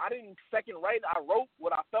 I didn't second write. I wrote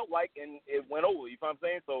what I felt like, and it went over. You know what I'm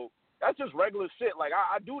saying? So that's just regular shit. Like,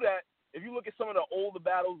 I do that. If you look at some of the older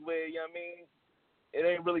battles where, you know what I mean, it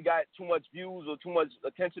ain't really got too much views or too much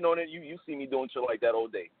attention on it, you see me doing shit like that all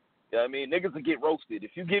day. You know what I mean? Niggas will get roasted.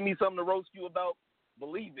 If you give me something to roast you about,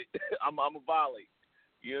 believe it. I'm a violate.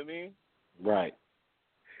 You know what I mean? Right.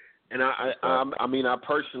 And I mean, I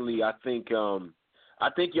personally, I think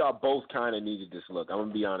y'all both kind of needed this look. I'm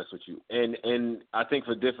gonna be honest with you, and I think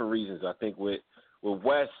for different reasons. I think with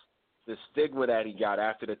Wes, the stigma that he got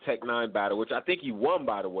after the Tech 9 battle, which I think he won,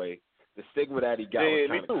 by the way, the stigma that he got was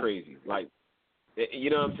kind of crazy. Like, you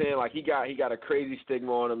know what I'm saying? Like, he got a crazy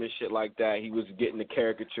stigma on him and shit like that. He was getting the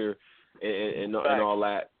caricature and all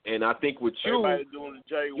that. And I think with you,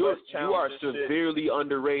 you are severely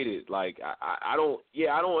underrated. Like, I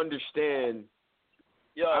don't understand.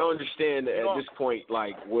 Yo, I don't understand at this point,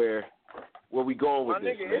 like, where we going with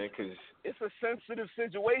this, man, because it's a sensitive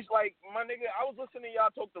situation. Like, my nigga, I was listening to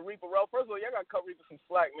y'all talk to Reaper Rel. First of all, y'all got to cut Reaper some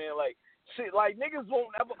slack, man. Like, shit, like, niggas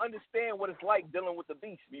won't ever understand what it's like dealing with the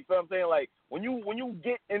beast. You feel what I'm saying? Like, when you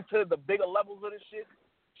get into the bigger levels of this shit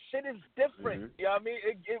is different. Mm-hmm. You know what I mean?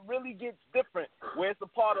 It really gets different, where it's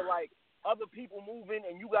a part of, like, other people moving,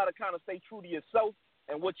 and you got to kind of stay true to yourself.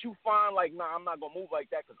 And what you find, like, nah, I'm not going to move like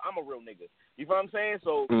that because I'm a real nigga. You know what I'm saying?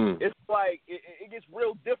 So it's like it gets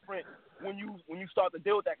real different when you start to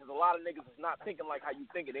deal with that because a lot of niggas is not thinking like how you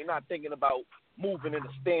thinking. They're not thinking about moving in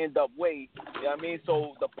a stand-up way. You know what I mean?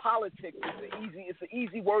 So the politics is it's an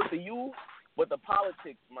easy word to use, but the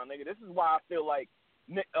politics, my nigga, this is why I feel like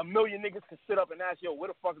a million niggas can sit up and ask, yo, where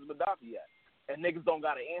the fuck is Gaddafi at? And niggas don't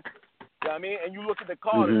got an answer. You know what I mean? And you look at the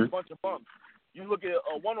card, it's a bunch of bumps. You look at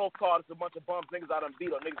a one-off card, it's a bunch of bumps, niggas out on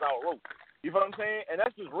beat or niggas out rope. You know what I'm saying? And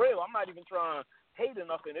that's just real. I'm not even trying to hate or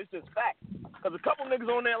nothing. It's just fact. Because a couple niggas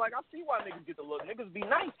on there, like, I see why niggas get the look. Niggas be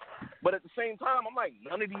nice. But at the same time, I'm like,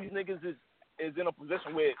 none of these niggas is in a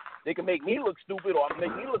position where they can make me look stupid or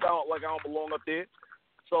make me look like I don't belong up there.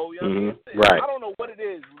 So, you know what I mean? Right. I don't know what it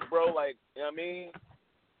is, bro. Like, you know what I mean?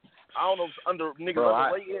 I don't know if niggas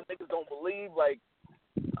underrated, niggas don't believe, like,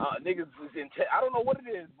 niggas is intent. I don't know what it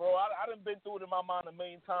is, bro. I done been through it in my mind a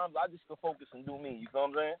million times. I just can focus and do me. You know what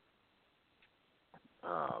I'm saying?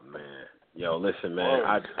 Oh man, yo, listen, man.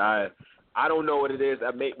 I don't know what it is.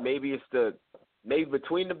 Maybe it's maybe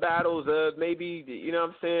between the battles. Maybe you know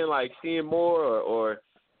what I'm saying, like seeing more, or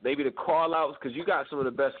maybe the call outs because you got some of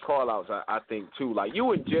the best call outs. I think too. Like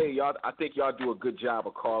you and Jay, I think y'all do a good job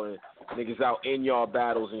of calling niggas out in y'all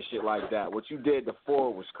battles and shit like that. What you did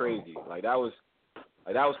before was crazy. Like that was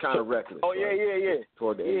kind of reckless. Oh, yeah.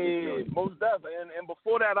 Toward the end. Most definitely. And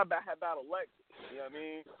before that, I had battled Lex. You know what I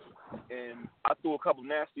mean? And I threw a couple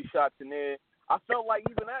nasty shots in there. I felt like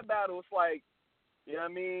even that battle was like, you know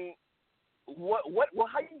what I mean? What?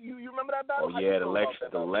 How you remember that battle? Oh yeah, the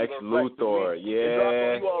Lex Luthor. Yeah.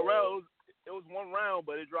 It dropped on URL. It was one round,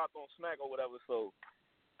 but it dropped on Smack or whatever. So,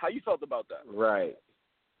 how you felt about that? Right.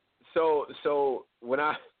 So when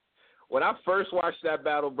I first watched that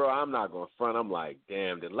battle, bro, I'm not gonna front. I'm like,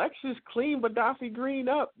 damn, did Lex just clean Gaddafi Green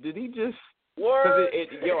up? Did he just? Word.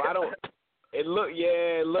 It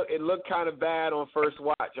looked kind of bad on first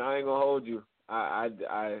watch. I ain't gonna hold you. I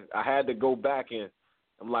had to go back and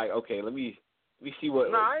I'm like, okay, let me see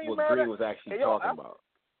what Green was actually talking about.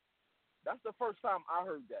 That's the first time I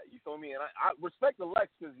heard that. You feel me? And I respect the Lex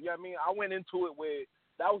because you know what I mean. I went into it where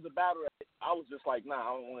that was a battle that I was just like, nah,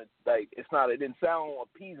 I don't want to. Like, it didn't sound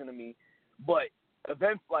appeasing to me. But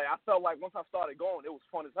eventually, like, I felt like once I started going, it was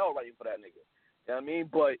fun as hell writing for that nigga. You know what I mean?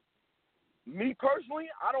 But me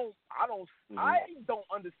personally, I don't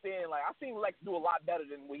understand. Like, I seen Lex do a lot better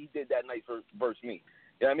than what he did that night versus me.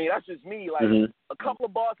 You know what I mean? That's just me. Like, a couple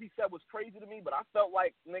of bars he said was crazy to me, but I felt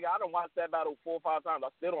like, nigga, I done watched that battle 4 or 5 times.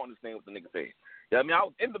 I still don't understand what the nigga said. You know what I mean? I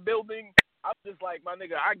was in the building. I was just like, my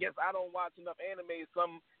nigga, I guess I don't watch enough anime or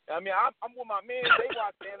something. I mean, I'm with my man. They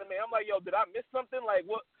watch anime. I'm like, yo, did I miss something? Like,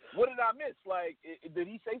 what did I miss? Like, did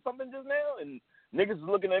he say something just now? And niggas is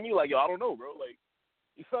looking at me like, yo, I don't know, bro. Like,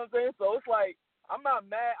 you know what I'm saying? So it's like, I'm not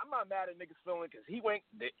mad at niggas feeling it because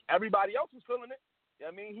everybody else was feeling it. You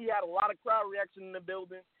know what I mean? He had a lot of crowd reaction in the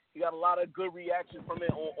building. He got a lot of good reaction from it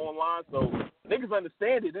online. So niggas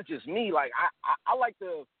understand it. It's just me. Like, I like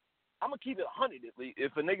to, I'm going to keep it 100.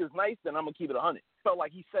 If a nigga's nice, then I'm going to keep it 100. Felt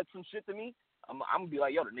like he said some shit to me. I'm going to be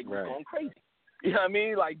like, yo, the nigga was going crazy. You know what I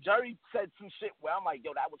mean? Like, Jerry said some shit where I'm like,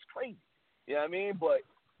 yo, that was crazy. You know what I mean? But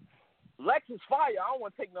Lex is fire. I don't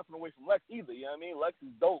want to take nothing away from Lex either. You know what I mean? Lex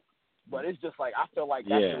is dope. But it's just like I feel like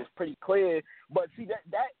that shit was pretty clear. But see that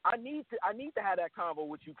I need to have that convo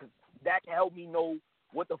with you because that can help me know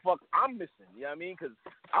what the fuck I'm missing. You know what I mean? Because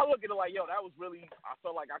I look at it like, yo, that was really. I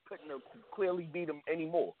felt like I couldn't have clearly beat him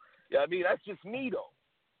anymore. You know what I mean? That's just me though.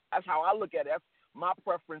 That's how I look at it. That's my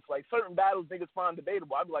preference. Like certain battles niggas find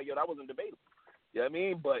debatable. I'd be like, yo, that wasn't debatable. You know what I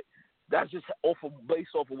mean? But that's just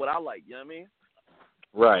based off of what I like. You know what I mean?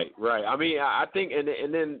 Right. I mean, I think, and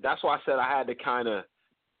then that's why I said I had to,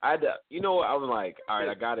 I was like, all right,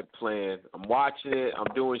 I got it planned. I'm watching it.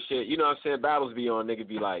 I'm doing shit. You know what I'm saying? Battles be on, nigga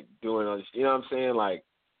be like doing all this. You know what I'm saying? Like,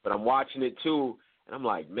 but I'm watching it too, and I'm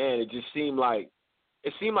like, man, it seemed like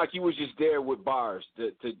you was just there with bars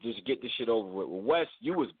to just get this shit over with. With Wes,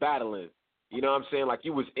 you was battling. You know what I'm saying? Like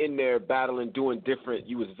you was in there battling, doing different.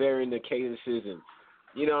 You was varying the cadences, and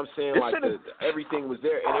you know what I'm saying? Like everything was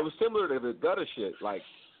there, and it was similar to the Gutter shit. Like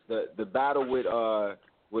the battle with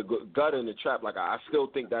Gutter in the trap. Like I still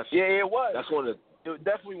think that's it was. That's one of the. It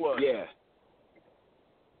definitely was. Yeah.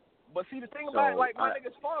 But see, the thing about it, like my nigga,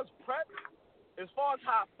 as far as prep, as far as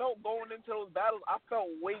how I felt going into those battles, I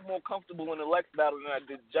felt way more comfortable in the Lex battle than I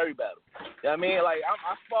did the Jerry battle. You know what I mean? Like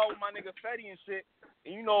I fought with my nigga Fetty and shit,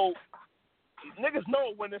 and you know, niggas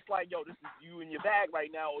know when it's like, yo, this is you in your bag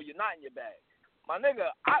right now, or you're not in your bag. My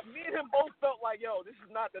nigga, me and him both felt like, yo, this is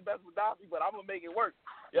not the best Gaddafi, but I'm gonna make it work.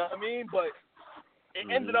 You know what I mean? But it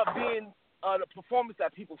ended up being the performance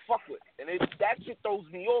that people fuck with, and that shit throws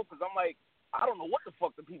me off because I'm like, I don't know what the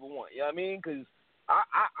fuck the people want. You know what I mean? Because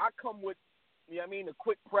I come with, you know what I mean, the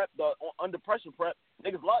quick prep, the under pressure prep.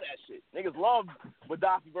 Niggas love that shit. Niggas love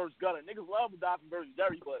Gaddafi versus Gunner. Niggas love Gaddafi versus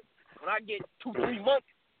Derry. But when I get 2-3 months,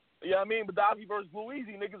 you know what I mean, Gaddafi versus Blue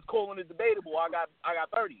Easy, niggas calling it debatable. I got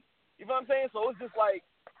 30. You know what I'm saying? So it's just like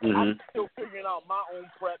I'm still figuring out my own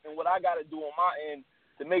prep and what I got to do on my end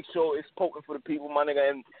to make sure it's potent for the people, my nigga.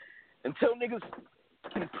 And until niggas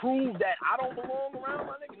can prove that I don't belong around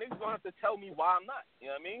my nigga, niggas gonna have to tell me why I'm not. You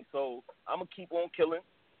know what I mean? So I'm gonna keep on killing.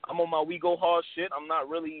 I'm on my We Go Hard shit. I'm not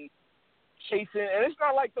really chasing, and it's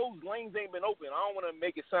not like those lanes ain't been open. I don't want to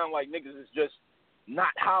make it sound like niggas is just not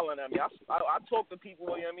hollering at me. I talk to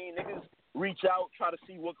people, you know what I mean? Niggas reach out, try to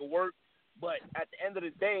see what could work, but at the end of the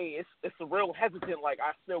day, it's a real hesitant, like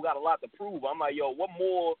I still got a lot to prove. I'm like, yo, what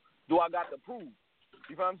more do I got to prove?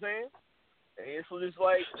 You know what I'm saying? And so just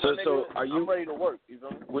like, so are you, I'm ready to work, you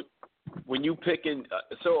know? When you picking,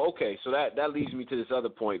 so that leads me to this other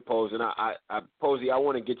point, Pose, and I Posey, I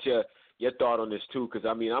want to get your thought on this too, because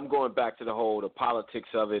I mean I'm going back to the politics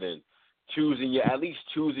of it and at least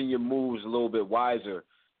choosing your moves a little bit wiser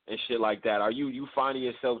and shit like that. Are you finding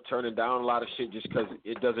yourself turning down a lot of shit just because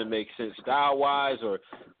it doesn't make sense style wise, or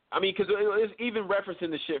I mean, because it's even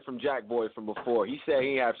referencing the shit from Jack Boy from before. He said he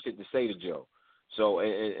ain't have shit to say to Joe, so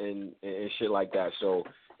and shit like that. So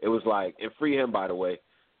it was like, and free him, by the way.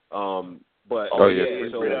 But so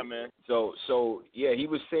he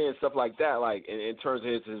was saying stuff like that, like in terms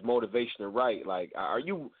of his motivation to write. Like, how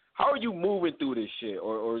are you moving through this shit,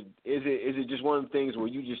 or is it just one of the things where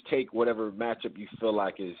you just take whatever matchup you feel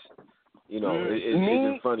like is, is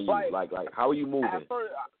in front of you? Like how are you moving?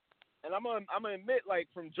 And I'm gonna admit, like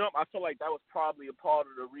from jump, I feel like that was probably a part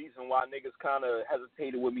of the reason why niggas kind of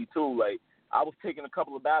hesitated with me too. Like I was taking a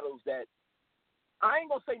couple of battles that. I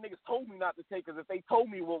ain't gonna say niggas told me not to take, because if they told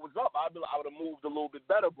me what was up, I would have moved a little bit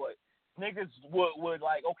better. But niggas would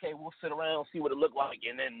like, okay, we'll sit around, see what it look like,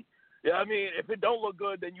 and then, you know what I mean? If it don't look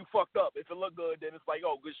good, then you fucked up. If it look good, then it's like,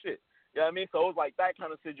 oh, good shit. You know what I mean? So it was like that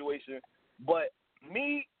kind of situation. But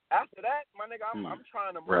me, after that, my nigga, I'm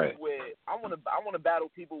trying to move where I wanna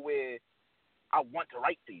battle people where I want to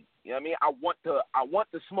write to you. You know what I mean? I want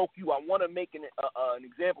to smoke you. I want to make an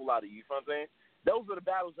example out of you. You know what I'm saying? Those are the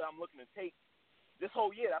battles that I'm looking to take. This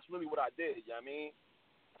whole year, that's really what I did. You know what I mean?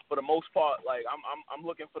 For the most part, like I'm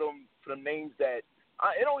looking for them names that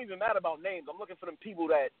it don't even matter about names. I'm looking for them people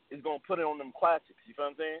that is gonna put it on them classics. You feel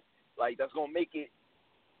what I'm saying? Like that's gonna make it.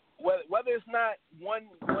 Whether it's not one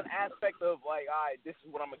aspect of like, all right, this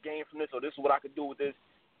is what I'm gonna gain from this, or this is what I could do with this.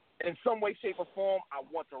 In some way, shape, or form, I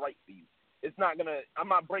want to write for you. It's not gonna. I'm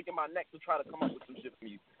not breaking my neck to try to come up with some shit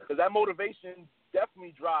from you, because that motivation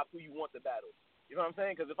definitely drives who you want to battle. You know what I'm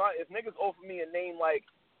saying? Because if niggas offer me a name like,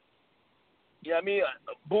 you know what I mean,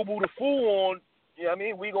 Boo Boo the Fool on, you know what I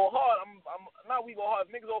mean, We Go Hard, I'm not We Go Hard.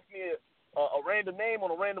 If niggas offer me a random name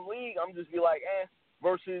on a random league, I'm just be like,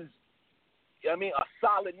 versus, you know what I mean, a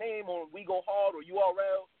solid name on We Go Hard or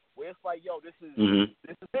URL, where it's like, yo, this is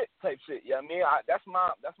it type shit. You know what I mean? That's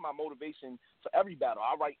my motivation for every battle.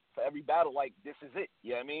 I write for every battle like this is it.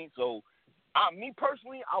 You know what I mean? So, me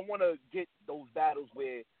personally, I want to get those battles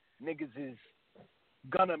where niggas is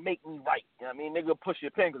gonna make me right. You know what I mean? Nigga, push your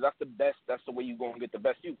pen, because that's the best. That's the way you gonna get the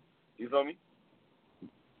best you. You feel me?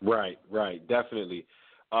 Right, definitely.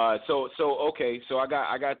 So I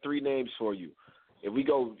got 3 names for you. If we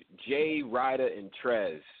go Jay, Ryder, and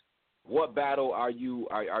Trez, what battle are you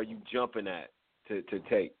jumping at to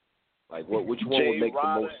take? Like which one would make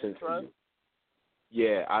the most sense for you?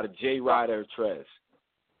 Yeah, out of Jay, Ryder, or Trez.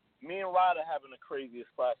 Me and Ryder having the craziest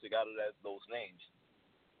classic out of those names.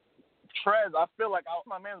 Trez, I feel like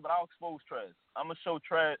my man, but I'll expose Trez. I'm gonna show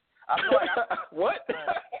Trez. I feel like what?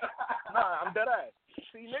 Nah, I'm dead ass.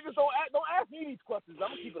 See, niggas don't ask me these questions.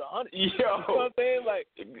 I'm gonna keep it 100. Yo, you know what I'm saying?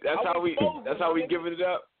 Like that's how we giving it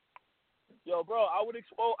up. Yo, bro, I would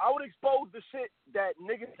expose the shit that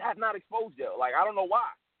niggas have not exposed yet. Like I don't know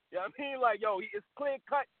why. You know what I mean? Like yo, it's clear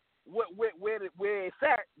cut where it's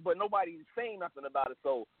at, but nobody's saying nothing about it.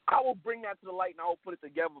 So I will bring that to the light and I will put it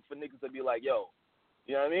together for niggas to be like, yo.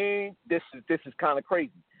 You know what I mean? This is kind of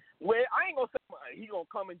crazy. Where I ain't gonna say he gonna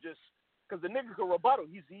come and just, because the nigga can rebuttal.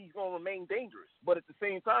 He's gonna remain dangerous, but at the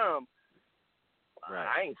same time,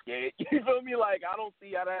 I ain't scared. You feel me? Like I don't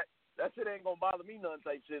see how that shit ain't gonna bother me none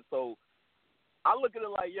type shit. So I look at it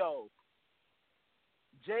like, yo,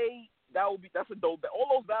 Jay, that's a dope.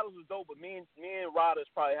 All those battles is dope, but me and Ryder is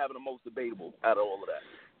probably having the most debatable out of all of that.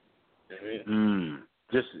 You know what I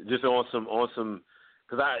mean? Just on some.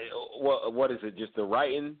 Because what is it? Just the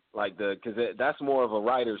writing, like because that's more of a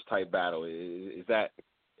writer's type battle. Is that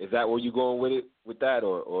where you going with it with that,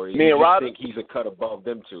 or you just think he's a cut above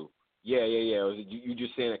them two? Yeah. You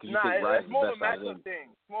just saying that because you think Ryder's the best out of them.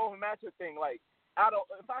 It's more of a matchup thing. Like,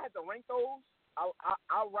 if I had to rank those,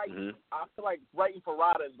 I'll write. I feel like writing for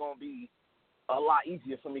Ryder is gonna be a lot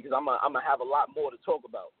easier for me because I'm gonna have a lot more to talk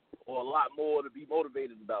about or a lot more to be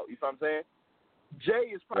motivated about. You know what I'm saying?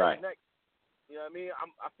 Jay is probably next. You know what I mean?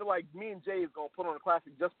 I feel like me and Jay is gonna put on a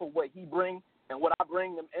classic just for what he brings and what I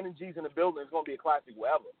bring. Them energies in the building is gonna be a classic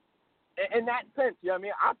wherever. In that sense, you know what I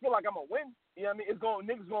mean? I feel like I'm gonna win. You know what I mean?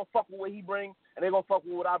 Niggas gonna fuck with what he bring and they're gonna fuck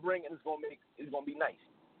with what I bring and it's gonna be nice.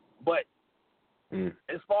 But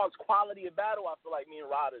as far as quality of battle, I feel like me and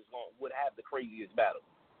Ryder would have the craziest battle.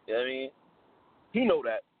 You know what I mean? He know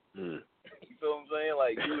that. You feel what I'm saying?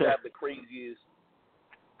 Like, he would have the craziest,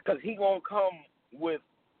 because he gonna come with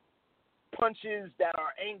punches that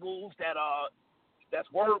are angles,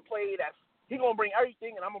 that's wordplay, he gonna bring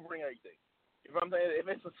everything, and I'm gonna bring everything. You know what I'm saying? If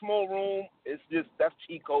it's a small room, that's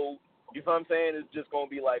cheat code. You know what I'm saying? It's just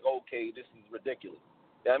gonna be like, okay, this is ridiculous.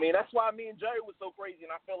 You know what I mean? That's why me and Jerry was so crazy,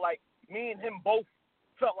 and I feel like me and him both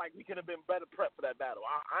felt like we could have been better prepped for that battle.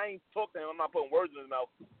 I ain't talked to him. I'm not putting words in his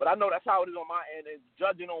mouth, but I know that's how it is on my end. And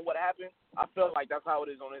judging on what happened, I feel like that's how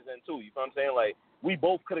it is on his end too. You know what I'm saying? Like, we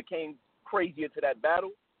both could have came crazier to that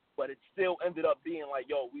battle, but it still ended up being like,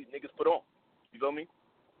 yo, we niggas put on. You feel me?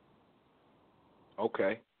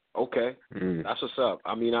 Okay. That's what's up.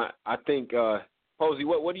 I mean, I think Posey,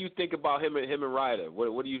 what do you think about him and Ryder?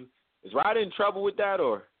 What do you, is Ryder in trouble with that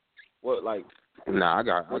or what? Like, nah, I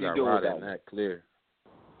got Ryder in that clear.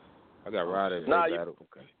 I got Ryder in that battle.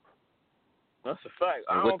 Okay. That's a fact.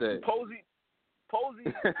 Posey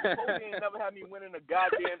ain't never had me winning a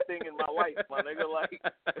goddamn thing in my life, my nigga. Like,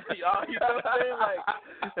 y'all, you know what I'm saying? Like,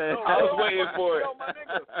 I was waiting for it. Yo, my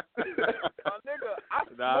nigga, I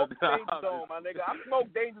smoked Danger Zone, my nigga. I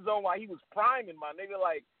smoked Danger Zone while he was priming, my nigga.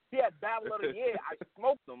 Like, he had Battle of the Year. I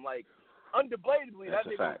smoked him, like, undeblatably. That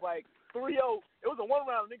nigga was like 3-0. It was a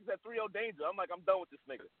one-round. Niggas said 3-0 Danger. I'm like, I'm done with this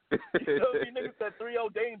nigga. You know what I mean? Niggas said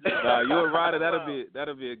 3-0 Danger. Nah, you and Ryder,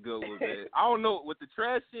 that'll be a good one, man. I don't know. With the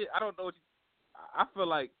trash shit, I don't know. I feel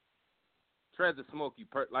like Trez will smoke you.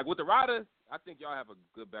 Like, with the Ryder, I think y'all have a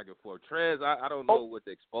good back and forth. Trez, I don't know what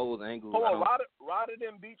the exposed angle. Hold on, Ryder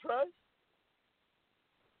didn't beat Trez?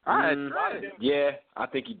 I had Trez. Yeah, I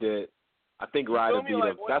think he did. I think Ryder beat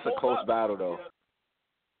him. That's a close battle, though.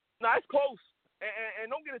 Nah, it's close. And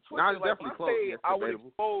don't get it twisted. Nah, it's definitely close. I would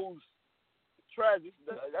expose Trez.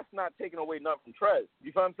 That's not taking away nothing from Trez.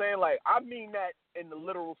 You know what I'm saying? Like, I mean that in the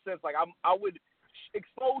literal sense. Like, I would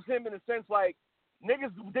expose him in the sense like,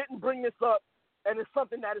 niggas didn't bring this up, and it's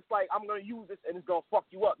something that it's like, I'm going to use this, and it's going to fuck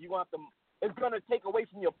you up. You're going to have to, it's going to take away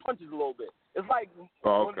from your punches a little bit. It's like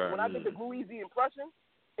when I did the Glue Easy impression,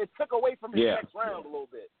 it took away from his next round a little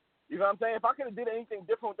bit. You know what I'm saying? If I could have did anything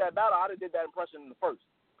different with that battle, I'd have did that impression in the first,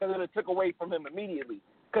 because it took away from him immediately.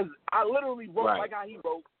 Because I literally wrote like how he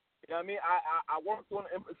wrote. You know what I mean? I worked on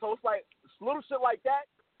it. So it's like little shit like that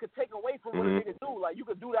could take away from what a nigga do. Like, you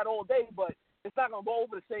could do that all day, but it's not going to go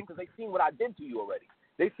over the same because they seen what I did to you already.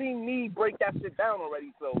 They seen me break that shit down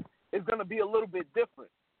already, so it's going to be a little bit different.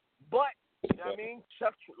 But, you know what I mean?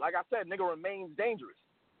 Like I said, nigga remains dangerous.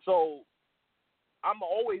 So I'm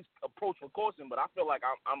always approach with caution, but I feel like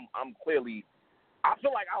I'm clearly, I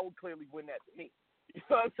feel like I would clearly win that to me. You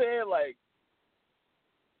know what I'm saying? Like,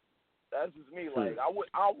 that's just me. Like,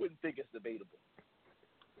 I wouldn't think it's debatable.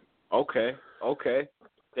 Okay.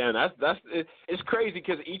 Damn, that's it's crazy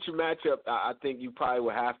because each matchup, I think you probably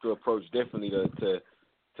would have to approach differently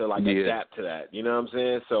to like adapt to that. You know what I'm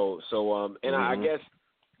saying? So and I guess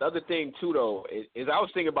the other thing too though is I was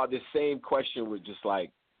thinking about this same question with just like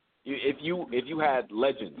if you had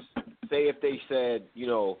legends, say if they said, you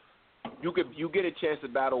know, you get a chance to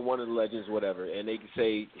battle one of the legends, whatever, and they could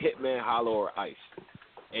say Hitman, Hollow, or Ice,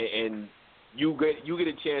 and you get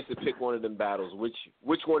a chance to pick one of them battles.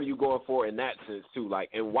 Which one are you going for in that sense too? Like,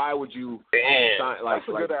 and why would you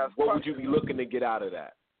what would you be looking to get out of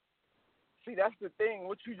that? See, that's the thing.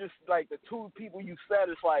 What you just like the two people you said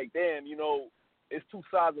is like, damn, you know, it's two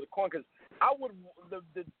sides of the coin. Because I would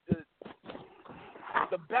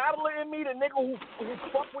the battler in me, the nigga who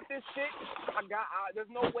fuck with this shit. There's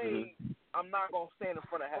no way I'm not gonna stand in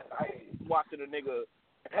front of Head Ice watching a nigga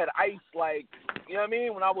Head Ice, like, you know what I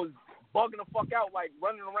mean? When I was bugging the fuck out, like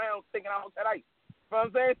running around thinking I was Head Ice. You know what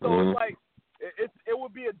I'm saying? So it's like it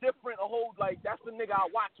would be a whole, like, that's the nigga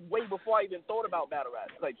I watched way before I even thought about battle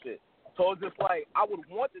rap type shit. So it's just like I would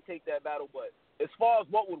want to take that battle, but as far as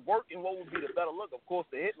what would work and what would be the better look, of course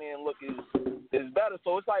the Hitman look is better.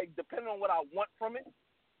 So it's like depending on what I want from it.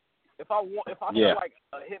 If I feel like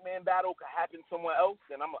a Hitman battle could happen somewhere else,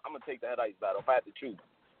 then I'm gonna take the Head Ice battle if I had to choose.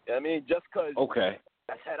 You know what I mean? Just cause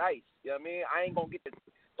that's Head Ice. You know what I mean? I ain't gonna get the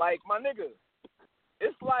Like, my nigga,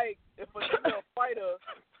 it's like if a nigga's a fighter,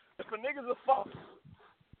 if a nigga's a fighter,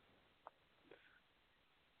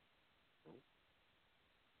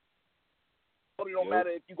 it don't matter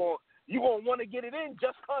if you gonna want to get it in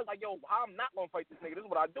just cause, like, yo, I'm not gonna fight this nigga. This is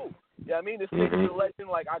what I do. You know what I mean? This nigga's a legend.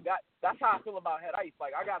 Like, that's how I feel about Head Ice.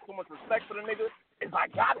 Like, I got so much respect for the nigga. If I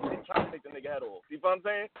got to try to take the nigga head off. You feel what I'm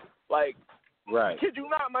saying? Like, right. Kid you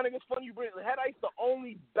not, my nigga, it's funny you bring Head Ice, the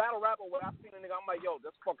only battle rapper where I've seen a nigga, I'm like, yo,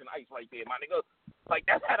 that's fucking Ice right there, my nigga. Like,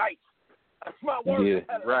 that's Head Ice. That's my word. Yeah,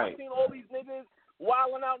 right. I've seen all these niggas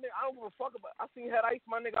wilding out there. I don't give a fuck about. I seen Head Ice,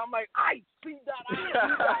 my nigga. I'm like, Ice, see that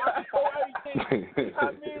Ice, everything. You know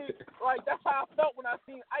what I mean? Like, that's how I felt when I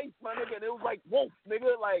seen Ice, my nigga. And it was like, Wolf,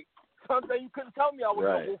 nigga. Like, something you couldn't tell me I was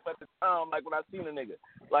a Wolf at the time. Like, when I seen a nigga.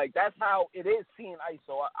 Like, that's how it is seeing Ice.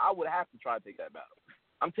 So I would have to try to take that battle.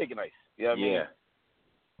 I'm taking Ice. You know what I mean?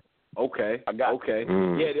 Okay. Okay.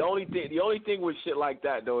 Yeah. The only thing with shit like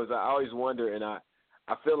that though is I always wonder, and I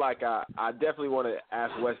feel like I definitely want to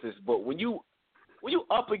ask Wes this, but when you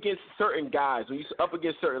up against certain guys, when you up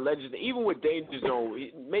against certain legends, even with Danger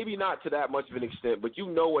Zone, maybe not to that much of an extent, but you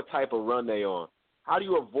know what type of run they on. How do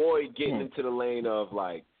you avoid getting into the lane of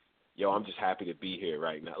like, yo, I'm just happy to be here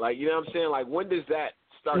right now? Like, you know what I'm saying? Like, when does that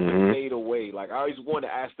start to fade away? Like, I always want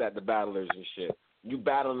to ask that to battlers and shit. You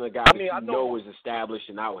battling a guy that you know is established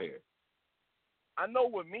and out here. I know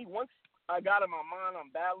with me, once I got in my mind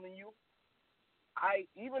I'm battling you,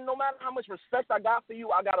 even no matter how much respect I got for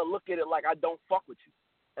you, I got to look at it like I don't fuck with you.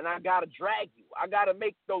 And I got to drag you. I got to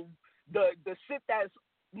make the shit that's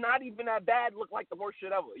not even that bad look like the worst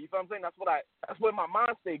shit ever. You feel what I'm saying? That's where my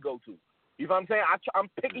mind state go to. You feel what I'm saying? I'm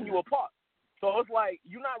picking you apart. So it's like,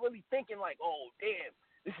 you're not really thinking like, oh, damn,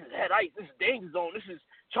 this is Head Ice, this is Danger Zone, this is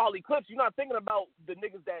Charlie Clips. You're not thinking about the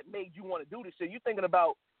niggas that made you want to do this shit. You're thinking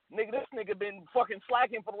about, nigga, this nigga been fucking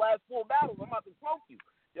slacking for the last 4 battles. I'm about to smoke you.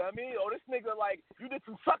 You know what I mean? Or this nigga, like, you did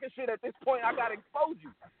some sucker shit at this point. I got to expose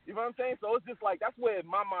you. You know what I'm saying? So it's just like, that's where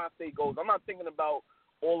my mind state goes. I'm not thinking about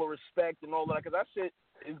all the respect and all that, because that shit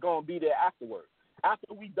is going to be there afterwards.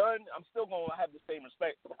 After we done, I'm still going to have the same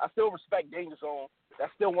respect. I still respect Danger Zone.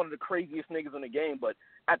 That's still one of the craziest niggas in the game. But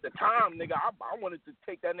at the time, nigga, I wanted to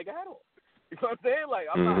take that nigga head off. You know what I'm saying? Like,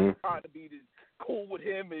 I'm not trying to be this cool with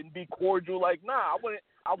him and be cordial. Like, nah,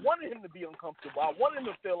 I wanted him to be uncomfortable. I wanted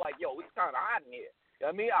him to feel like, yo, it's kind of hot in here. You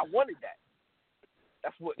know what I mean? I wanted that.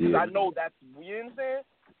 That's what, because I know that's, you know what I'm saying?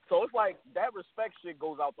 So it's like, that respect shit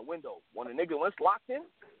goes out the window. When a nigga, once locked in,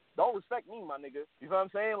 don't respect me, my nigga. You know what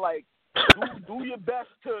I'm saying? Like, do your best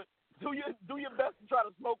to try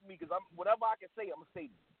to smoke me, because whatever I can say, I'm gonna say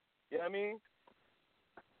to you. You know what I mean?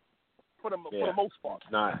 For the most part.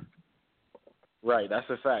 Nah. Right, that's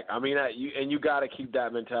a fact. I mean, you got to keep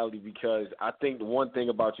that mentality, because I think the one thing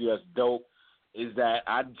about you that's dope is that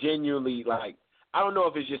I genuinely, like, I don't know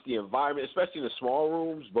if it's just the environment, especially in the small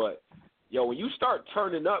rooms, but, yo, when you start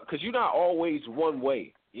turning up, because you're not always one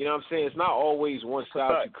way. You know what I'm saying? It's not always one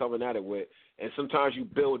style you're coming at it with. And sometimes you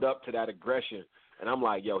build up to that aggression. And I'm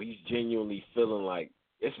like, yo, he's genuinely feeling like,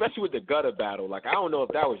 especially with the gutter battle, like, I don't know if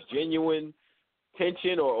that was genuine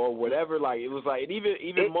tension or whatever. Like, it was like, and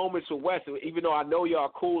even moments with Wes, even though I know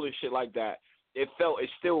y'all cool and shit like that, it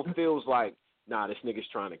still feels like, nah, this nigga's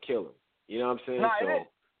trying to kill him. You know what I'm saying? Nah, it is.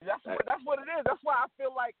 That's what it is. That's why I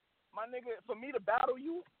feel like, my nigga, for me to battle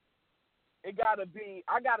you, it gotta be,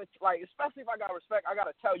 I gotta, like, especially if I got respect, I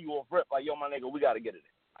gotta tell you off rip, like, yo, my nigga, we gotta get it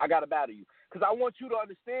in. I gotta battle you. Because I want you to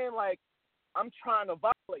understand, like, I'm trying to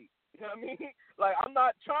violate. You know what I mean? Like, I'm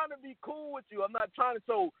not trying to be cool with you. I'm not trying to.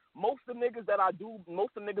 So most of the niggas that I do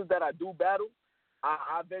battle,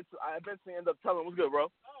 I eventually end up telling them, what's good, bro?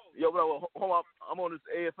 Yo, bro, hold on. I'm on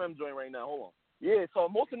this AFM joint right now. Hold on. Yeah, so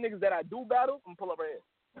most of the niggas that I do battle, I'm pull up right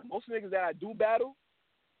here. Most of the niggas that I do battle,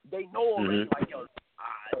 they know already, like, yo,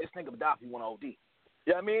 this nigga Gaddafi want to OD.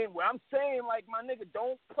 You know what I mean? Where I'm saying, like, my nigga,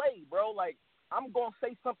 don't play, bro. Like, I'm going to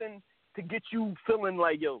say something to get you feeling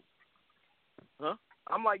like, yo, huh?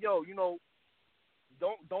 I'm like, yo, you know,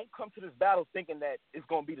 don't come to this battle thinking that it's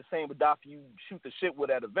going to be the same Gaddafi you shoot the shit with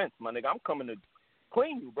at events, my nigga. I'm coming to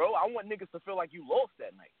clean you, bro. I want niggas to feel like you lost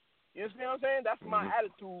that night. You understand what I'm saying? That's my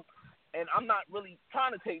attitude, and I'm not really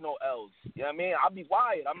trying to take no L's. You know what I mean? I'll be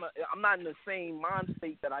wired. I'm not in the same mind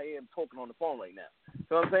state that I am talking on the phone right now. You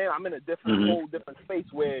know what I'm saying? I'm in a whole different space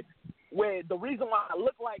where the reason why I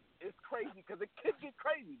look like it's crazy, because it could get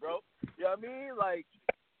crazy, bro. You know what I mean? Like,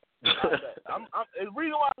 the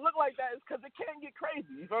reason why I look like that is because it can get crazy.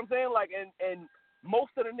 You know what I'm saying? Like, and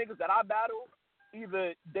most of the niggas that I battle,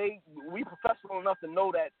 either we professional enough to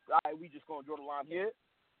know that, all right, we just gonna draw the line here,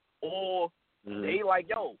 or they like,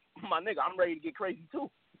 yo, my nigga, I'm ready to get crazy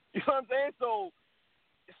too. You know what I'm saying? So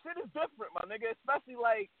shit is different, my nigga. Especially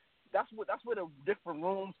like that's where the different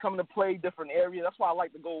rooms come into play, different areas. That's why I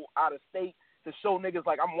like to go out of state to show niggas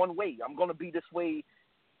like I'm one way. I'm gonna be this way,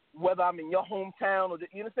 whether I'm in your hometown or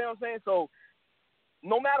you understand what I'm saying. So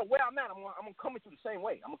no matter where I'm at, I'm gonna come at you the same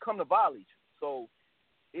way. I'm gonna come to violate you. So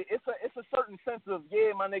it's a certain sense of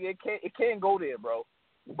my nigga. It can't go there, bro.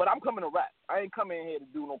 But I'm coming to rap. I ain't coming in here to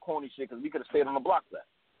do no corny shit because we could have stayed on the block for that.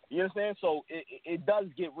 You understand? So it does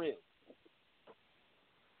get real.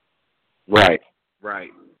 Right.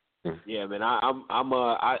 Yeah, man.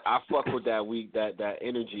 I fuck with that that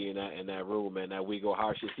energy in that room, man. That We Go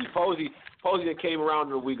Hard shit. See, Posey that came around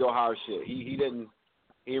to the We Go Hard shit. He didn't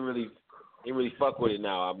really fuck with it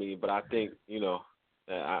now. I mean, but I think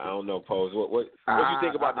I don't know, Pose. What you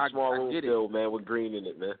think about the small room still, man, with Green in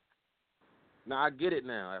it, man? No, I get it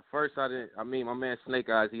now. At first, I didn't. I mean, my man Snake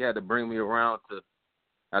Eyes, he had to bring me around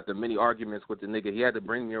after many arguments with the nigga, he had to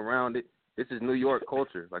bring me around it. This is New York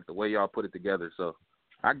culture, like the way y'all put it together. So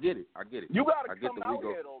I get it. You gotta come out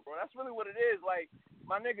here though, bro. That's really what it is. Like,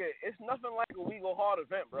 my nigga, it's nothing like a We Go Hard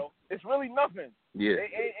event, bro. It's really nothing. Yeah.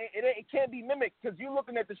 It can't be mimicked because you're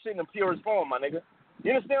looking at the shit in the purest form, my nigga.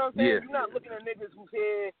 You understand what I'm saying? Yeah. You're not looking at niggas who's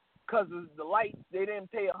here because of the lights. They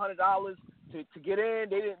didn't pay $100 to get in.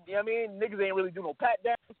 They didn't. You know what I mean? Niggas ain't really do no pat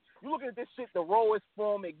downs. You looking at this shit the rawest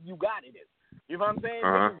form you got it in. You know what I'm saying?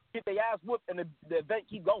 Niggas get their ass whooped and the event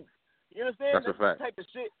keep going. You understand? That's a fact. Type of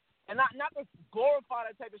shit. And not to glorify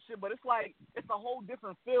that type of shit, but it's like it's a whole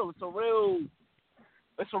different feel. It's a real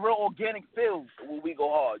organic feel when We Go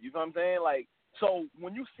Hard. You know what I'm saying? Like, so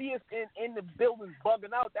when you see us in the buildings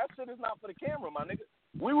bugging out, that shit is not for the camera, my nigga.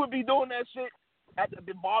 We would be doing that shit at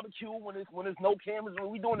the barbecue when there's no cameras.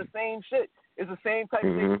 When we doing the same shit. It's the same type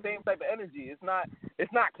of thing, same type of energy. It's not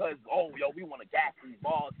cause we want to gas these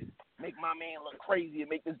balls and make my man look crazy and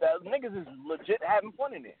make this bad. Niggas is legit having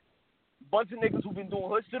fun in there. Bunch of niggas who've been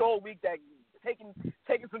doing hood shit all week that taking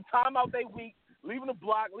some time out their week, leaving the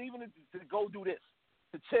block, leaving it to go do this,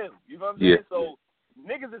 to chill. You know what I'm saying? Yeah. So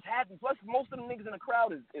niggas is happy. Plus, most of the niggas in the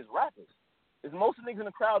crowd is rappers. Most of the niggas in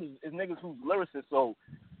the crowd is niggas who's lyricists. So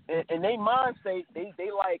in their mind state,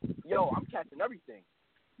 they like, I'm catching everything.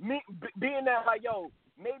 Me being that like,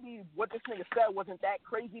 maybe what this nigga said wasn't that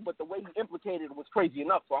crazy, but the way he implicated it was crazy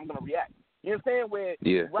enough, so I'm gonna react. You understand? Where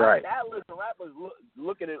battlers and rappers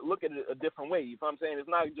look at it a different way. You know what I'm saying? It's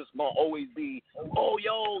not just gonna always be, you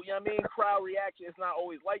know what I mean? Crowd reaction. It's not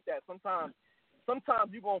always like that. Sometimes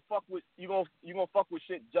you gonna fuck with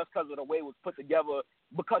shit just because of the way it was put together,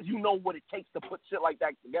 because you know what it takes to put shit like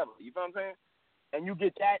that together. You know what I'm saying? And you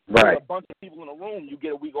get that with a bunch of people in a room, you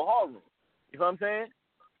get a We Go Hard room. You know what I'm saying?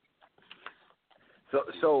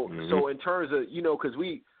 So in terms of, because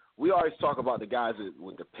we always talk about the guys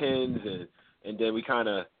with the pins and then we kind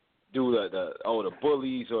of do the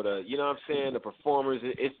bullies or the, you know what I'm saying, the performers.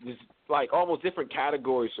 It's like almost different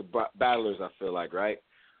categories for battlers, I feel like, right?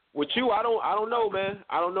 With you, I don't know, man.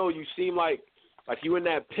 I don't know. You seem like you in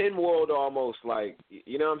that pin world almost, like,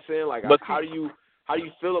 you know what I'm saying? Like, how do you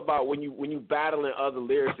feel about when you battling other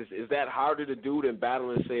lyricists? Is that harder to do than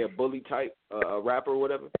battling, say, a bully type rapper or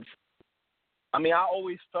whatever? I mean, I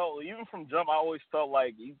always felt, even from jump, I always felt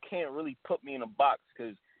like you can't really put me in a box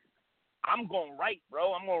because I'm going to write,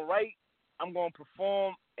 bro. I'm going to write, I'm going to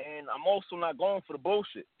perform, and I'm also not going for the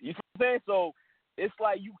bullshit. You know what I'm saying? So it's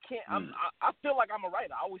like you can't, I feel like I'm a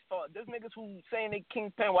writer. I always thought, there's niggas who saying they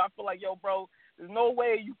Kingpin, where I feel like, bro, there's no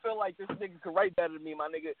way you feel like this nigga could write better than me, my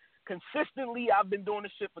nigga. Consistently, I've been doing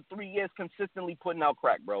this shit for 3 years, consistently putting out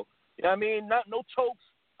crack, bro. You know what I mean? No chokes.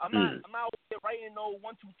 I'm not out there writing no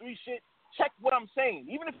 1, 2, 3 shit. Check what I'm saying.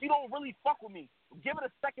 Even if you don't really fuck with me, give it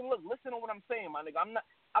a second look. Listen to what I'm saying, my nigga.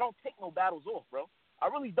 I don't take no battles off, bro. I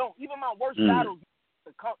really don't. Even my worst battles,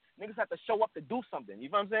 niggas have to show up to do something. You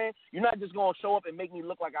know what I'm saying? You're not just gonna show up and make me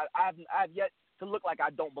look like I've yet to look like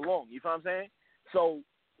I don't belong. You know what I'm saying? So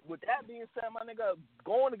with that being said, my nigga,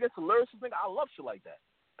 going against a lyricist nigga, I love shit like that.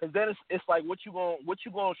 Cause then it's like what you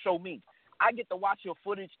gonna show me? I get to watch your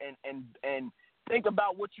footage and think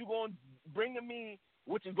about what you gonna bring to me,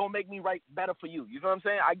 which is going to make me write better for you. You know what I'm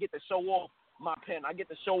saying? I get to show off my pen. I get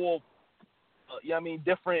to show off,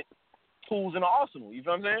 different tools in the arsenal. You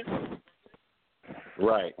know what I'm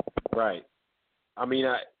saying? Right. I mean,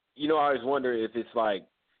 I always wonder if it's like,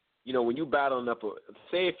 when you battling up,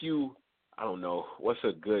 say if you, I don't know, what's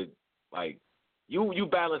a good, like, you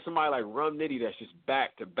battling somebody like Rum Nitty that's just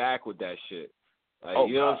back to back with that shit. Like,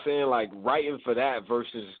 you know what I'm saying? Like, writing for that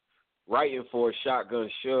versus writing for Shotgun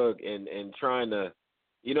Suge and trying to,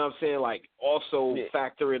 you know what I'm saying? Like, also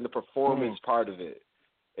factor in the performance part of it.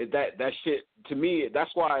 That shit, to me,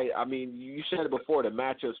 that's why, I mean, you said it before, the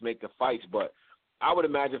matchups make the fights, but I would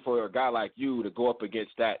imagine for a guy like you to go up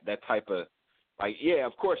against that type of, like, yeah,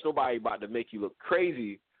 of course nobody about to make you look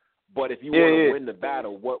crazy, but if you want to win the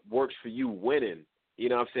battle, what works for you winning? You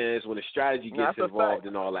know what I'm saying? Is when the strategy gets involved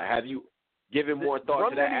and all that. Have you given more thought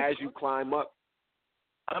to that as you climb up?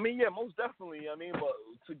 I mean, yeah, most definitely. I mean, but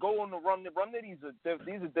to go on the Rum Nitty's,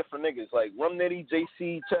 these are different niggas. Like Rum Nitty,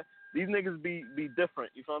 JC, these niggas be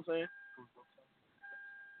different. You know what I'm saying?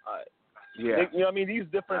 Yeah. You know what I mean? These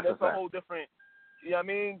different. That's a whole different. You know what I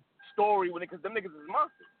mean? Story because them niggas is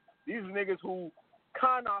monsters. These are niggas who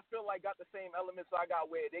kind of I feel like got the same elements I got,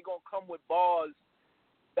 where they gonna come with bars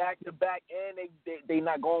back to back, and they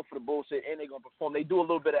not going for the bullshit, and they gonna perform. They do a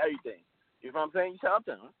little bit of everything. You know what I'm saying? You say I'm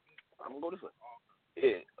telling. I'm gonna go this way.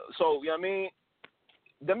 Yeah. So you know what I mean?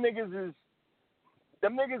 Them niggas is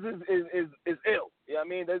ill. You know what I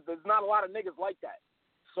mean? There's not a lot of niggas like that.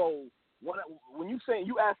 So when you saying,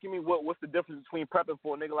 you asking me what's the difference between prepping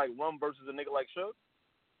for a nigga like Rum versus a nigga like Suge?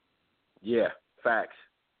 Yeah, facts.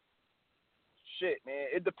 Shit, man.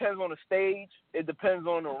 It depends on the stage. It depends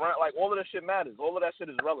on the round. Like, all of that shit matters. All of that shit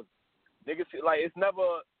is relevant. Niggas, like, it's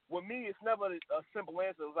never, with me, it's never a simple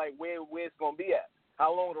answer. It's like where it's going to be at.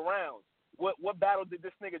 How long the rounds? What battle did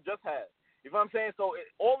this nigga just have? You know what I'm saying? So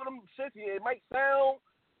all of them shits, it might sound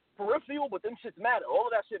peripheral, but them shits matter. All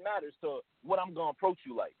of that shit matters to what I'm going to approach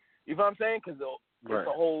you like. You know what I'm saying? Because it's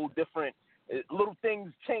a whole different, little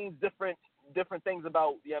things change different things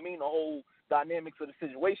about, you know what I mean, the whole dynamics of the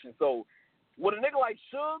situation. So with a nigga like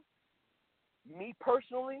Suge, me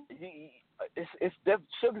personally,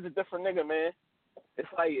 Suge is a different nigga, man. It's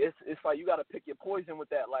like you got to pick your poison with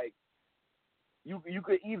that. Like, you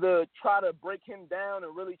could either try to break him down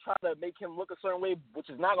and really try to make him look a certain way, which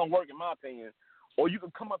is not gonna work in my opinion, or you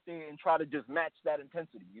could come up there and try to just match that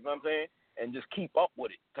intensity. You know what I'm saying? And just keep up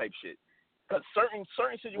with it, type shit. Because certain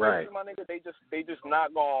situations, my nigga, they just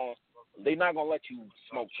not gonna let you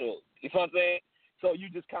smoke Suge. You know what I'm saying? So you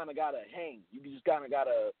just kind of gotta hang. You just kind of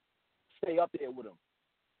gotta stay up there with him.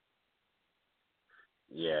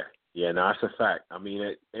 Yeah, no, that's a fact. I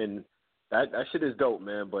mean, and that shit is dope,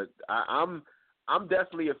 man. But I'm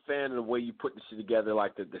definitely a fan of the way you put this shit together.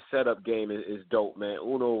 Like the setup game is dope, man.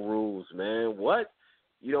 Uno rules, man. What?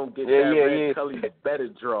 You don't get that red color, you better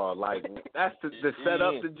draw. Like, that's the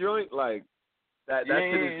setup, the joint. Like that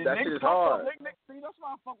shit is hard. See, that's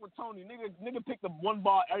why I fuck with Tony. Nigga picked the one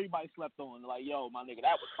bar everybody slept on. Like, yo, my nigga,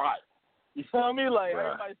 that was fire. You feel me? Like,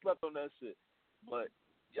 everybody slept on that shit. But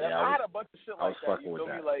I had a bunch of shit like that. You feel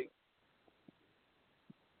me?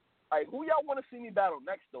 Like, who y'all want to see me battle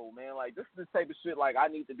next, though, man? Like, this is the type of shit, like, I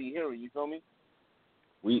need to be hearing. You feel me?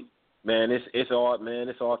 It's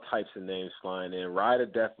all types of names flying in. Ryder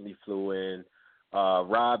definitely flew in.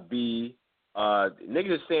 Rob B.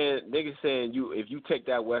 Niggas saying you, if you take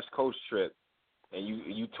that West Coast trip and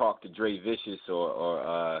you talk to Dre Vicious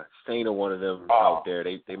or Saint or one of them out there,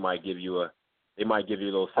 they might give you a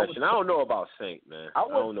little session. I don't know about Saint, man. I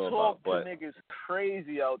don't know about, but niggas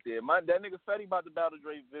crazy out there. That nigga Fetty about to battle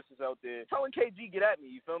Dre Vicious out there. Telling KG get at me.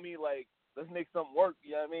 You feel me? Like, let's make something work.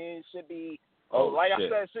 You know what I mean? It should be. I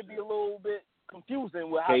said, it should be a little bit confusing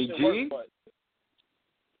with how it works. But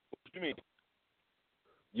what you mean?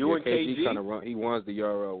 You and KG kind of run. He wants the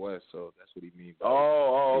URL West, so that's what he means.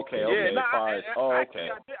 Okay. Yeah, okay.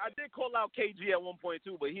 I did call out KG at one point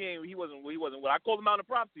too, but he wasn't. I called him out in the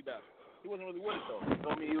prophecy battle. He wasn't really with it though. You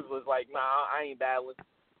feel me? He was like, nah, I ain't battling.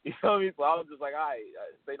 You feel me? So I was just like, all right,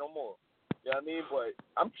 say no more. You know what I mean? But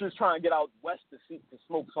I'm just trying to get out west to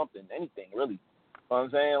smoke something, anything really. You know what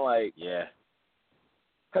I'm saying? Like, yeah.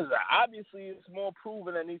 Because obviously it's more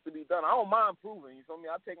proving that needs to be done. I don't mind proving, you feel me?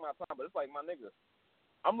 I take my time, but it's like, my nigga,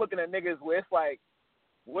 I'm looking at niggas where it's like,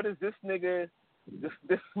 what is this nigga,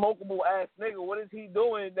 this smokable ass nigga, what is he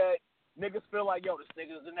doing that niggas feel like, yo, this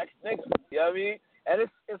nigga is the next nigga? You know what I mean? And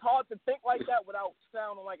it's hard to think like that without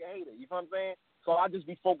sounding like a hater. You know what I'm saying? So I just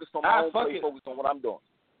be focused on my own play, focused on what I'm doing.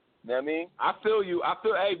 You know what I mean? I feel you.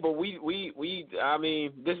 Hey, but we I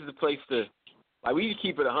mean, this is the place to, like, we need to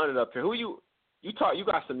keep it 100 up here. Who you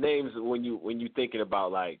got some names when you thinking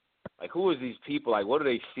about like who is these people? Like, what do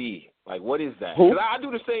they see? Like, what is that? Because I do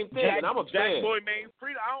the same thing, and I'm a fan. Jack Boy Maine.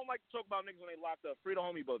 Frida, I don't like to talk about niggas when they locked up. Frida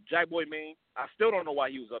homie, but Jack Boy Maine, I still don't know why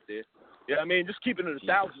he was up there. You know what I mean? Just keeping it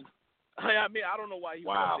 1,000. I mean, I don't know why he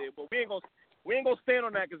was up there, but we ain't gonna stand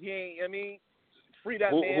on that because he ain't. I mean, free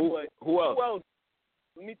that man. But who else?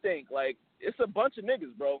 Let me think. Like, it's a bunch of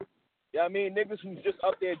niggas, bro. You know what I mean? Niggas who's just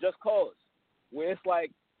up there just cause. Where it's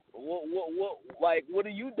like, what are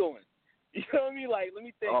you doing? You know what I mean? Like, let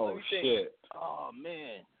me think. Shit. Oh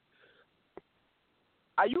man.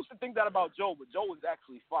 I used to think that about Joe, but Joe was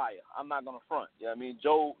actually fire. I'm not gonna front. You know what I mean?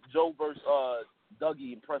 Joe versus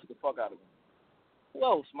Dougie impressed the fuck out of him. Who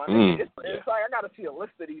else, my nigga? It's like I gotta see a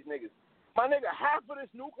list of these niggas. My nigga, half of this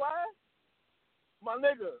new class, my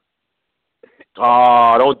nigga.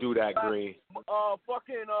 Oh, don't do that, Green.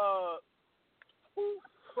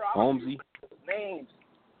 Holmesy. Names.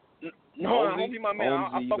 No, Holmesy, my man.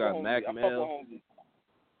 Holmesy, I you fuck got with Mac Holmesy. Mel.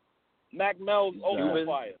 Mac Mel's also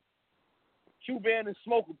fire. Cuban and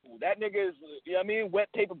Smokable. That nigga is, you know what I mean,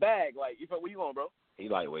 wet paper bag. Like, what you on, bro? He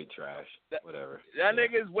lightweight trash. Whatever. That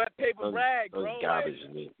nigga is wet paper rag, bro. Garbage like,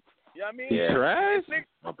 to me. You know what I mean? Yeah. Trash?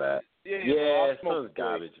 My bad. Yeah, son's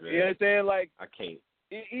garbage, man. You know what I'm saying? Like, I can't.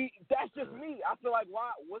 That's just me. I feel like,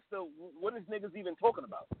 what is niggas even talking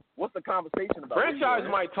about? What's the conversation about? Franchise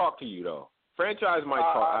might talk to you, though. Franchise might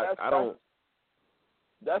talk. I don't.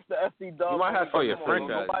 That's the FD dub. You might have franchise.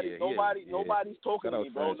 Nobody's talking to me,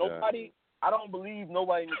 bro. Franchise. I don't believe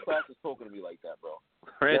nobody in this class is talking to me like that, bro.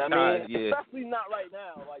 Franchise, you know what I mean? Especially not right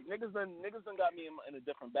now. Like, niggas done got me in a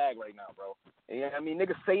different bag right now, bro. And, you know what I mean?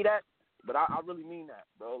 Niggas say that, but I really mean that,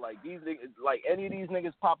 bro. Like, these niggas, like, any of these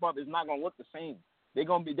niggas pop up is not gonna look the same. They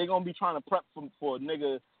gonna be trying to prep for a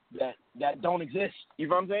nigga that don't exist. You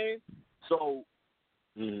know what I'm saying? So,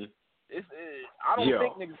 I don't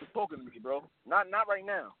think niggas are talking to me, bro. Not right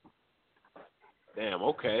now. Damn,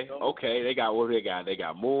 okay. They got what they got. They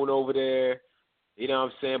got Moon over there. You know what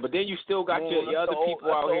I'm saying? But then you still got your other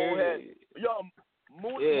people out here. Yo,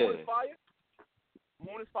 Moon is fire.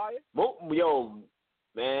 Moon is fire.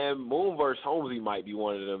 Man, Moon versus Holmesy might be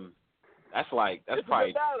one of them. That's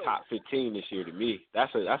probably top 15 this year to me.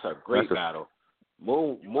 That's a great battle.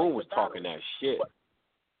 Moon was talking that shit.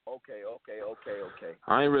 Okay.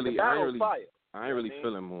 I ain't really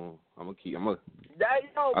feeling Moon. I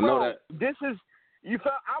know that. This is.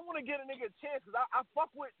 I want to get a nigga a chance because I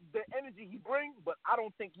fuck with the energy he brings, but I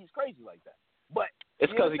don't think he's crazy like that. But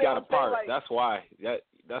it's because he got a part. Like, that's why.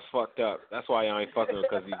 That's fucked up. That's why I ain't fucking with him,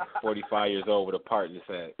 because he's 45 years old with a part in his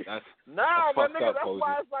head. That's my fucked nigga. Up, that's Posey.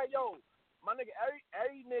 why it's like, yo, my nigga.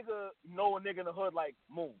 Every nigga know a nigga in the hood like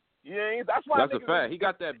Moon. You know what I mean? That's why. That's a fact. He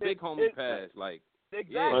got that big homie pass. Like,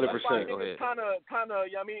 exactly. 100%. That's why niggas kind of,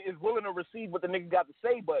 you know what I mean, is willing to receive what the nigga got to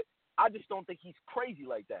say, but I just don't think he's crazy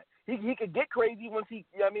like that. He could get crazy once he,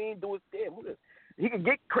 you know what I mean, do his damn. Look at this. He could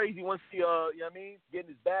get crazy once he, you know what I mean, get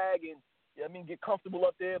in his bag and, you know what I mean, get comfortable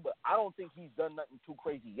up there. But I don't think he's done nothing too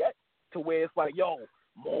crazy yet to where it's like, yo,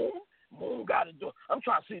 Moon got to do. I'm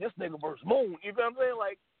trying to see this nigga versus Moon. You know what I'm saying?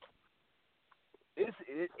 Like,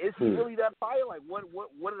 is he really that fire? Like, what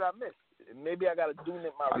did I miss? Maybe I got to do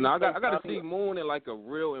my. No, I got to see Moon in like a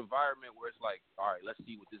real environment where it's like, all right, let's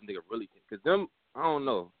see what this nigga really can. Because them, I don't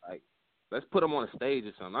know, like, let's put him on a stage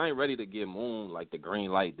or something. I ain't ready to give Moon like the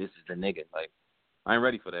green light. This is the nigga. Like, I ain't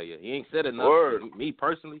ready for that yet. He ain't said enough. Me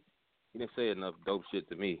personally, he didn't say enough dope shit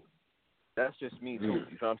to me. That's just me too. You know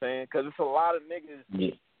what I'm saying? Because it's a lot of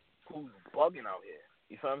niggas who's bugging out here.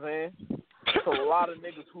 You know what I'm saying? It's a lot of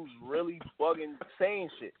niggas who's really bugging, saying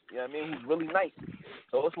shit. You know what I mean? Who's really nice.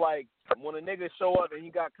 So it's like when a nigga show up and he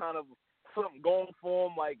got kind of something going for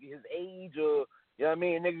him, like his age or, you know what I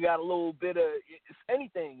mean? Nigga got a little bit of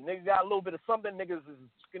anything. Nigga got a little bit of something. Niggas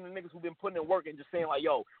who been putting in work and just saying like,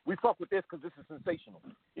 yo, we fuck with this because this is sensational.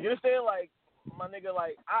 You understand? Like, my nigga,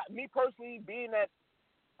 like, me personally, being that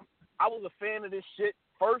I was a fan of this shit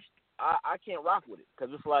first, I can't rock with it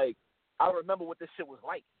because it's like I remember what this shit was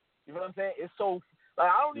like. You know what I'm saying? It's so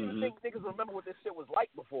like I don't even think niggas remember what this shit was like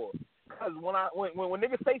before. Because when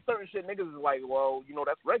niggas say certain shit, niggas is like, well, you know,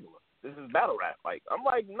 that's regular. This is battle rap. Like, I'm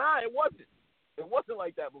like, nah, it wasn't. It wasn't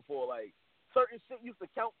like that before. Like, certain shit used to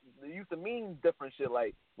count. It used to mean different shit.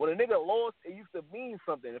 Like, when a nigga lost, it used to mean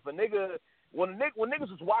something. If a nigga, when niggas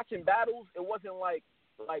was watching battles, it wasn't like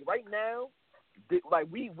right now. Like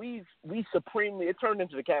we supremely, it turned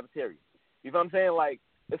into the cafeteria. You know what I'm saying? Like,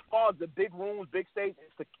 as far as the big rooms, big stage,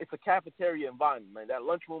 it's a cafeteria environment, man. That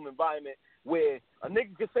lunchroom environment where a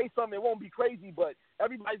nigga can say something, it won't be crazy, but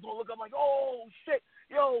everybody's gonna look up like, oh shit,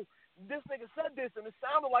 yo, this nigga said this and it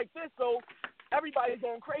sounded like this, so everybody's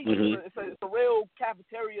going crazy. It's a real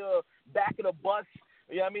cafeteria, back of the bus,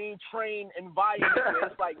 you know what I mean, train environment where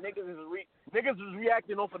it's like niggas is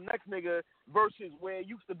reacting off the next nigga versus where it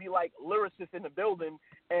used to be like lyricists in the building,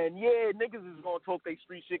 and yeah, niggas is gonna talk they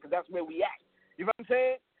street shit because that's where we at. You know what I'm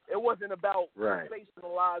saying? It wasn't about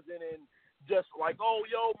sensationalizing and just like, oh,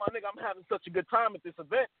 yo, my nigga, I'm having such a good time at this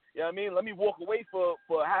event. You know what I mean? Let me walk away for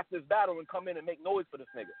half this battle and come in and make noise for this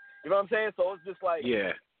nigga. You know what I'm saying? So it's just like,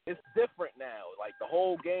 it's different now. Like, the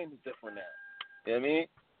whole game is different now. You know what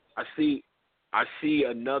I mean? I see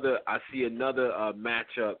another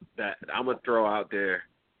matchup that I'm gonna throw out there.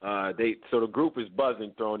 So the group is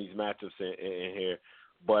buzzing throwing these matchups in here,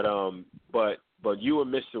 but you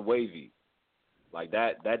and Mr. Wavy. Like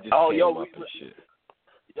that just came up and shit.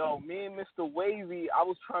 Yo, me and Mr. Wavy, I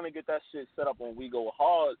was trying to get that shit set up on We Go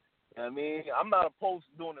Hard. I mean, I'm not opposed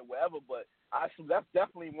to doing it wherever, but that's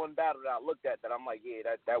definitely one battle that I looked at that I'm like, yeah,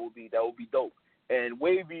 that would be dope. And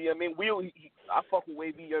Wavy, I mean, I fuck with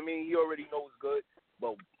Wavy. I mean, he already knows good,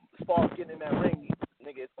 but as far as getting in that ring,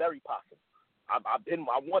 nigga, it's very possible. I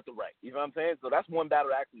want the right. You know what I'm saying? So that's one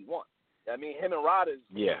battle I actually want. I mean, him and Rod is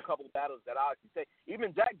a couple of battles that I actually say.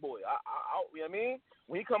 Even Jack Boy, you know what I mean?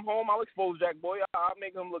 When he come home, I'll expose Jack Boy. I'll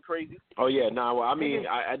make him look crazy. Oh, yeah. Well, I mean,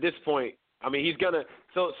 at this point, I mean, he's going to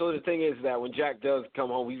 – so the thing is that when Jack does come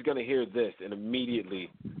home, he's going to hear this and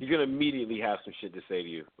he's going to immediately have some shit to say to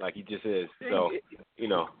you, like he just is. So, you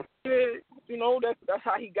know. Yeah, you know, that's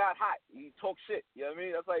how he got hot. He talked shit. You know what I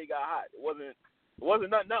mean? That's how he got hot. It wasn't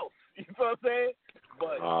nothing else. You know what I'm saying?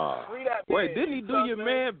 But free that man. Wait, didn't he do your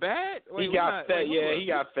man bad? Wait, he got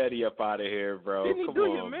Fetty up out of here, bro. Didn't he Come do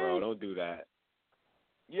on, your man? bro. Don't do that.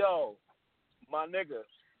 Yo, my nigga.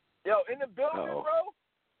 Yo, in the building, bro.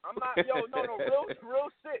 I'm not. Yo, no, real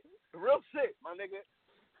shit, my nigga.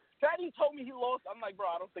 Fetty told me he lost. I'm like, bro,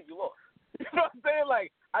 I don't think you lost. You know what I'm saying?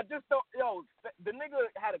 Like, I just don't. Yo, the nigga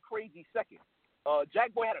had a crazy second.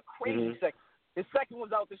 Jack Boy had a crazy second. His second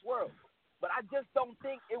was out this world. But I just don't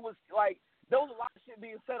think it was like there was a lot of shit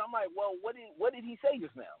being said. I'm like, well, what did he say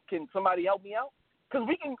just now? Can somebody help me out? Because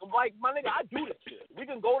we can, like, my nigga, I do this shit. We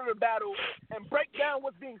can go to the battle and break down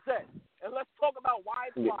what's being said, and let's talk about why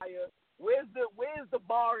it's fire. Where's the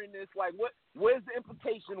bar in this? Like, where's the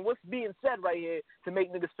implication? What's being said right here to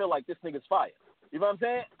make niggas feel like this nigga's fire? You know what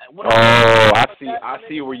I'm saying? I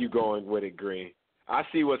see where you going with it, Green. I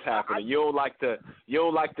see what's happening. You don't like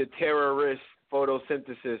the terrorist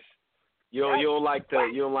photosynthesis. You don't like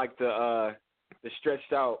the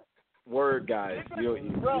stretched out word guys. You're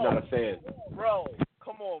not a fan. Bro,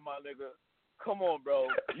 come on, my nigga. Come on, bro.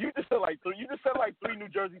 You just said like three New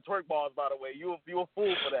Jersey twerk bars, by the way. You a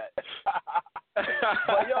fool for that.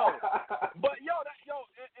 but yo,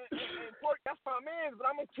 and twerk, that's my man. But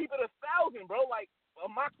I'm gonna keep it 1,000, bro. Like a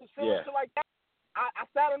moxicillin, shit like that. I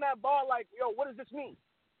sat on that bar like, yo, what does this mean?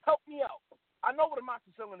 Help me out. I know what a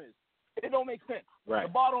moxicillin is. It don't make sense. Right.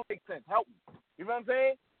 The bar don't make sense. Help me. You know what I'm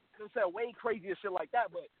saying? Could have said way crazier shit like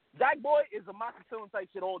that, but Jack Boy is a moxicillin type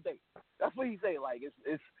shit all day. That's what he say. Like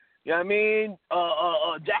it's you know what I mean?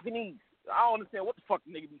 Japanese. I don't understand what the fuck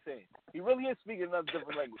the nigga be saying. He really is speaking another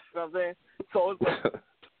different language. You know what I'm saying? So it's like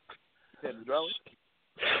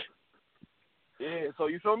yeah, so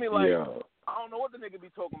you feel me? Like I don't know what the nigga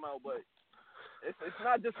be talking about, but it's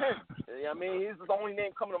not just him. You know what I mean? He's the only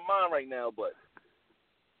name coming to mind right now, but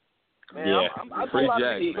man, free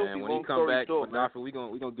Jack, man. When he come back, we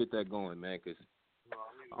gonna get that going, man. Cause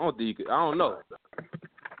I don't think you could. I don't know.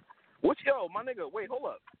 Yo, my nigga? Wait, hold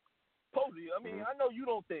up, Posey. I mean, I know you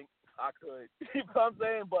don't think I could. You know what I'm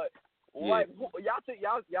saying? But like,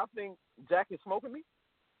 y'all think Jack is smoking me?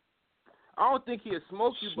 I don't think he'll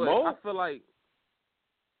smoke you, but I feel like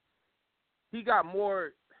he got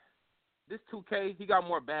more. This 2K, he got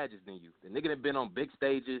more badges than you. The nigga done been on big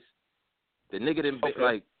stages. The nigga done been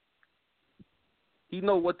like. He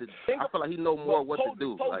know what to. I feel like he know more what to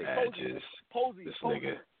do. Like Posey, this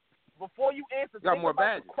nigga. Before you answer, think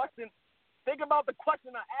about the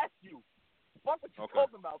question I asked you. Fuck what you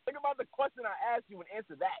talking about. Think about the question I asked you and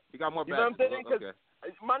answer that. He got more badges. You know what I'm saying?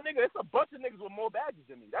 Because my nigga, it's a bunch of niggas with more badges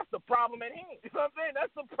than me. That's the problem at hand. You know what I'm saying?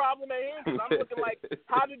 That's the problem at hand. Because I'm looking like,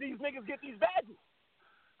 how did these niggas get these badges?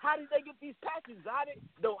 How did they get these patches? How did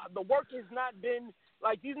the work has not been.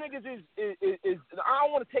 Like, these niggas is I don't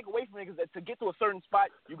want to take away from niggas that to get to a certain spot,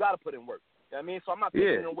 you got to put in work. You know what I mean? So I'm not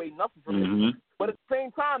taking away nothing from niggas. But at the same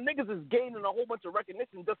time, niggas is gaining a whole bunch of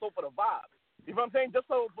recognition just over the vibe. You know what I'm saying? Just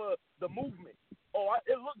over the movement. Oh,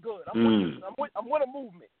 it looked good. I'm with a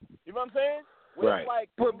movement. You know what I'm saying? Right. Like,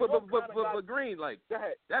 but Green, like,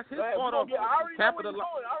 that's his fault on capitalizing.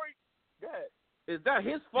 Go ahead. Is that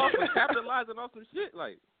his fault for capitalizing on some shit?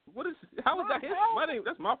 Like, how is that his money?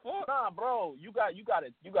 That's my fault. Nah, bro, you got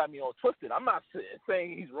me all twisted. I'm not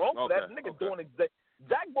saying he's wrong for that. Nigga doing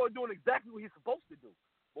Jack Boy doing exactly what he's supposed to do.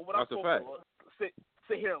 But what I'm supposed to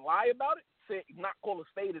sit here and lie about it, not call a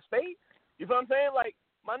spade a spade. You know what I'm saying? Like,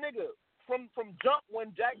 my nigga, from jump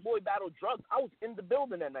when Jack Boy battled Drugs, I was in the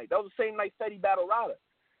building that night. That was the same night Fetty battled Ryder.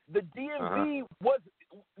 The DMV was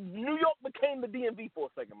New York became the DMV for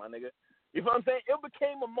a second, my nigga. You know what I'm saying? It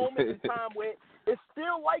became a moment in time where it's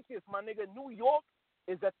still like this, my nigga. New York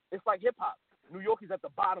it's like hip hop. New York is at the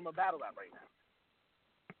bottom of battle rap right now.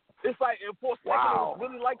 It's like for a second it was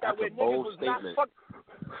really like that. That's where a niggas bold was statement. not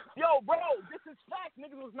Yo, bro, this is fact.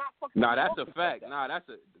 Niggas was not fucking. Nah, that's a fact. Nah, that's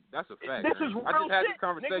a fact. This is real I just had shit. this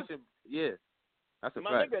conversation. Niggas, That's a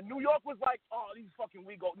My fact. nigga, New York was like, oh, these fucking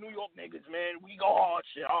New York niggas, man. We go hard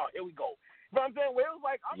shit. Oh, here we go. You know what I'm saying? Where it was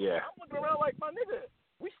like, I'm looking around like, my nigga,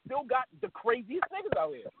 we still got the craziest niggas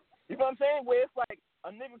out here. You know what I'm saying? Where it's like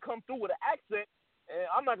a nigga come through with an accent, and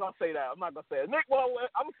I'm not going to say that. I'm going to say it. I'm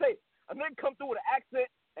going to say it. A nigga come through with an accent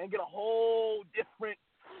and get a whole different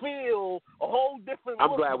feel, a whole different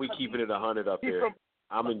I'm look. glad we keeping it 100 up here.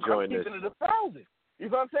 I'm enjoying this. I'm keeping it 1,000. You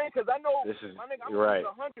know what I'm saying? Because I know, my nigga, I'm right.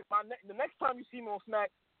 100. The next time you see me on Smack,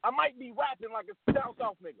 I might be rapping like a down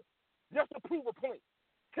south nigga, just to prove a point.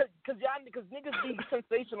 Cause niggas be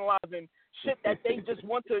sensationalizing shit that they just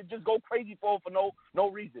want to just go crazy for no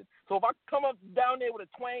reason. So if I come up down there with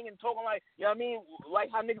a twang and talking like, you know what I mean, like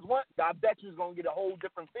how niggas want, I bet you it's gonna get a whole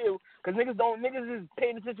different feel. Cause niggas is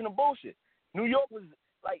paying attention to bullshit. New York was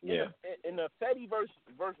like in the Fetty verse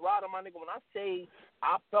Ryder, my nigga. When I say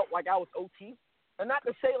I felt like I was OT, and not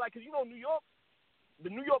to say like, cause you know New York, the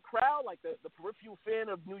New York crowd, like the peripheral fan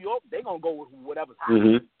of New York, they gonna go with whatever's hot.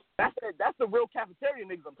 Mm-hmm. That's the real cafeteria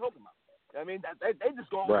niggas I'm talking about. I mean, they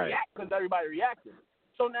just gonna react because everybody reacted.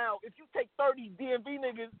 So now, if you take 30 DMV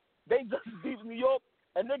niggas, they just beat New York,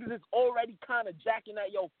 and niggas is already kind of jacking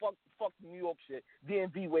that fuck New York shit,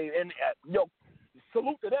 DMV wave, and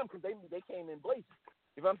salute to them because they came in blazing.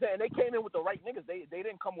 You know what I'm saying? They came in with the right niggas. They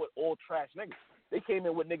didn't come with all trash niggas. They came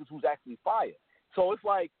in with niggas who's actually fire. So it's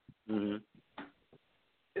like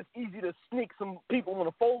it's easy to sneak some people in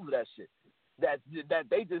the fold of that shit. That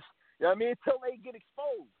they just, you know what I mean, until they get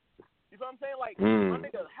exposed. You know what I'm saying? Like, my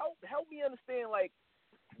nigga, help me understand, like,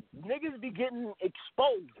 niggas be getting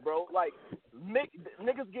exposed, bro. Like,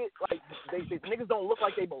 niggas get, like, niggas don't look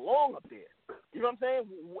like they belong up there. You know what I'm saying?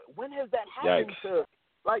 When has that happened to,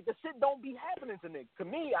 like, the shit don't be happening to niggas. To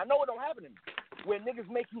me, I know it don't happen to me. Where niggas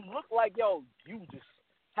make you look like, yo, you just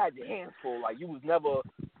had your hands full, like you was never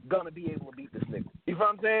gonna be able to beat this nigga. You know what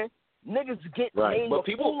I'm saying? Niggas get made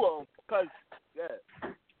a fool of because,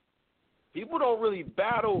 people don't really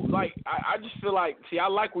battle. Like, I just feel like, see, I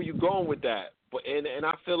like where you're going with that. But and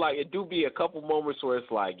I feel like it do be a couple moments where it's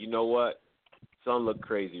like, you know what? Some look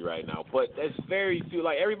crazy right now. But that's very few.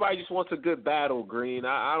 Like, everybody just wants a good battle, Green.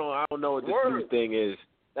 I don't know what this new thing is.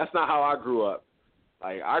 That's not how I grew up.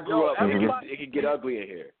 Like, I grew up, it could get ugly in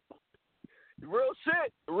here. Real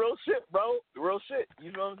shit, bro. Real shit.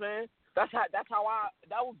 You know what I'm saying? That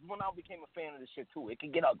was when I became a fan of this shit too. It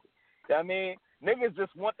can get ugly. You know what I mean? Niggas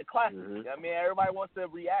just want the classics. You know what I mean? Everybody wants to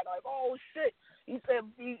react like, oh shit. He said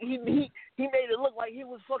he made it look like he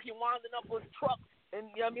was fucking winding up his truck and,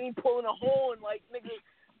 you know what I mean, pulling a horn like niggas.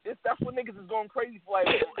 That's what niggas is going crazy for. Like,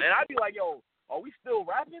 and I'd be like, yo, are we still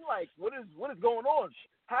rapping? Like, what is going on?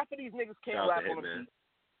 Half of these niggas can't rap on a beat.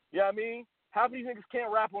 You know what I mean? Half of these niggas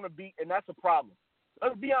can't rap on a beat, and that's a problem.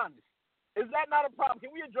 Let's be honest. Is that not a problem? Can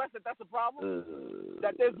we address that that's a problem?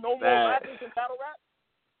 That there's no more rapping than battle rap?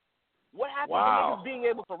 What happened to niggas being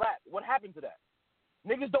able to rap? What happened to that?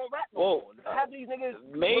 Niggas don't rap no more. Half these niggas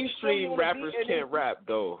mainstream rappers can't rap,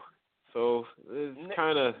 though. So it's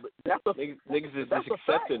kind of niggas is just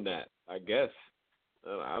accepting that, I guess.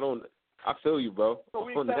 I feel you, bro. So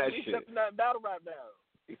we accepting that battle rap now.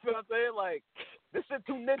 You feel what I'm saying? Like, this shit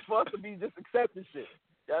too niche for us to be just accepting shit.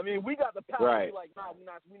 I mean, we got the power to be like, nah, we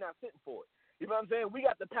not sitting for it. You know what I'm saying? We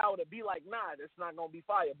got the power to be like, nah, it's not gonna be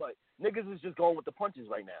fire. But niggas is just going with the punches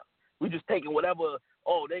right now. We just taking whatever.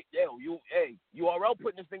 URL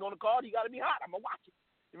putting this thing on the card. He got to be hot. I'm gonna watch it.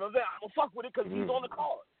 You know what I'm saying? I'm gonna fuck with it because he's on the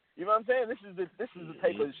card. You know what I'm saying? This is the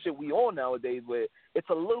type of shit we on nowadays, where it's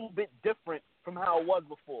a little bit different from how it was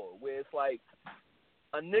before, where it's like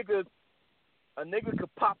a nigga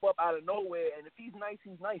could pop up out of nowhere, and if he's nice,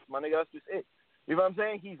 he's nice, my nigga. That's just it. You know what I'm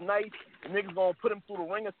saying? He's nice. The niggas gonna put him through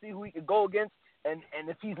the ring and see who he can go against, and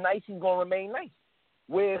if he's nice, he's gonna remain nice.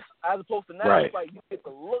 Whereas as opposed to now, it's like you get the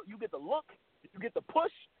look, you get the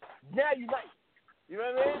push. Now you nice. You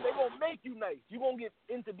know what I mean? They gonna make you nice. You gonna get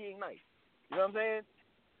into being nice. You know what I'm saying?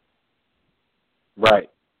 Right.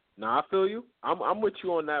 Now I feel you. I'm with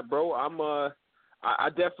you on that, bro. I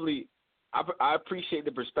definitely. I appreciate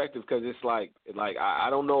the perspective because it's like I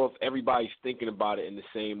don't know if everybody's thinking about it in the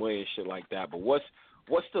same way and shit like that. But what's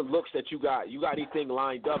the looks that you got? You got anything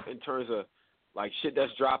lined up in terms of like shit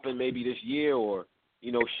that's dropping maybe this year, or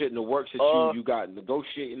shit in the works that you got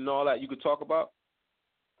negotiating and all that you could talk about?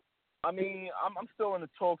 I mean, I'm still in the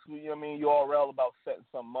talks with URL about setting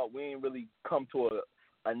something up. We ain't really come to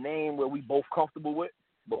a name where we both comfortable with,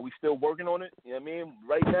 but we still working on it. You know what I mean?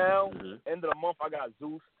 Right now, end of the month, I got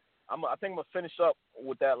Zeus. I think I'm gonna finish up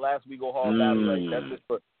with that last We Go Hard battle. Like,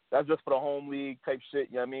 that's just for the home league type shit.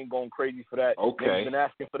 You know what I mean? Going crazy for that. Okay. Niggas been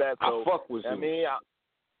asking for that. So, I fuck with you.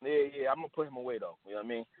 You Yeah, I'm gonna put him away though. You know what I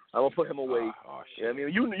mean? I'm gonna put him away. Shit. I mean,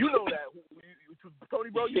 you know that. Tony,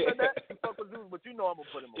 bro, you said that. You fuck with Zeus, but you know I'm gonna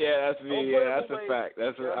put him away. Yeah, that's me. Yeah, that's a fact.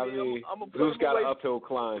 That's Zeus got an uphill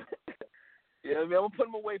climb. Yeah, I mean, I'm gonna put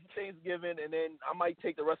him away for Thanksgiving, and then I might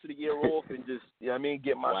take the rest of the year off and just, you know what I mean,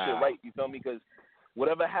 get my shit right. You feel me? Because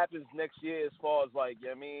whatever happens next year, as far as like, you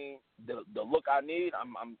know what I mean, the look I need,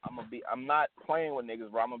 I'm not playing with niggas,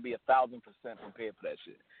 bro. I'm gonna be 1,000% prepared for that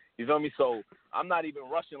shit. You feel me? So I'm not even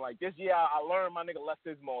rushing. Like this year, I learned my nigga less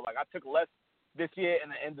is more. Like I took less this year,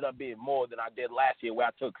 and it ended up being more than I did last year, where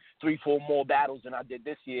I took 3-4 more battles than I did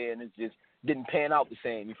this year, and it just didn't pan out the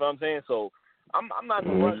same. You feel what I'm saying? So I'm not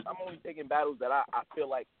in a rush. I'm only taking battles that I feel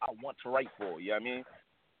like I want to write for. You know what I mean?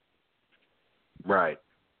 Right.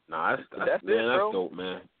 Nah, that's dope,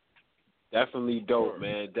 man. Definitely dope,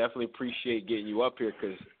 man. Definitely appreciate getting you up here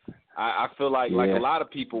because I feel like a lot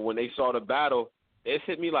of people, when they saw the battle, it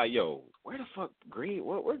hit me like, yo, where the fuck Green?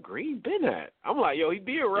 Where Green been at? I'm like, yo, he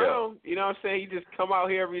be around. Yeah. You know what I'm saying? He just come out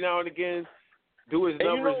here every now and again, do his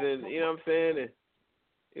numbers, and you know what I'm saying? And,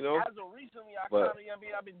 you know. As of recently, I've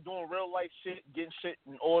been doing real life shit, getting shit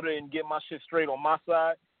in order and getting my shit straight on my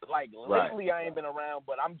side. Like lately, I ain't been around,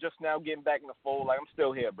 but I'm just now getting back in the fold. Like I'm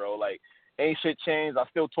still here, bro. Like ain't shit changed. I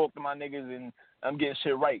still talk to my niggas and I'm getting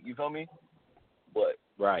shit right. You feel me? But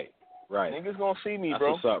right. Niggas gonna see me, That's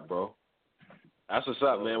bro. What's up, bro? That's what's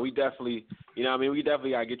up, man. We definitely, you know what I mean? We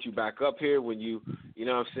definitely got to get you back up here when you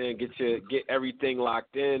know what I'm saying, get everything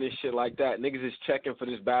locked in and shit like that. Niggas is checking for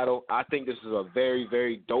this battle. I think this is a very,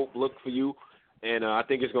 very dope look for you, and I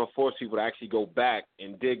think it's going to force people to actually go back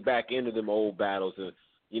and dig back into them old battles and,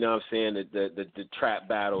 you know what I'm saying, the trap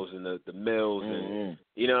battles and the mills and,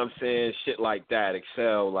 you know what I'm saying, shit like that,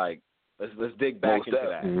 Excel, like, let's dig back into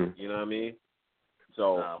that, you know what I mean?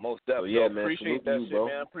 So, most definitely. Yeah, man. Appreciate that shit, bro.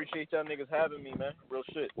 Man. I appreciate y'all niggas having me, man. Real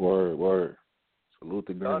shit. Word. Salute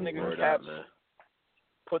the y'all niggas caps. Man.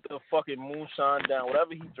 Put the fucking moonshine down.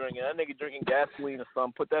 Whatever he drinking. That nigga drinking gasoline or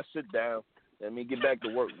something. Put that shit down. Let me get back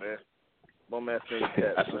to work, man. Bum ass thing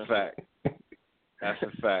caps. That's man. A fact. That's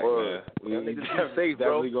a fact, Word. man. We niggas be safe,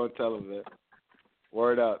 bro. Definitely gonna tell him that.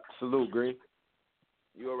 Word up. Salute, Green.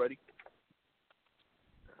 You already?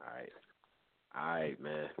 All right,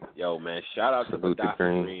 man. Yo, man, shout out to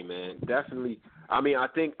Gaddafi Green, man. Definitely. I mean, I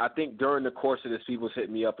think during the course of this, people's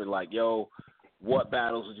hitting me up and like, yo, what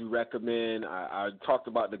battles would you recommend? I talked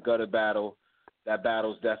about the Gutter battle. That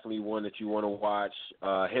battle's definitely one that you want to watch.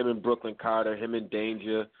 Him and Brooklyn Carter, him and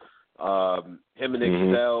Danger, him and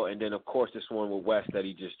Excel, and then, of course, this one with West that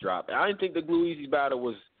he just dropped. I didn't think the Glue Easy battle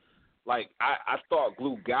was, like, I thought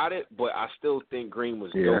Glue got it, but I still think Green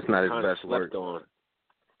was that's not his best slept work. on.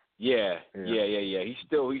 Yeah. He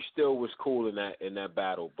still was cool in that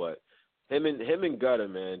battle, but him and Gutter,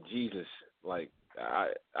 man, Jesus, like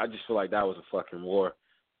I just feel like that was a fucking war.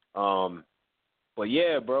 But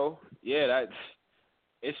yeah, bro,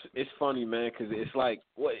 it's funny, man, because it's like,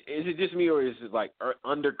 what is it just me or is it like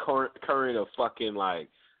undercurrent of fucking like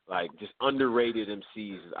just underrated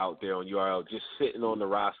MCs out there on URL just sitting on the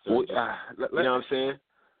roster? You know what I'm saying?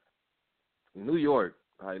 New York,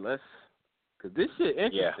 all right, because this shit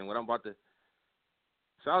interesting. Yeah. What I'm about to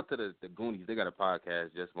shout out to the Goonies. They got a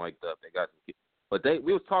podcast just mic'd up. They got some, but I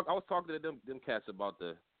was talking to them cats about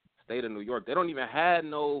the state of New York. They don't even have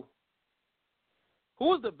no. Who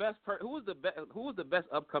was the best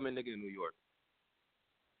upcoming nigga in New York?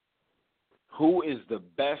 Who is the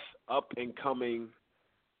best up and coming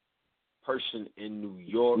person in New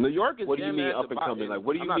York? New York is. What do you mean up and coming? Like,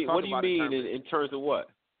 what do you mean? What do you mean in terms of what?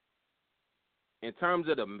 In terms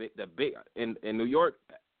of the big in New York,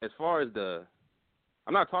 as far as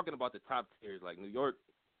I'm not talking about the top tiers. Like New York,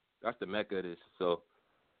 that's the mecca of this. So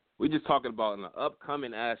we're just talking about an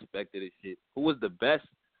upcoming aspect of this shit. Who was the best?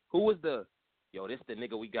 Who was this the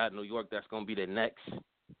nigga we got in New York that's gonna be the next.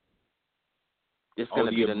 It's gonna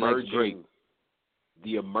be the next great.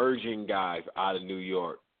 The emerging guy out of New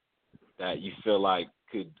York that you feel like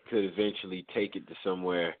could eventually take it to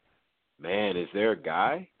somewhere. Man, is there a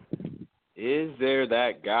guy? Is there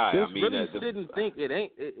that guy? I mean, didn't think it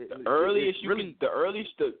ain't. The earliest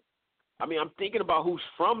I mean, I'm thinking about who's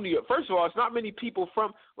from New York. First of all, it's not many people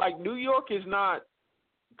from, like, New York is not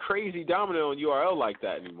crazy dominant on URL like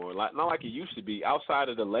that anymore. Not like it used to be, outside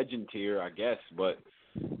of the legend tier, I guess. But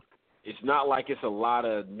it's not like it's a lot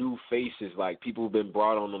of new faces, like people who've been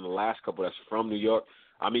brought on the last couple that's from New York.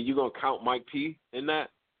 I mean, you going to count Mike P in that?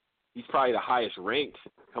 He's probably the highest ranked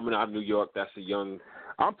coming out of New York. That's a young.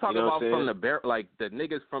 I'm talking about from the the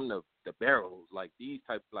niggas from the barrels, like these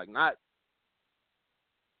type, like not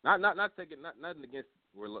taking nothing against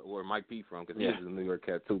where Mike P from, because he's a New York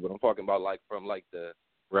cat too. But I'm talking about like from like the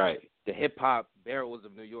Right. The hip hop barrels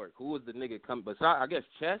of New York. Who was the nigga come? Besides, I guess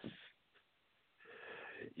Chess.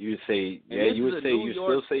 You would say, And yeah. this You is would a say, New you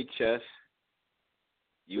York- still say Chess.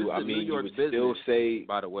 This is a New You York would business, still say,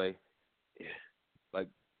 by the way. Yeah. Like,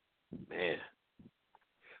 man.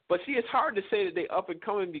 But see, it's hard to say that they up and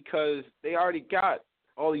coming because they already got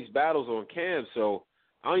all these battles on cam. So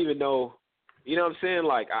I don't even know. You know what I'm saying?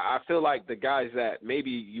 Like, I feel like the guys that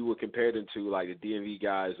maybe you would compare them to, like the DMV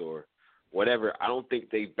guys or whatever, I don't think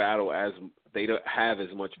they don't have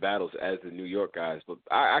as much battles as the New York guys. But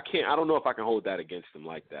I don't know if I can hold that against them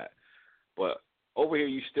like that. But over here,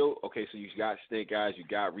 you still, okay, so you got Snake Eyes, you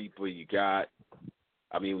got Reaper,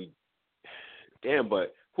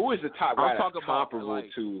 but who is the top guy that's comparable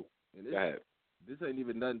to, go ahead. This ain't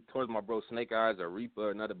even nothing towards my bro Snake Eyes or Reaper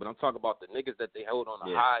or nothing, but I'm talking about the niggas that they hold on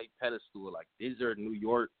a high pedestal, like these are New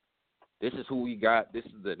York. This is who we got. This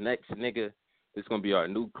is the next nigga. This is going to be our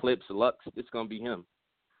new Clips, Lux. This is going to be him.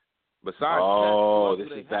 Besides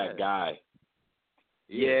this is that guy.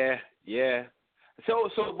 Yeah. So,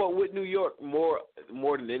 but with New York, more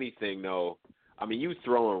than anything, though, I mean, you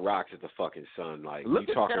throwing rocks at the fucking sun. Like, you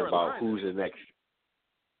talking about who's the next.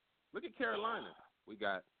 Look at Carolina. We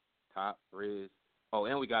got Top, Riz. Oh,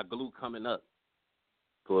 and we got Glue coming up.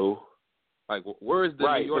 Glue. Like, where is the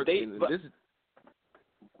New York?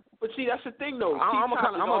 But see, that's the thing, though. I'm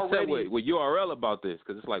upset with URL about this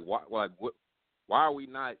because it's like, why are we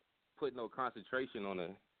not putting no concentration on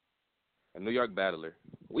a New York battler?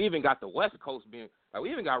 We even got the West Coast being like,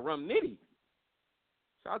 we even got Rum Nitty.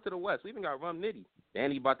 Shout out to the West. We even got Rum Nitty.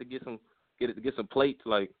 Danny about to get some plates.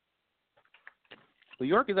 Like, New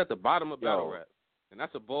York is at the bottom of battle rap, and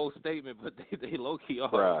that's a bold statement, but they low key are.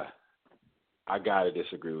 Bruh, I gotta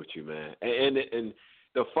disagree with you, man. And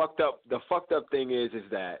the fucked up thing is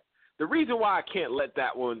that the reason why I can't let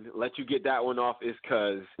you get that one off is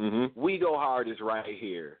because We Go Hard is right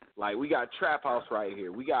here. Like, we got Trap House right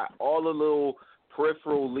here. We got all the little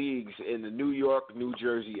peripheral leagues in the New York, New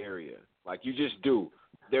Jersey area. Like, you just do.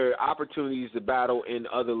 There are opportunities to battle in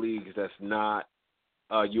other leagues that's not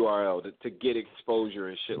URL to get exposure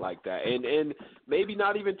and shit like that. And maybe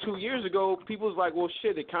not even 2 years ago, people was like, well,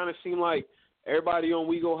 shit, it kind of seemed like everybody on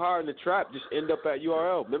We Go Hard in the trap just end up at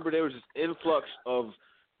URL. Remember, there was this influx of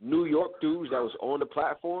New York dudes that was on the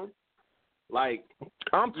platform. Like,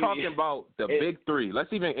 I'm talking about the big three.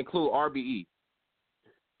 Let's even include RBE.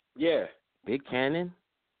 Yeah. Big Cannon.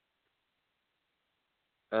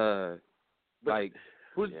 They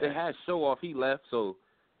had Show Off. He left. So,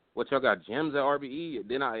 what y'all got? Gems at RBE.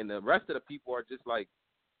 And the rest of the people are just like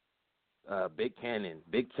Big Cannon.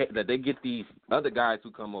 That they get these other guys who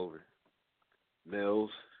come over. Mills.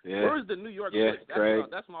 Yeah. Where's the New York? Yeah, Craig.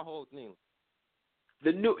 That's my whole thing.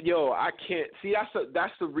 I can't see.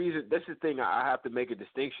 That's the reason. That's the thing I have to make a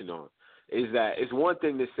distinction on. Is that it's one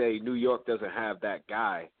thing to say New York doesn't have that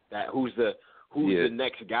guy. Who's the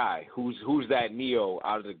next guy? Who's that Neo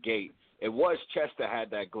out of the gate? It was Chess that had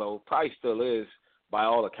that glow. Probably still is, by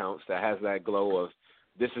all accounts, that has that glow of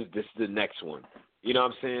this is the next one. You know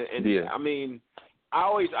what I'm saying? And I mean,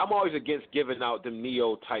 I'm always against giving out them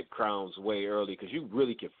Neo type crowns way early because you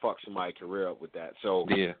really can fuck somebody's career up with that. So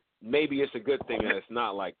maybe it's a good thing that it's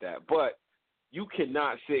not like that. But you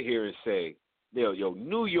cannot sit here and say,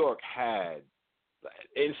 New York had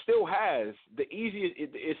and still has the easiest.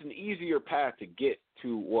 It's an easier path to get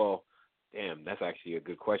to. Well, damn, that's actually a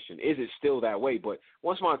good question. Is it still that way? But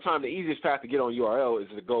once upon a time, the easiest path to get on URL is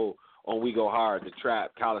to go on We Go Hard, the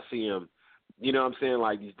Trap, Coliseum. You know what I'm saying?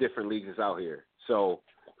 Like these different leagues is out here. So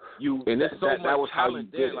there's so much that was how talent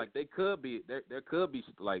you there. did it. Like there could be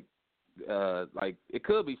like it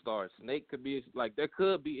could be stars. Snake could be like there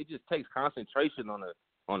could be. It just takes concentration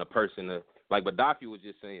on a person. Like Gaddafi was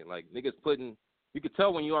just saying. Like niggas putting. You could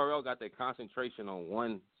tell when URL got that concentration on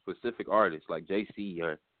one specific artist, like JC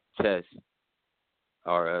or Chess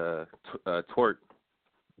or Twerk.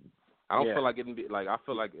 I don't feel like it. I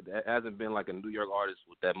feel like it hasn't been like a New York artist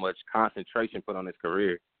with that much concentration put on his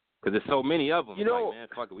career because there's so many of them. Like, man,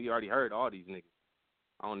 fuck it, we already heard all these niggas.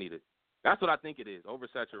 I don't need it. That's what I think it is.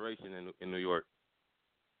 Oversaturation in New York.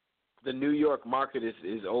 The New York market is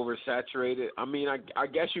oversaturated. I mean, I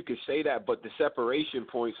guess you could say that, but the separation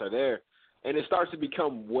points are there. And it starts to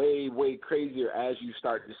become way, way crazier as you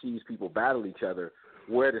start to see these people battle each other,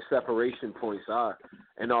 where the separation points are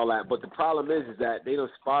and all that. But the problem is that they don't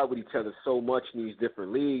spar with each other so much in these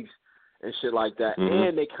different leagues and shit like that. Mm-hmm.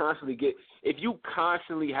 And they constantly get – if you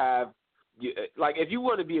constantly have – like if you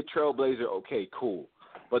want to be a trailblazer, okay, cool.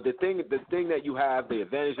 But the thing that you have, the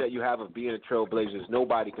advantage that you have of being a trailblazer is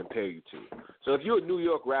nobody compare you to. So if you're a New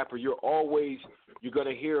York rapper, you're going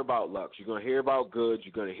to hear about Lux. You're going to hear about Goods.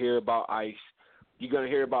 You're going to hear about Ice. You're going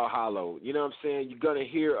to hear about Hollow. You know what I'm saying? You're going to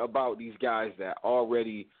hear about these guys that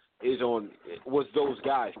already was those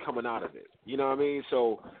guys coming out of it. You know what I mean?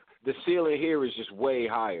 So the ceiling here is just way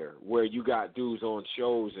higher, where you got dudes on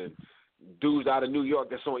shows and dudes out of New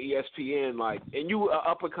York that's on ESPN, like, and you an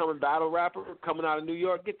up-and-coming battle rapper coming out of New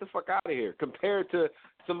York, get the fuck out of here. Compared to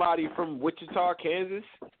somebody from Wichita, Kansas,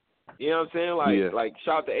 you know what I'm saying? Like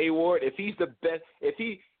shout out to A-Ward. If he's the best, if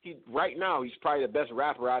he right now, he's probably the best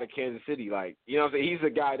rapper out of Kansas City. Like, you know what I'm saying? He's the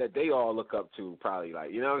guy that they all look up to, probably.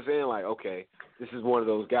 Like, you know what I'm saying? Like, okay, this is one of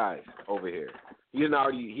those guys over here. He didn't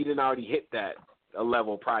already hit that a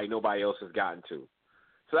level probably nobody else has gotten to.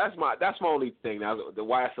 So that's my only thing. Now,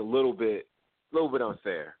 why it's a little bit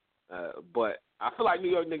unfair. But I feel like New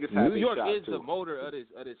York niggas have New York is too. The motor of this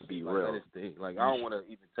Be like, real. of this thing. Like, I don't want to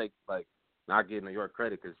even take not give New York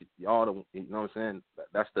credit because y'all don't. You know what I'm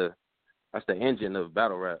saying? That's the engine of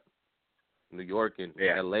battle rap. New York and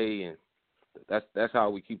LA, and that's how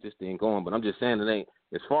we keep this thing going. But I'm just saying, it ain't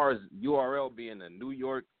as far as URL being a New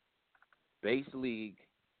York based league.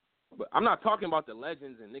 But I'm not talking about the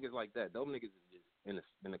legends and niggas like that. Those niggas is just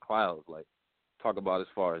in the clouds. Like, talk about as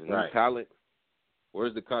far as new talent.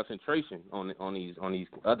 Where's the concentration on these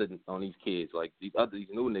kids? Like these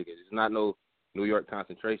new niggas. It's not no New York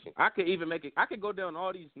concentration. I could even make it. I could go down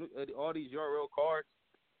all these URL cards.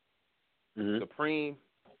 Mm-hmm. Supreme.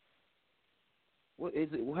 What is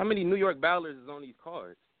it? How many New York battlers is on these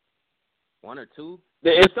cards? 1 or 2?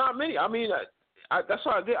 It's not many. I mean, that's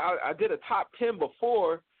what I did. I did a top 10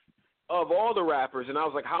 before of all the rappers, and I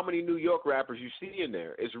was like, how many New York rappers you see in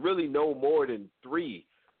there? It's really no more than 3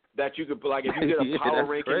 that you could, like, if you did a power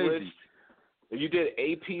ranking crazy. list, if you did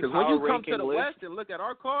AP power ranking list. Because when you come to the West and look at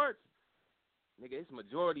our cards, nigga, it's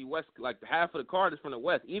majority West, like half of the card is from the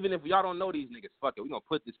West. Even if y'all don't know these niggas, fuck it, we gonna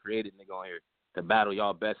put this creative nigga on here to battle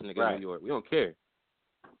y'all best nigga in New York. We don't care. It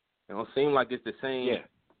don't seem like it's the same. Yeah.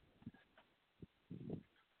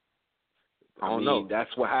 I don't know. That's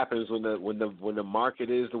what happens when the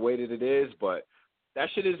market is the way that it is. But that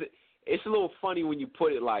shit is. It's a little funny when you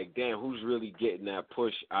put it like, damn, who's really getting that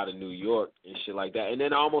push out of New York and shit like that. And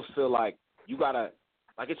then I almost feel like you gotta,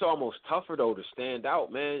 like, it's almost tougher though to stand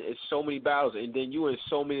out, man. It's so many battles, and then you in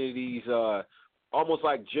so many of these, almost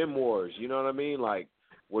like gym wars. You know what I mean? Like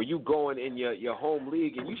where you going in your home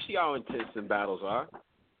league and you see how intense them battles are.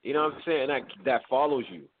 You know what I'm saying? That follows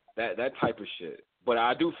you. That type of shit. But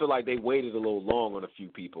I do feel like they waited a little long on a few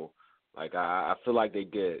people. Like I feel like they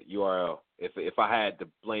did. URL. If I had to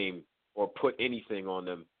blame or put anything on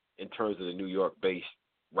them in terms of the New York-based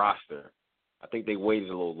roster, I think they waited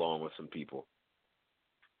a little long with some people.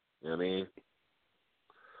 You know what I mean?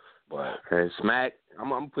 But okay, Smack. I'm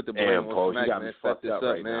gonna put the blame on Smack, you got man. me fucked up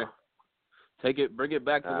right man. Now. Bring it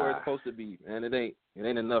back to where it's supposed to be, man. It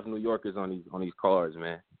ain't enough New Yorkers on these cards,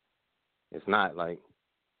 man. It's not like.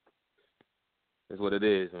 It's what it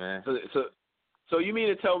is, man. So you mean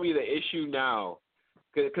to tell me the issue now,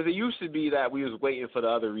 because it used to be that we was waiting for the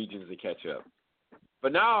other regions to catch up.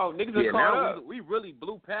 But now niggas are caught up. We really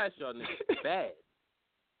blew past y'all niggas bad.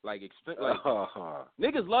 Like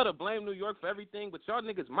niggas love to blame New York for everything, but y'all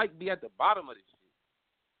niggas might be at the bottom of this shit.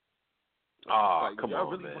 Come on,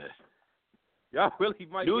 really man. Y'all really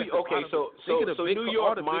might be at the bottom. So New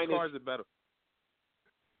York minus cards are better.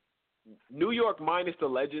 New York minus the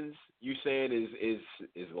legends, you saying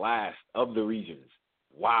is last of the regions.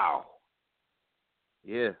 Wow.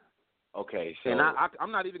 Yeah. Okay. So and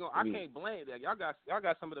I'm not even gonna. I can't blame that. Y'all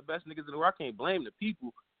got some of the best niggas in the world. I can't blame the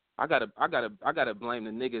people. I gotta blame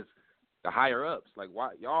the niggas, the higher ups. Like,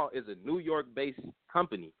 why y'all is a New York based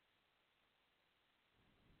company?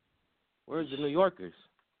 Where's the New Yorkers?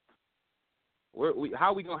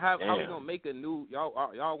 How we gonna make a new y'all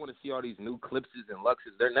want to see all these new Clipses and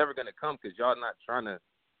Luxes? They're never gonna come because y'all not trying to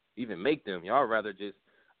even make them. Y'all rather just.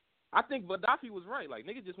 I think Gaddafi was right. Like,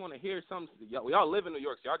 niggas just want to hear something. Y'all live in New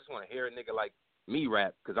York, so y'all just want to hear a nigga like me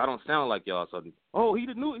rap because I don't sound like y'all. So he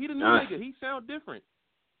the new nigga. He sound different.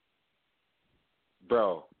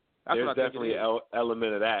 Bro, there's definitely an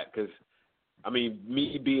element of that because, I mean,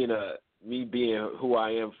 me being who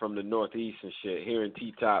I am from the Northeast and shit, here in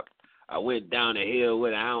T-Top, I went down the hill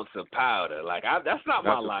with an ounce of powder. Like, that's not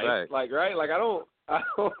my life. Fact. Like, right? Like,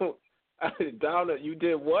 you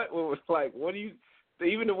did what? It was like, what do you,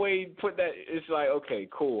 even the way you put that, it's like, okay,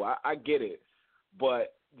 cool. I get it.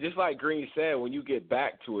 But just like Green said, when you get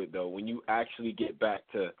back to it, though, when you actually get back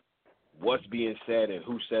to what's being said and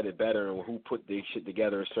who said it better and who put this shit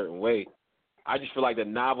together a certain way, I just feel like the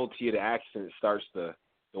novelty of the accent starts to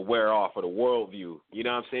wear off, or the worldview. You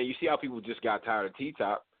know what I'm saying? You see how people just got tired of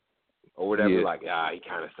T-Top or whatever, like, he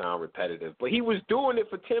kind of sound repetitive. But he was doing it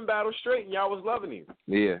for 10 battles straight, and y'all was loving him.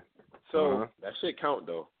 Yeah. So that shit count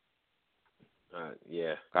though.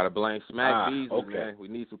 Yeah. Gotta blame Smack Beasley, okay. man. We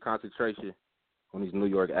need some concentration on these New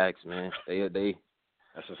York acts, man. They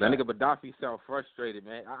That's a that fact. nigga Gaddafi sound frustrated,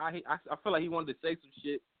 man. I feel like he wanted to say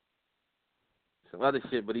some other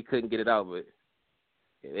shit, but he couldn't get it out. But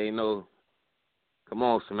it ain't no. Come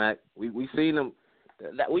on, Smack. We seen them.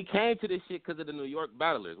 We came to this shit because of the New York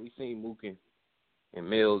battlers. We seen Mook and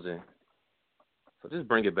Mills, and so just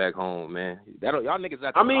bring it back home, man. Y'all niggas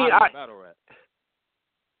at the bottom of battle rap.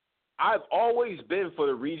 I've always been for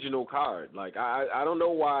the regional card. Like I don't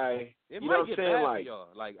know why. It you might know what get I'm saying? bad Like for y'all.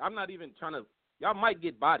 Like I'm not even trying to. Y'all might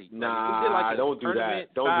get bodied. Nah, like, if we did like don't do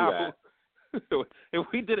that. Don't do that. If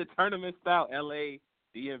we did a tournament style, LA,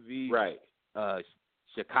 DMV, right,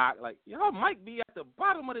 Chicago, like y'all might be at the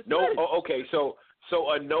bottom of this. No, list. okay. So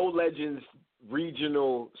a no legends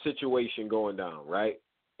regional situation going down, right?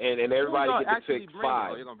 And everybody gets to pick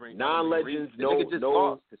 5 non-legends. No.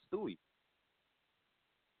 Lost to Stewie.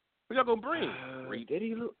 Who y'all gonna bring? Did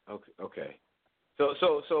he look? Okay. So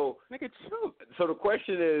nigga, shoot. So the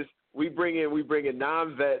question is, we bring in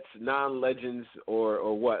non-vets, non-legends,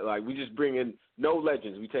 or what? Like we just bring in no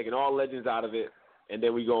legends. We taking all legends out of it, and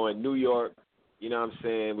then we go in New York. You know what I'm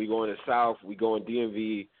saying? We go in the South. We go in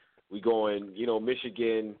DMV. We go in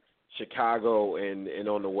Michigan, Chicago, and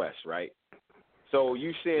on the West, right? So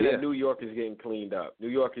you saying that New York is getting cleaned up? New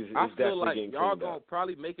York is definitely getting cleaned up. I feel like y'all gonna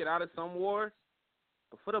probably make it out of some wars,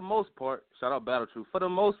 but for the most part, shout out Battle Truth. For the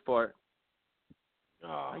most part,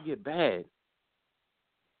 I get bad.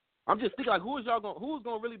 I'm just thinking like, who's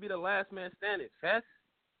gonna really be the last man standing? Fest?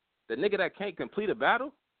 The nigga that can't complete a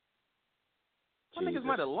battle? Y'all niggas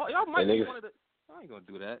might have lost. Y'all might be one of the. I ain't gonna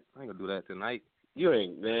do that. I ain't gonna do that tonight. You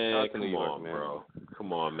ain't, man. Come York, on, man. bro.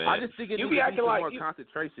 Come on, man. I just think it needs to be some more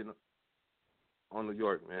concentration on New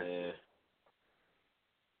York, man. Yeah.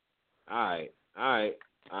 All right.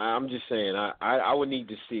 I'm just saying, I would need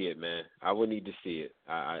to see it, man. I would need to see it.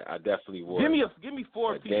 I definitely would. Give me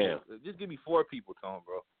 4 people. Damn. Just give me 4 people, Tom,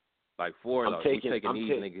 bro. Like 4. I'm taking these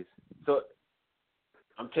niggas. So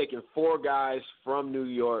I'm taking 4 guys from New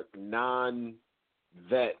York,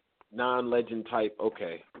 non-vet, non-legend type.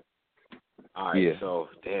 Okay. All right. Yeah. So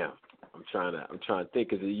damn, I'm trying to think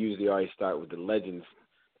because they usually already start with the legends.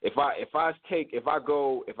 If I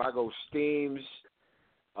go Steams,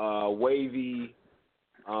 Wavy.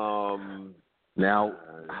 Now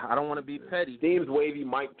I don't want to be petty. Steams, Wavy,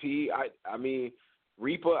 Mike P. I mean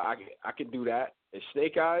Reaper. I could do that. And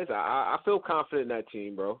Snake Eyes. I feel confident in that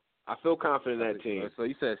team, bro. I feel confident in that team. So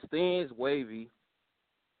you said Steams, Wavy.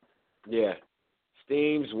 Yeah,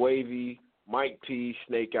 Steams, Wavy, Mike P,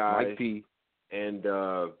 Snake Eyes. Mike P. And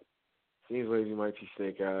Steams, Wavy, Mike P,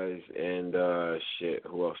 Snake Eyes, and shit.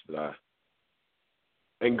 Who else did I?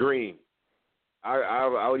 And Green.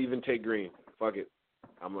 I would even take Green. Fuck it.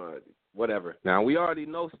 I'm whatever. Now we already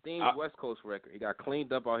know Steam's West Coast record. He got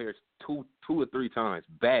cleaned up out here two or three times.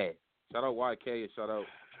 Bad. Shout out YK and shout out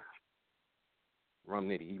Rum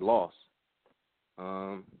Nitty. He lost.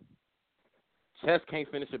 Chess can't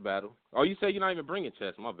finish a battle. Oh, you say you're not even bringing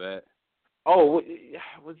Chess. My bad. Oh,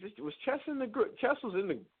 was Chess in the group? Chess was in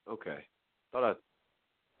the. Okay. Thought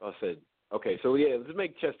I said. Okay, so yeah, let's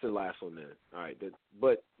make Chess the last one then. All right,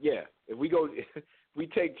 but yeah, if we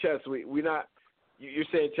take Chess, we not. You're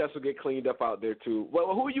saying Chess will get cleaned up out there too.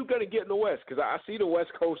 Well, who are you gonna get in the West? Because I see the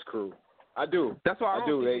West Coast crew. I do. That's why I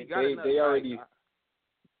do. They already.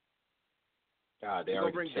 God, they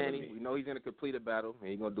already bring Danny. We know he's gonna complete a battle and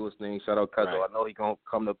he's gonna do his thing. Shout out Cuzzo. Right. I know he's gonna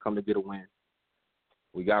come to get a win.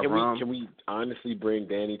 We got Rum. Can we honestly bring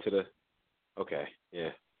Danny to the? Okay, yeah.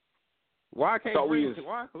 Why can't we?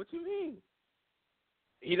 Why? What you mean?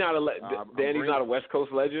 He's not Danny's not a West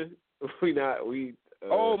Coast legend.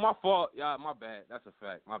 Oh, my fault. Yeah, my bad. That's a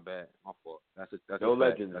fact. My bad. My fault. That's no a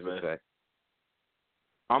fact. legends, that's man. A fact.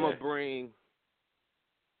 I'm gonna bring.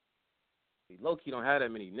 Low-key don't have that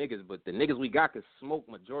many niggas, but the niggas we got can smoke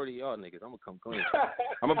majority of y'all niggas. I'm gonna come clean.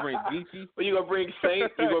 I'm gonna bring Geechee. But you gonna bring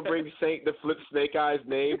Saint? You gonna bring Saint to flip Snake Eyes'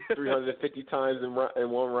 name 350 times in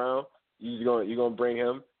one round? You gonna bring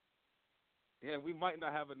him? Yeah, we might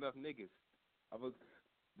not have enough niggas.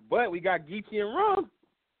 But we got Geechee and Rum.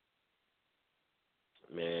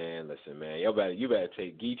 Man, listen, man. You better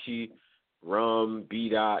take Geechee, Rum,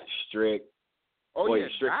 B-Dot, Strick. Oh, yeah,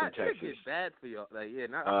 Strick from Texas. Strick is bad for y'all. Like, yeah,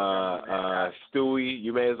 Stewie.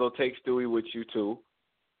 You may as well take Stewie with you, too.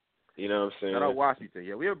 You know what I'm saying? Shout out Washington.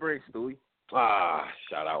 Yeah, we'll bring Stewie.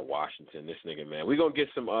 Shout out Washington. This nigga, man. We're going to get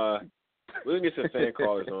some fan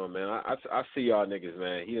callers on, man. I see y'all niggas,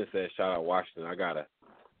 man. He just said shout out Washington. I shout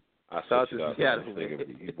it up. Yeah, this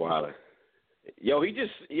nigga, he's wilding.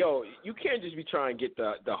 You can't just be trying to get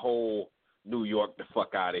the whole New York the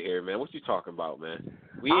fuck out of here, man. What you talking about, man?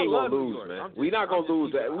 We ain't gonna lose, man. We not gonna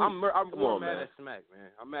lose that. I'm more mad man. at Smack, man.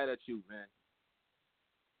 I'm mad at you, man.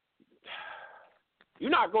 You're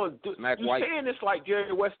not gonna do. Smack You White. saying this like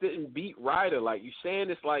Jerry West didn't beat Ryder? Like you saying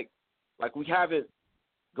this like we haven't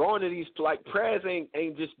gone to these like Prez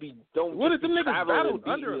ain't just be don't. What just if the be niggas traveling battled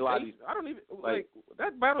and under beating a lot base? of these. I don't even like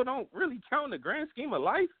that battle. Don't really count in the grand scheme of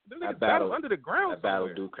life. The niggas battle battled under the ground. That battle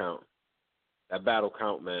do count. That battle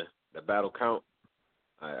count, man. That battle count.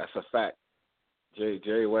 That's a fact.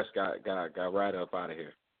 Jerry West got Ryder up out of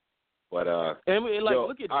here. But and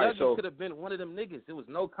look at Douglas could have been one of them niggas. There was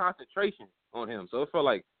no concentration on him, so it felt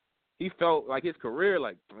like he felt like his career,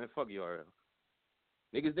 like, man, fuck URL.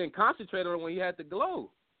 Niggas didn't concentrate on him when he had the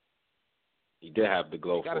glow. He did have the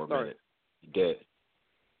glow for a minute. He did.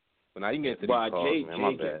 But now you can get to these calls, man.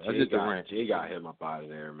 My bad. Jay got him up out of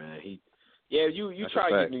there, man. You try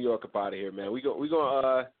to get New York up out of here, man. We're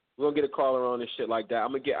gonna get a caller on and shit like that.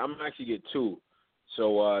 I'm actually get two.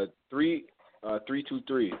 So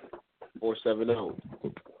 323-470.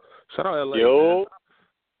 Shout out LA. Yo. Man.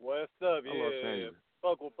 What's up? Yeah.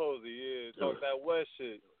 Fuck with Posey. Yeah. Talk that West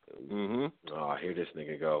shit. Mm-hmm. Oh, here this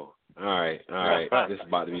nigga go. All right. This is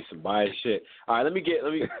about to be some biased shit. All right, let me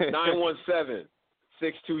 917-626.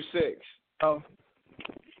 Oh.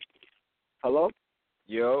 Hello?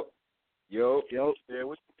 Yo. Yeah,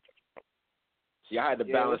 See, I had to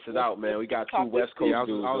balance it out, man. We got two West Coast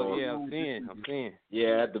dudes on. Yeah, I'm seeing.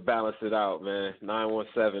 Yeah, I had to balance it out, man.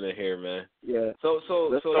 917 in here, man. Yeah. So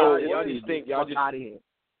y'all just think y'all just out of here.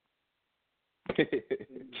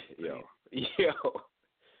 Yo.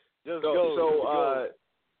 Just go.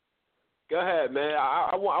 Go ahead, man.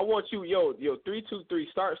 I want you, 323.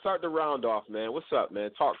 Start the round off, man. What's up,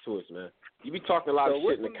 man? Talk to us, man. You be talking a lot of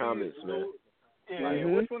shit in the comments, man.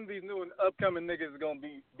 Which one of these new and upcoming niggas is gonna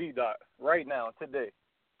be B-Dot right now, today,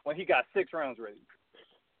 when he got 6 rounds ready?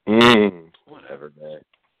 Whatever, man.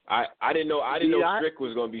 I didn't know Strick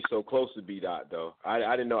was gonna be so close to B-Dot though.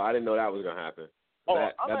 I didn't know that was gonna happen.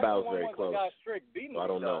 That battle's very close. So I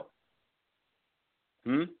don't know.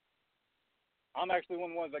 I'm actually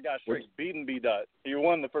one of the ones that got Strick beating B-Dot. He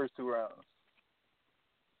won the first 2 rounds.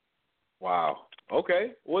 Wow.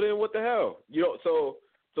 Okay. Well then, what the hell?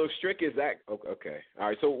 So Strick is that? Okay. All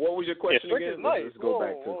right. So what was your question again? Let's go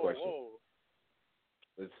back to the question.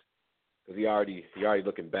 Because he already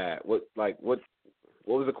looking bad. What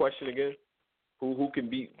was the question again? Who can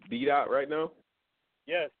beat out right now?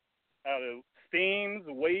 Yes. Out of Steams,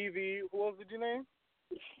 Wavy. Who else did you name?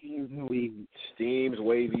 Steams,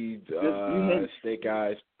 Wavy, Snake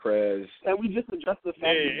Eyes, Prez. And we just addressed the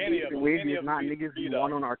fact that Wavy is not niggas you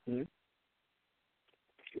want on our team.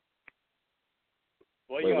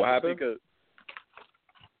 Well, wait, what happened?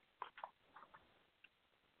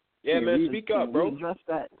 Yeah, man, speak up, bro.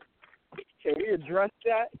 Can we address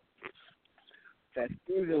that? That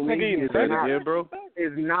Steams and Wavy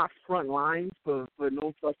is not front lines for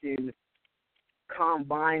no fucking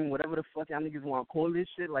combine, whatever the fuck y'all niggas want to call this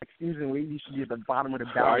shit. Like Steams and Wavy should be at the bottom of the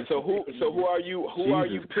ballot. All right, so who are you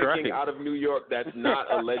picking out of New York that's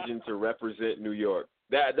not a legend to represent New York?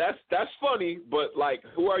 That's funny, but like,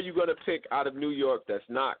 who are you gonna pick out of New York that's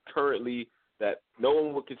not currently, that no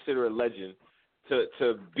one would consider a legend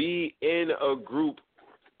to be in a group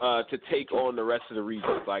to take on the rest of the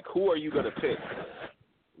regions? Like, who are you gonna pick?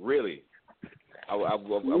 Really, I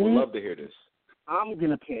would love to hear this. I'm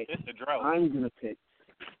gonna pick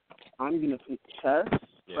Chess,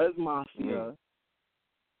 Prez Mafia.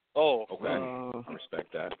 Oh, okay. I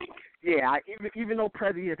respect that. Yeah, even though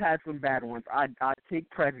Prezi has had some bad ones, I'd take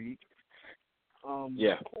Prezi.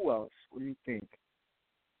 Yeah. Who else? What do you think?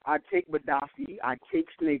 I'd take Gaddafi. I'd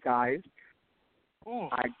take Snake Eyes.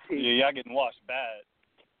 Y'all getting washed bad.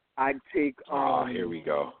 I'd take. Here we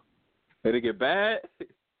go. Did it get bad?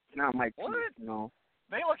 Not Mike P. What? No.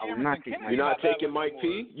 You're not taking Mike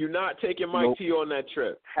P? You're not taking Mike P on that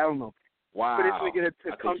trip? Hell no. Wow. For this nigga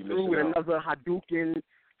to come through with another Hadouken,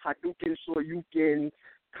 Shoryuken,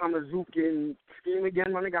 Kamazuken scheme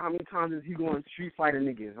again, my nigga, how many times is he going Street Fighter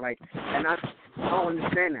niggas? Like, and I don't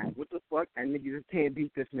understand that. What the fuck? And niggas just can't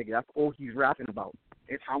beat this nigga. That's all he's rapping about.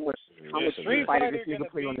 It's how much Street Fighter this nigga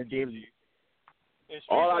play on the daily.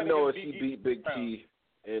 All I know is he beat Big T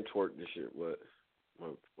and twerked this shit. What?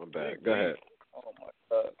 My bad. Go ahead. Oh my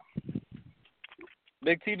God.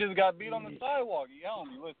 Big T just got beat on the sidewalk. Y'all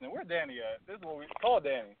don't be listening. Where Danny at? This is what we call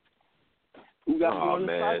Danny. Who got beat on the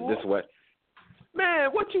man, sidewalk? this way.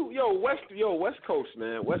 Man, West Coast,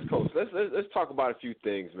 man, West Coast. Let's talk about a few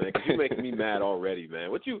things, man, because you're making me mad already,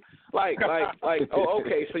 man. What you like? Oh,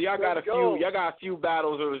 okay. So y'all got a few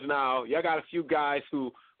battles now. Y'all got a few guys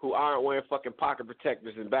who who aren't wearing fucking pocket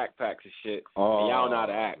protectors and backpacks and shit. Oh, and y'all know how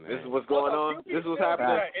to act. Man. This is what's going on. This is what's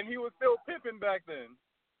happening. And he was still pimping back then.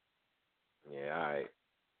 Yeah, all right.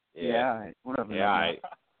 Yeah, all right. Whatever. Yeah, all right.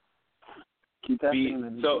 Keep that B,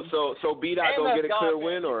 so B-Dot gonna get a clear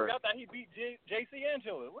win, or? Forgot that he beat JC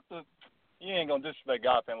Angela. What the? You ain't gonna disrespect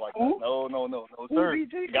Godpen like that. No, sir.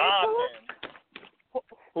 Godpen.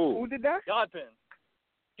 Who did that? Godpen.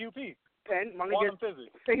 QP. Pen, my Quantum nigga.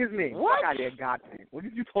 physics. Say his name. What? Fuck out of here, Godpen. What are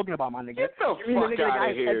you talking about, my nigga? Get the you mean fuck the nigga out that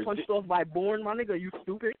of here. head punched off by Bourne, my nigga? Are you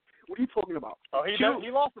stupid? What are you talking about? Oh, he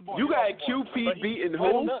lost the Bourne. You got QP beating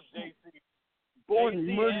who?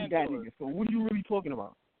 Bourne murdered that nigga. So what are you really talking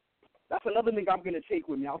about? That's another nigga I'm gonna take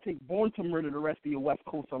with me. I'll take Bourne to murder the rest of your West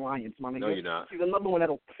Coast Alliance, my nigga. No, you're not. He's another one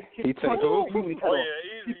that'll He take who?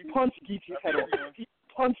 He punched Geechee's head off. He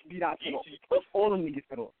punched B-Dot's head off. He punched all them niggas'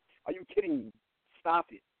 head off. Are you kidding me? Stop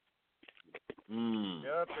it.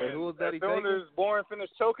 Yep, hey, who was that? As soon as Bourne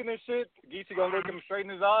finished choking this shit, Geechee gonna look him straight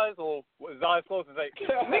in his eyes, or with his eyes closed and say,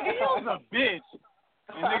 "Nigga, you was a bitch,"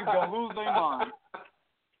 and niggas gonna lose their mind.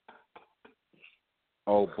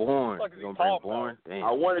 Oh, Bourne. You gonna bring Bourne? Damn.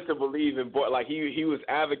 I wanted to believe in Bourne. Like he was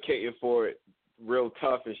advocating for it real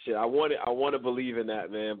tough and shit. I want to believe in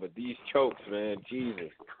that, man. But these chokes, man,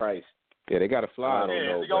 Jesus Christ. Yeah, they gotta fly. I don't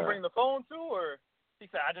know, is he gonna bring the phone too, or he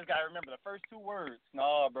said, "I just gotta remember the first two words."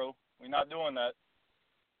 Nah, bro, we're not doing that.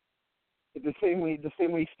 It's the same way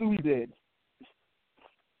Stewie did.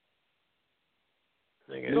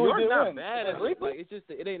 New York's not bad. It's just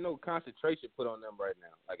it ain't no concentration put on them right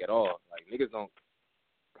now, like at all. Like niggas don't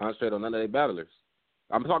concentrate on none of their battlers.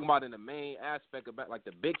 I'm talking about in the main aspect of like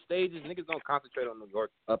the big stages. Niggas don't concentrate on New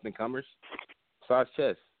York up and comers. Besides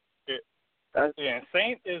chess. Yeah,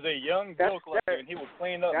 Saint is a young book like, and he was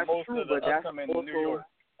cleaning up most of the upcoming New York.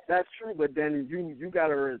 That's true, but then you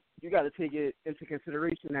gotta take it into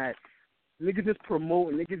consideration that niggas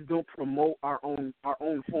don't promote our own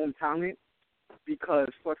home talent, because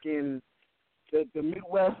fucking the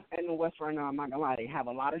Midwest and the West right now, I'm not gonna lie, they have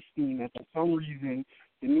a lot of steam, and for some reason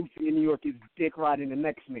the new thing in New York is dick riding the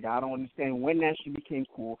next nigga. I don't understand when that shit became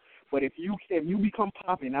cool, but if you become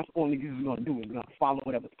popping, that's all niggas is gonna do. Is gonna follow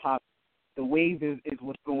whatever's popping. The wave is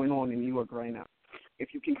what's going on in New York right now.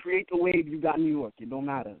 If you can create the wave, you got New York. It don't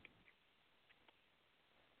matter.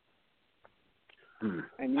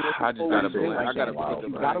 And I just gotta believe. I gotta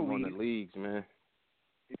believe on the leagues, man.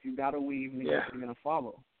 If you got a wave, niggas are gonna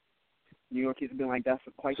follow. New York has been like that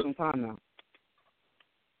for quite some time now.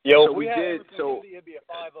 Yo, so we did. So it'd be a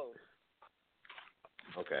 5-0.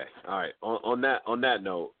 Okay, all right. On that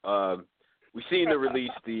note, we seen the release.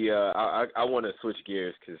 I want to switch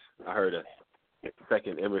gears because I heard a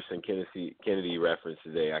second Emerson Kennedy reference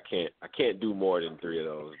today. I can't do more than 3 of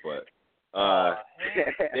those, but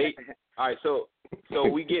they. All right, so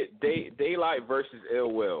we get Daylight versus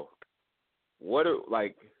Ill Will. What are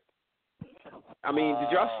like? I mean,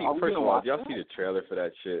 did y'all see? First of all, did y'all see the trailer for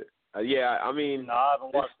that shit? Yeah, I mean, nah, I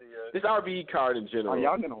haven't watched it yet. This RBE card in general.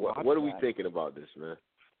 Y'all gonna watch what are we thinking about this, man?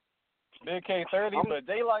 Big K30, but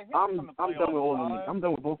Daylight. I'm done with all of them. I'm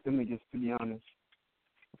done with both them niggas, to be honest.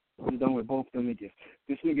 I'm done with both them niggas.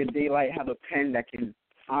 This nigga Daylight have a pen that can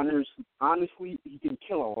honestly, he can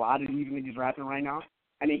kill a lot of these niggas rapping right now,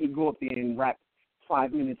 and then he go up there and rap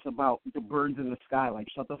 5 minutes about the birds in the sky. Like,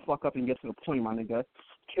 shut the fuck up and get to the point, my nigga.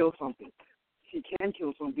 Kill something. He can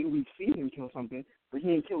kill something. We've seen him kill something, but he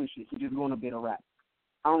ain't killing shit. He just going a bit of rap.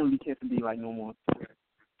 I don't really care to be like no more.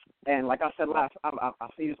 And like I said last, I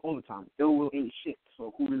say this all the time. Ill Will ain't shit,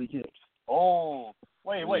 so who really cares? Oh,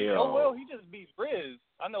 wait. Ill Will, he just beat Briz.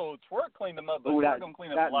 I know Twerk cleaned him up, but Twerk don't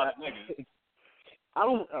clean up a lot of niggas. I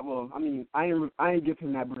don't. Well, I mean, I ain't give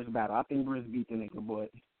him that Briz battle. I think Briz beat the nigga, but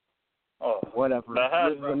whatever.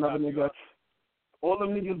 Briz is another nigga. All them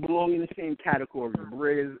niggas belong in the same category.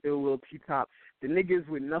 Briz, Ill Will, T-Top. The niggas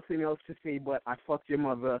with nothing else to say but I fucked your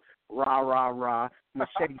mother, rah, rah, rah,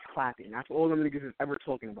 machetes clapping. That's all them niggas is ever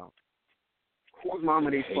talking about. Whose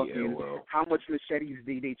mama they fucking, how much machetes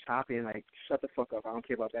they chopping, like, shut the fuck up. I don't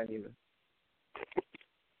care about that either.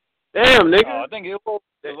 Damn, nigga. I think Ill Will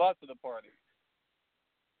brings a lot to the party.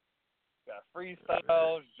 Got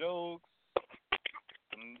freestyles, jokes,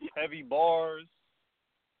 some heavy bars.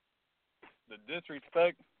 The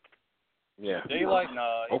disrespect. Yeah. Daylight,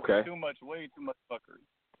 nah. Okay. Way too much fuckery.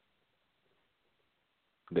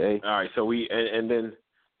 All right, so we and then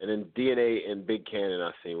DNA and Big Cannon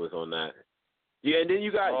I seen was on that. Yeah, and then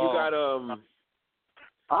you got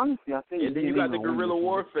honestly, I think. And then you got the guerrilla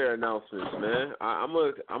warfare announcements, man. I'm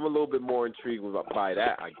a little bit more intrigued by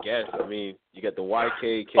that, I guess. I mean, you got the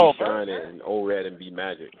YK, K-Shine, and O-Red and B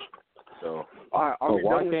Magic. So. Are we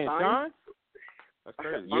done with Shine? That's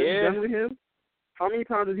crazy. Are we done with him? How many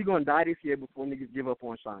times is he gonna die this year before niggas give up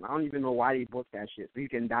on Sean? I don't even know why they booked that shit. So he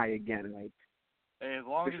can die again. Like, hey, as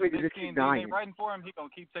long as this Big just King keep D dying. ain't writing for him, he gonna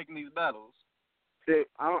keep taking these battles.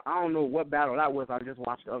 I don't know what battle that was. I just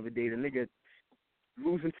watched the other day. The nigga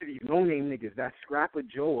losing to these no-name niggas. That Scrapper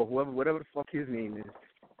Joe or whatever the fuck his name is.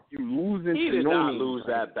 You losing He to did no-name. not lose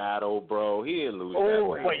that battle, bro. He didn't lose that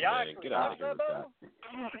battle. Wait, y'all man. Get out of here with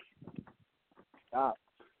that.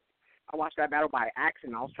 I watched that battle by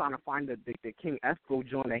accident. I was trying to find the King Esco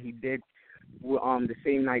joint that he did with the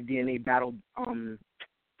same night DNA battled the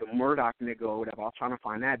Murdoch nigga or whatever. I was trying to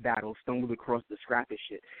find that battle, stumbled across the Scrappy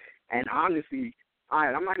shit. And honestly,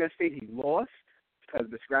 I'm not gonna say he lost because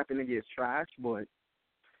the Scrappy nigga is trash, but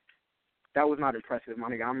that was not impressive, my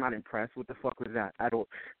nigga. I'm not impressed. What the fuck was that? I don't.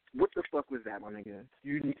 What the fuck was that, my nigga?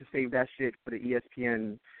 You need to save that shit for the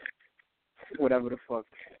ESPN, whatever the fuck.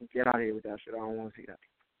 Get out of here with that shit. I don't want to see that.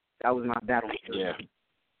 That was not battle. Yeah.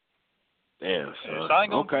 Damn, son. Shine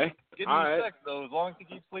gonna Okay. keep getting All these right. checks, though. As long as he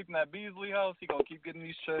keeps sleeping at Beasley House, he gonna keep getting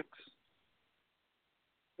these checks.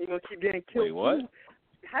 He gonna keep getting killed. Wait, what? Too.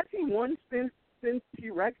 Has he won since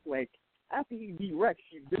T-Rex? Like, after he beat Rex,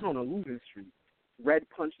 he's been on a losing streak. Red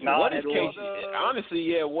punch. Nah, What is honestly,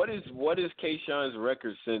 yeah, what is K-Shine's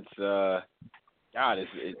record since God,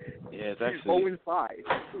 it's actually 0-5.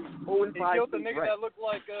 0-5. He killed the nigga Rex. that looked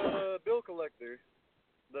like a bill collector.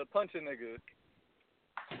 The punching nigga.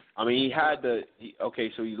 I mean, he had so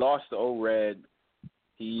he lost to O-Red.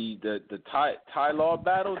 The Ty Law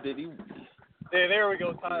battle, did he? Yeah, there we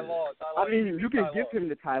go, Ty Law. I mean, you can give him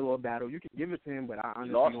the Ty Law battle. You can give it to him, but I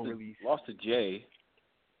honestly don't really. Lost to Jay.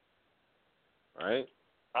 Right?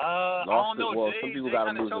 I don't know. Well, Jay, some people Jay got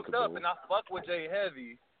kind him of losing choked to up, Bull. and I fuck with Jay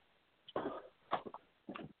heavy.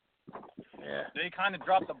 Yeah. Jay kind of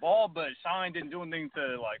dropped the ball, but Shine didn't do anything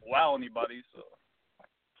to like wow anybody. So.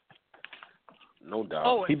 No doubt.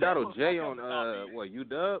 Oh, He battled Jay on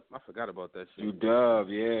UW? I forgot about that shit.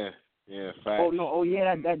 UW, yeah, facts. Oh no,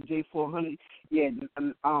 yeah, that J400. Yeah,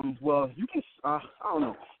 well, you can. I don't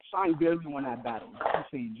know. Shine barely won that battle.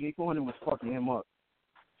 You say J400 was fucking him up.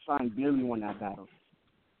 Shine barely won that battle.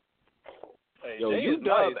 Hey, Yo, Jay is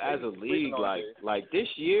UW nice. as a league, like this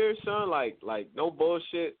year, son, like no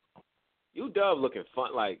bullshit. UW looking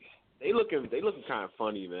fun, like they looking kind of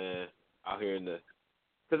funny, man, out here in the.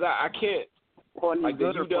 Cause I can't like the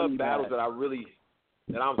UW battles that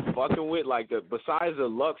I'm fucking with, like besides the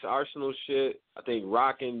Lux Arsenal shit, I think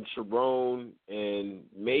Rockin', Sharon, and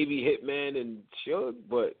maybe Hitman and Suge,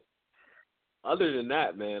 but other than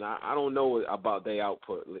that, man, I don't know about their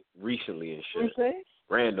output recently and shit.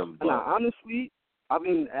 Random. But. Nah, honestly, I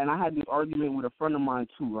mean, and I had this argument with a friend of mine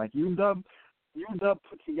too. Like UW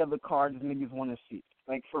put together cards niggas want to see.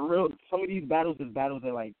 Like for real, some of these battles is battles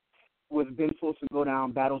that like was been supposed to go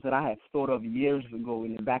down, battles that I had thought of years ago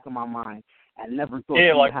in the back of my mind and never thought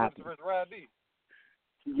would happen.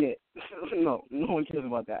 Yeah, no one cares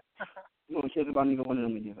about that. No one cares about neither one of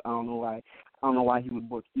them niggas. I don't know why he would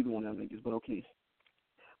book either one of them niggas, but okay.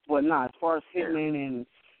 But nah, as far as Hitman and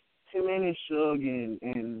Suge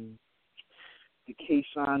and the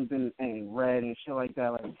K-Shines and Red and shit like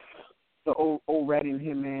that, like the old Red and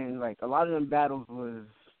Hitman, like a lot of them battles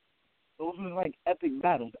those were like epic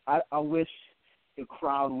battles. I wish the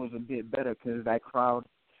crowd was a bit better because that crowd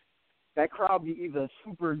be either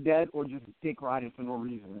super dead or just dick riding for no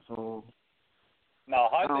reason. So no,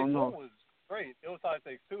 High Stakes 1 was great. It was High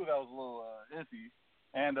Stakes 2 that was a little iffy.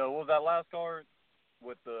 And what was that last card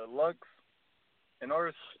with the Lux and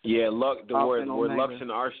Ars? Yeah, where Lux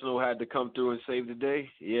and Arsenal had to come through and save the day.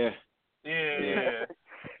 Yeah. Yeah.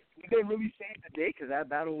 Did they really save the day? Because that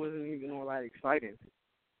battle wasn't even all that exciting.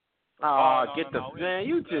 Man,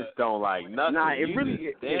 you just don't like nothing. Nah, it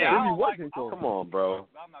really wasn't though. Come on, bro.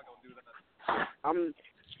 I'm not gonna do that.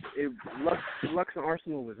 Lux and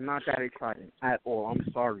Arsenal was not that exciting at all. I'm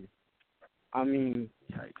sorry. I mean,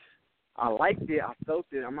 I liked it. I felt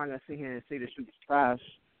it. I'm not gonna sit here and say the shit was trash.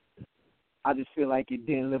 I just feel like it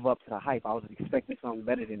didn't live up to the hype. I was expecting something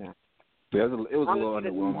better than that. Yeah, it was a little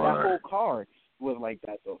underwhelming. That whole card was like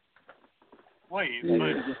that though. Wait, but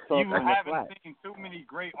you haven't seen too many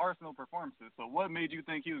great Arsenal performances. So what made you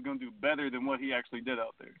think he was going to do better than what he actually did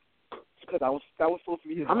out there? Because that was supposed to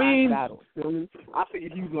be his last battle. Feel me? I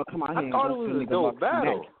figured he was going to come out here and thought it was a dope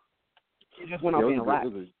battle. He just went out there and rapped.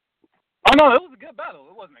 Oh, no, it was a good battle.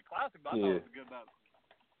 It wasn't a classic, but I thought it was a good battle.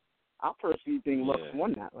 I personally think Lux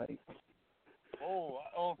won that. Like,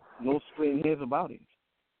 no splitting hairs about it.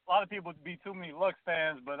 A lot of people be too many Lux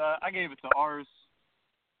fans, but I gave it to Ars.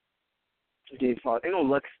 Ain't no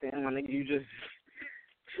Lux stand, my nigga. You just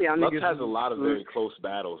Lux has a lot of very close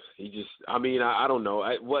battles. He just, I don't know.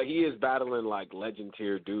 He is battling like legend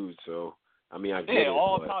tier dudes, so I mean, I get it.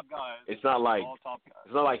 All but top guys. It's not like all top guys.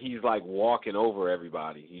 It's not like he's like walking over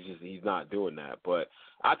everybody. He's not doing that. But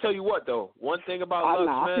I tell you what though, one thing about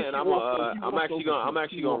Lux, man, and I'm actually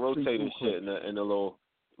gonna rotate this shit in a little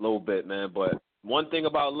bit, man. But one thing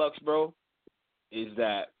about Lux, bro, is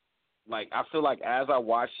that like I feel like as I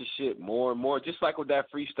watch this shit more and more, just like with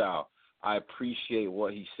that freestyle, I appreciate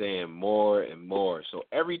what he's saying more and more. So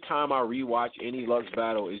every time I rewatch any Lux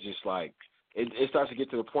battle, it's just like it starts to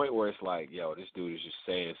get to the point where it's like, yo, this dude is just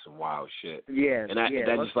saying some wild shit. Yeah, and that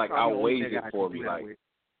just like outweighs it for me. Like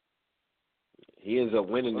he ends up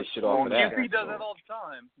winning this shit off of that. QP does that all the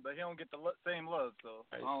time, but he don't get the same love. So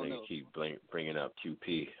I don't know. Keep bringing up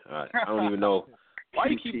QP. I don't even know why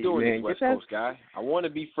you keep doing this, West Coast guy. I want to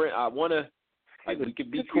be friend. I want to like we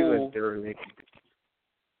could be cool.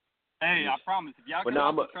 Hey, I promise. If y'all get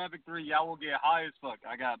off the Traffic 3, y'all will get high as fuck.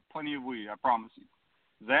 I got plenty of weed. I promise you.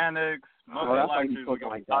 Xanax, that's why you talking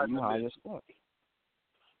like that. You high as fuck.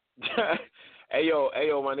 Hey yo,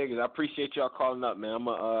 my niggas. I appreciate y'all calling up, man. I'm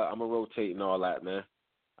a rotate and all that, man.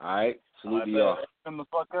 All right, salute to y'all. Come the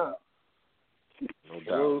fuck up.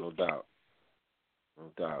 No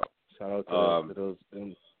doubt. Shout out to those.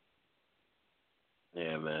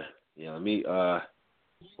 Yeah, man. Yeah,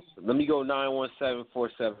 let me go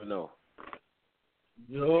 917-470.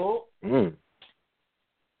 Yo.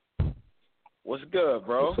 What's good,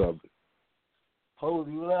 bro? What's up? Hold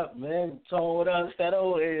you up, man. Tone with us, that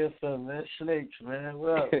old AFM, man. Snakes, man.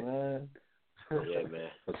 What up, man? Yeah,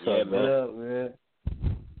 man. What's up, man? What up, man?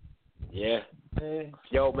 Yeah. Hey.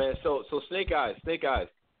 Yo, man. So Snake Eyes.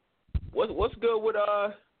 What's good with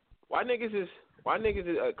why niggas is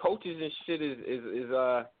coaches and shit is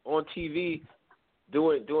on TV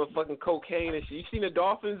doing fucking cocaine and shit. You seen the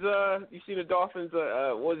Dolphins?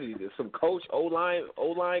 What is he? Some coach, O-line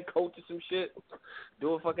coach or some shit,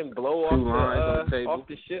 doing fucking blow off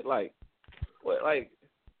the shit. Like, what? Like,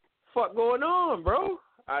 fuck going on, bro?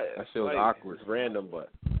 That shit was awkward. It's random, but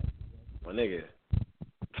my nigga.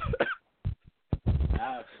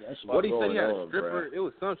 What he said? He had a stripper. Bro. It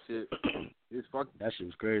was some shit. It was fucking. That shit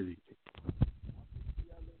was crazy.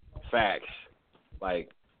 Facts. Like,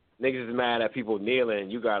 niggas is mad at people kneeling.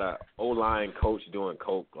 You got a O-line coach doing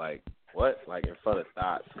coke. Like, what? Like, in front of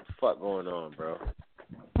thoughts. What the fuck going on, bro?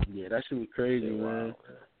 Yeah, that shit was crazy, man. Wild,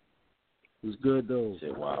 man. It was good, though.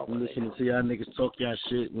 Shit wild, I'm listening to y'all niggas talk y'all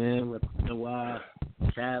shit, man. With NY,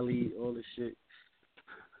 Cali, all this shit.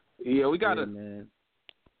 Yeah, we got to. Man.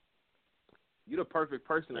 You the perfect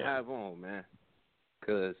person to have on, man.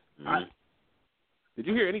 Because did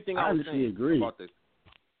you hear anything I was saying about this?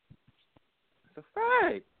 It's a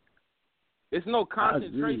fact. There's no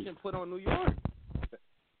concentration put on New York.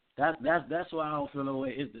 That's why I don't feel no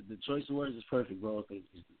way. The choice of words is perfect, bro.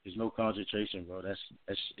 There's no concentration, bro. That's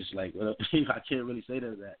it's like I can't really say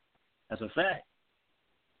that. That's a fact.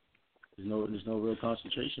 There's no real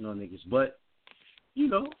concentration on niggas, but you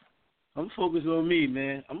know, I'm focused on me,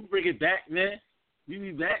 man. I'm gonna bring it back, man. We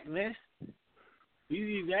be back, man. We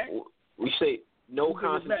be back. We say no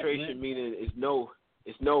concentration, back, meaning it's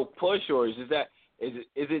no push, or is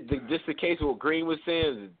it just the case of what Green was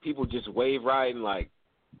saying? Is people just wave riding like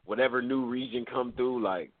whatever new region come through,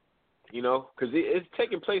 like, you know, because it's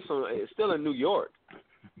taking place it's still in New York.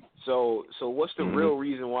 So what's the real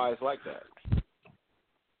reason why it's like that?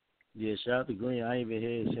 Yeah, shout out to Green. I ain't even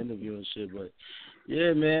hear his interview and shit, but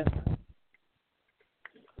yeah, man.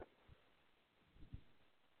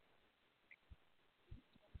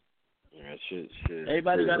 Yeah, shit.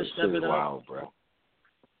 Everybody got to step it up. Wild, bro.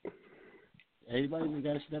 Everybody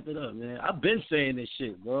got to step it up, man. I've been saying this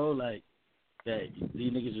shit, bro. Like, that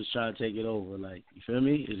these niggas is trying to take it over. Like, you feel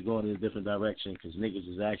me? It's going in a different direction because niggas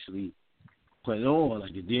is actually putting on.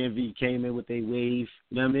 Like, the DMV came in with their wave.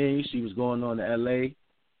 You know what I mean? She was going on to L.A.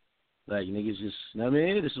 Like, niggas just, you know what I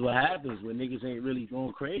mean? This is what happens when niggas ain't really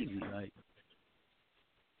going crazy. Like,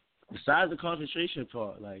 besides the concentration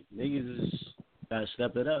part, like, niggas is got to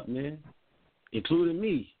step it up, man. Including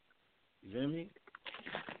me. You feel me?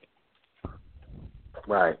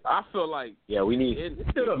 Right. I feel like we need. It's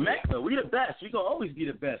still the best, though. We the best. We gonna always be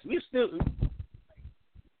the best. We still.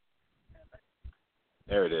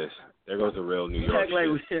 There it is. There goes the real New York. Act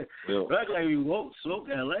like we won't smoke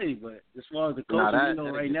LA, but as far as the culture, you know,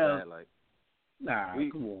 right now. Bad, like,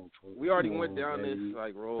 come on. We already went down this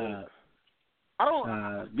like road. I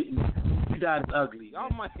don't. You guys ugly. Y'all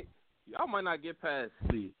might not get past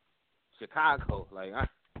Chicago. Like,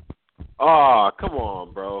 oh, come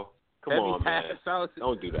on, bro. Come on, man.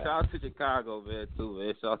 Don't do that. Shout out to Chicago, man, too,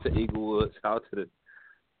 man. Shout out to Eaglewood. Shout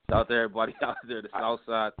out to everybody out there, the South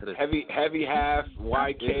Side. To the heavy half,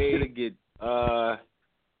 YK,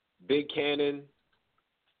 Big Cannon,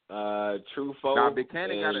 True Folk. Nah, Big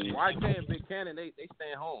Cannon got it. YK and Big Cannon, they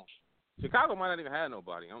staying home. Chicago might not even have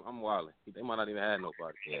nobody. I'm wilding. They might not even have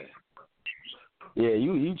nobody. Yeah,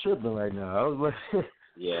 you tripping right now. I was like,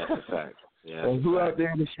 yeah, that's a fact. Yeah. And who out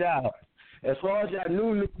there in the shop? As far as y'all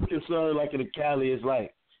new niggas concerned, like in the Cali, it's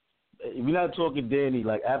like we're not talking Danny.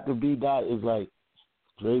 Like after B Dot is like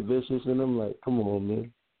Dre Vicious and them. Like, come on,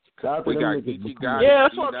 man. We got Geechee guys. Yeah,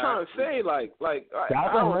 that's what I'm trying to say. Like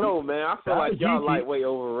I don't know, man. I feel like y'all lightweight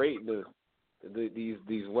overrating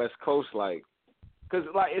these West Coast because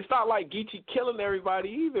it's not like Geechee killing everybody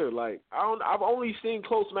either. Like I've only seen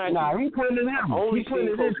close matches. Nah, he putting it in. He putting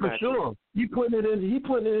it in for sure. He putting it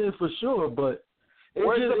in for sure. But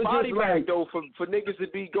where's the body bag though for niggas to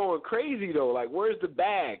be going crazy though? Like where's the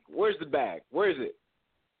bag? Where is it?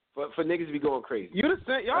 For niggas to be going crazy. Y'all the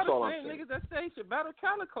same niggas that say should battle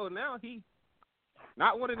Calico now. He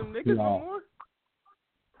not one of them niggas no more.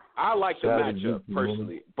 I like the matchup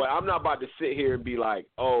personally, but I'm not about to sit here and be like,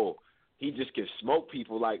 oh, he just can smoke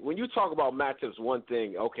people. Like when you talk about matchups, one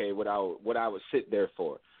thing, okay, what I would sit there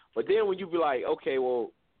for. But then when you be like, okay,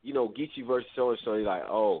 well, Geechee versus so and so, you're like,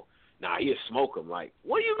 oh, nah, he'll smoke him. Like,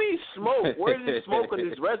 what do you mean smoke? Where's the smoke on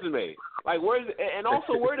his resume? Like, and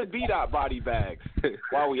also where the B-Dot body bags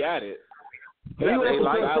while we at it? We got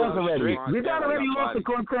already lost to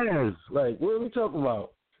Cortez. Like, what are we talking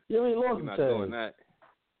about? You already lost to doing that.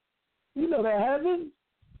 You know that happened?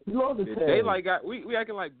 You lost to Daylight we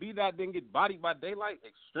acting like B-Dot didn't get bodied by Daylight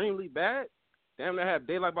extremely bad. Damn, they have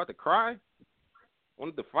Daylight about to cry.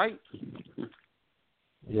 Wanted to fight.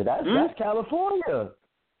 Yeah, that's California.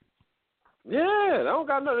 Yeah, that don't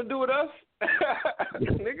got nothing to do with us,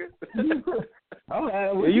 nigga.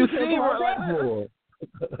 You see where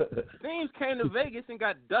Steams came to Vegas and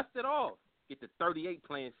got dusted off. Get the 38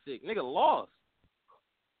 playing sick. Nigga lost.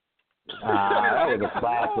 That was a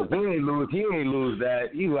classic. He ain't lose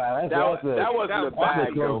that. That wasn't a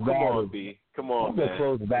bag, though. Come on, B. Come on, man. That's a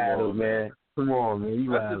close battle, man. Come on, man.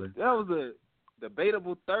 That was a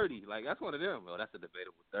debatable 30. Like, that's one of them, though. That's a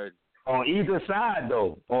debatable 30. On either side,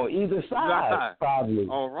 though. Probably.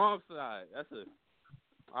 On wrong side.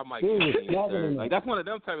 I might give him a third. Like, that's one of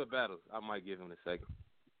them type of battles. I might give him a second.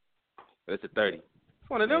 But it's a 30. It's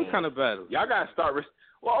one of them kind of battles. Y'all got to start.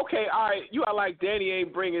 Well, okay, all right. You are like Danny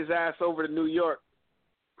ain't bring his ass over to New York.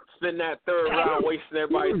 Spend that third round wasting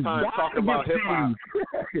everybody's time talking about hip-hop.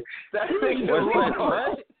 That nigga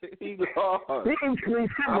lost. He lost.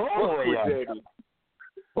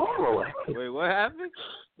 Wait, what happened?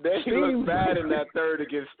 Danny looked bad in that third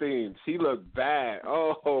against Steams. He looked bad.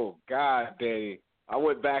 Oh, God, Danny. I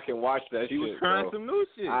went back and watched that shit. He was trying some new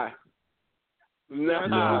shit.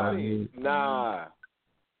 Nah.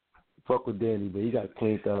 Fuck with Danny, but he got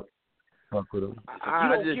cleaned up. Fuck with him. I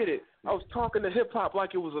don't get it. I was talking to hip-hop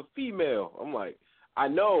like it was a female. I'm like, I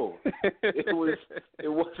know. It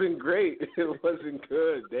wasn't great. It wasn't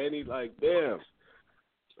good. Danny, like, damn.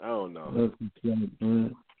 I don't know. Yeah,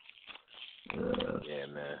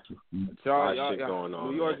 man. Y'all going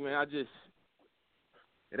on, New York, man.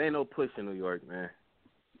 It ain't no push in New York, man.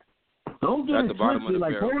 Don't get it twisted.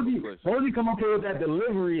 Like, Posey come up here with that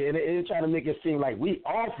delivery and try to make it seem like we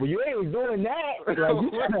awful. You ain't doing that.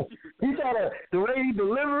 Like, he try to, the way he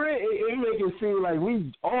deliver it make it seem like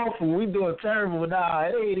we awful. We doing terrible. Nah,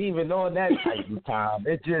 it ain't even on that type of time.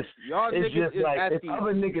 It's just like if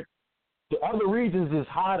other niggas. The other regions is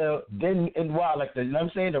hotter than and why, like you know what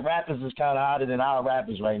I'm saying, the rappers is kind of hotter than our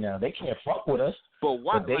rappers right now. They can't fuck with us. But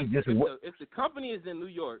why? But if the company is in New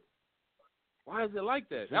York, why is it like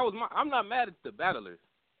that? I'm not mad at the battlers.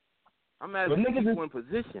 I'm mad at the people in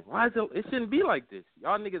position. Why is it shouldn't be like this?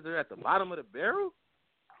 Y'all niggas are at the bottom of the barrel.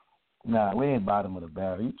 Nah, we ain't bottom of the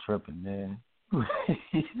barrel. You tripping, man?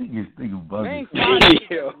 niggas bugging.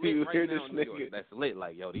 You hear this nigga? That's lit.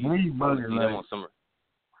 Like yo, these bugging on summer.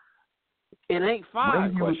 It ain't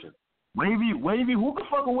 5. Wavy, who can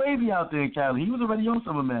fuck with Wavy out there in Cali? He was already on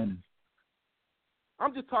Summer Madness.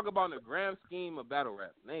 I'm just talking about in the grand scheme of battle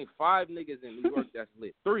rap. Name 5 niggas in New York that's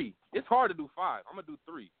lit. 3. It's hard to do 5. I'm gonna do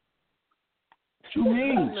 3. What you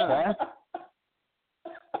mean, Chef?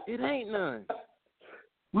 It ain't none.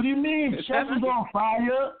 What do you mean? Chef is on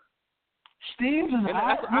fire. Steve's is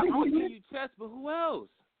hot. I'll give you Chess, but who else?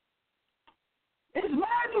 It's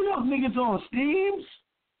mad New York niggas on Steve's.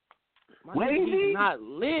 Wavy not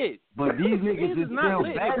lit. But these niggas is still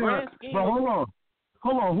better. But hold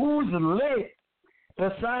on. Who's lit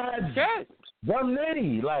besides Rum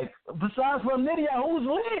Nitty? Like besides Rum Nitty, who's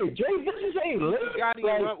lit? Jay Vicious ain't lit.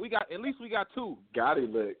 We got 2.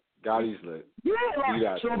 Gotti lit. Gotti's lit.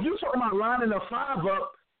 Yeah, so if you talking about lining a 5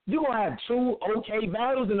 up, you gonna have 2 okay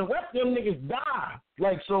battles and the rest of them niggas die.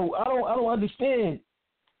 Like so, I don't understand.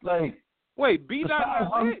 Like, wait, B-Dot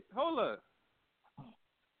not lit? Hold up.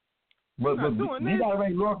 But B-Dot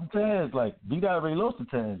already lost to Taz. Like, B-Dot already lost to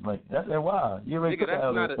Taz. Like, that's NY. You already took that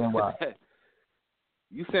out of NY.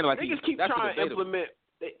 You saying like niggas keep trying to implement.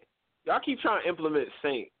 Y'all keep trying to implement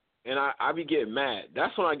Saint, and I be getting mad.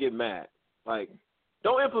 That's when I get mad. Like,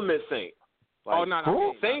 don't implement Saint. Like,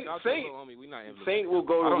 no. Saint will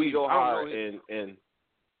go to We Go Hard and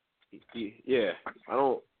yeah. I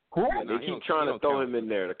don't. Cool. They keep trying to throw him in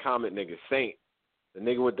there. The comment nigga Saint, the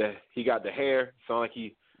nigga with he got the hair. Sound like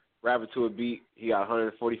he rapping to a beat. He got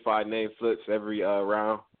 145 name flips every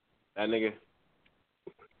round. That nigga.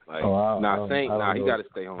 Like, Saint. He got to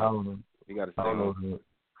stay home. He got to stay home.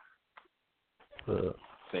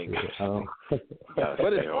 Saint.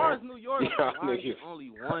 But as far as New York, why is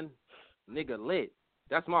only one nigga lit?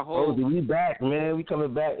 That's my whole. Oh, we back, man. We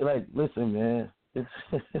coming back. Like, listen, man. It's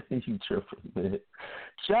you tripping, man.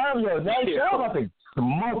 Sean about to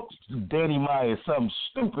smoke Danny Myers something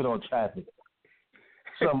stupid on traffic.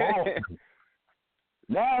 Something awful.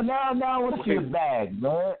 Now I want to see a bag,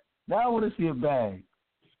 man. Now I want to see a bag.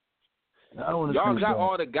 Y'all got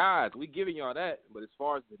all the guys. We giving y'all that. But as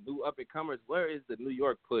far as the new up-and-comers, where is the New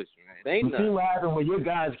York push, man? You see what happened when your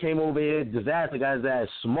guys came over here, disaster guys that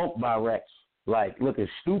smoked by Rex, like looking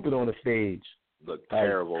stupid on the stage. Look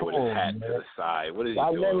terrible with his hat to the side. What is he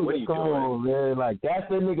doing? What are you doing? Man. Like, that's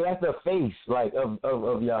the nigga, that's the face, like,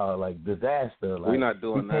 of y'all, like, disaster. Like, we're not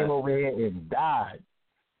doing that. He came over here and died.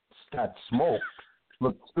 Got smoked.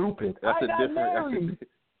 Looked stupid. That's a different.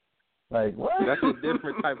 Like, what? That's a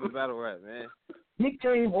different type of battle rap, man. He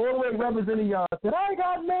came all the way representing y'all. Said, I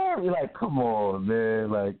got married. Like, come on, man.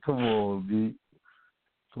 Like, come on, B.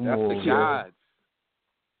 That's the gods.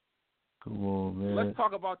 Come on, man. Let's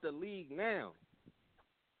talk about the league now.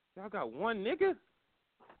 Y'all got one nigga?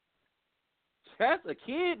 That's a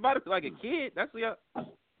kid? Like a kid? That's what y'all...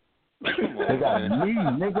 Come on, they got me,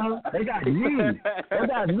 nigga. They got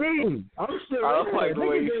me. I'm still I don't like the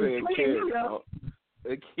way you saying kid.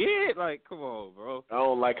 A kid? Like, come on, bro. I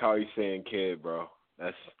don't like how he's saying kid, bro.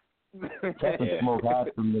 That's... Chess smoke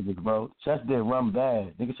half them niggas, bro. Chess did run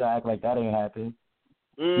bad. Niggas try to act like that ain't happened.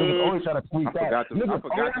 Niggas always try to tweet that. Niggas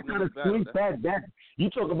always try to tweet that. You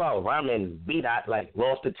talk about Ramen, B-Dot, like,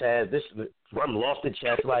 lost to Chaz. This Rum lost to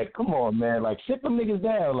Chess. Like, come on, man. Like, sit them niggas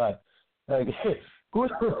down. Like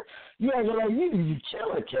you acting like you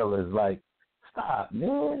killers. Like, stop,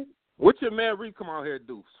 man. What your man Reed come out here to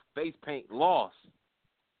do? Face paint, lost.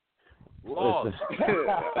 Listen,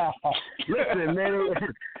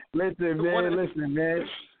 man.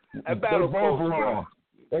 That battle both wrong.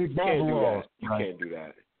 They both wrong. You can't do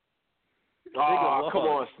that. Oh, come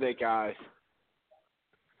on, Snake Eyes.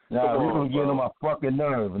 Nah, Reaper was getting on my fucking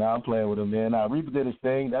nerve. Now I'm playing with him, man. Nah, Reaper did his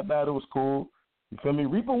thing. That battle was cool. You feel me?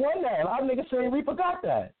 Reaper won that. A lot of niggas saying Reaper got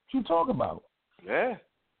that. What you talking about? Yeah.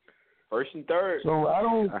 First and third. So I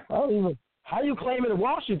don't even. How you claiming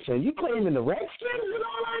Washington? You claiming the Redskins and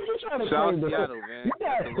all that? You trying to claim Seattle, man.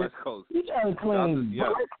 That's the West Coast. You trying to claim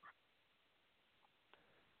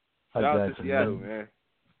Shout out to Seattle, man.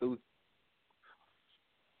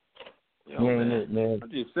 Man.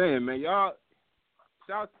 I'm just saying, man. Y'all,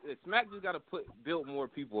 Smack just got to build more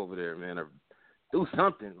people over there, man, or do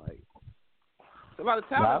something. Like, it's a lot of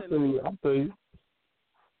talent. I feel you.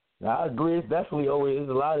 I agree. It's definitely always. There's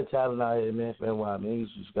a lot of talent out here, man. For NY, man, you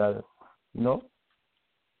just gotta,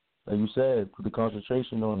 like you said, put the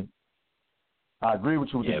concentration on it. I agree with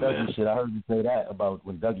you with the Dougie shit. I heard you say that about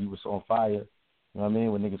when Dougie was on fire. You know what I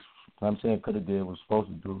mean? When niggas, I'm saying, could have did what was supposed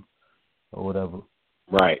to do, or whatever.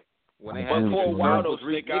 Right. When they but for a while, those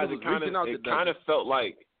guys, it kind of felt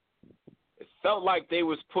like they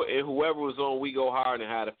was putting whoever was on We Go Hard and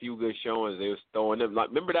had a few good showings. They was throwing them. Like,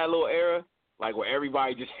 remember that little era, like where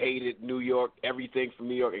everybody just hated New York, everything from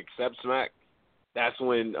New York except Smack. That's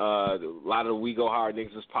when a lot of the We Go Hard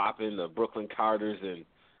niggas was popping, the Brooklyn Carters and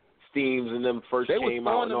Steams and them first came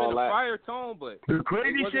out and all that. Fire tone, but the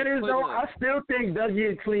crazy shit is though, I still think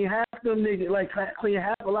Dougie clean half them niggas, like clean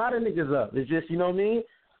half a lot of niggas up. It's just, you know what I mean?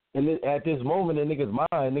 And at this moment in niggas'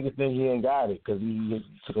 mind, niggas think he ain't got it because he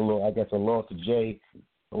took a loss to Jay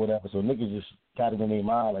or whatever. So niggas just got it in their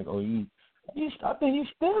mind like, oh, I think he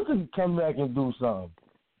still could come back and do something.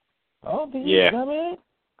 I don't think he's coming.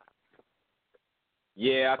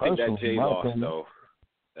 Yeah, I think that Jay lost though.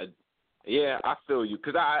 I feel you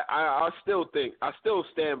because I still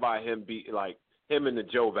stand by him. Him in the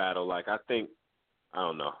Joe battle. Like I think I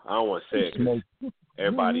don't know. I don't want to say it because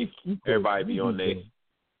everybody be on their.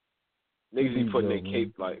 Niggas be putting their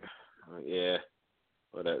cape like,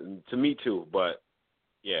 but to me too. But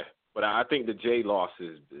but I think the J loss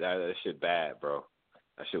is that shit bad, bro.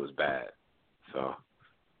 That shit was bad. So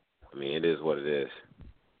I mean, it is what it is.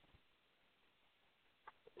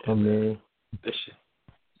 I mean, this shit,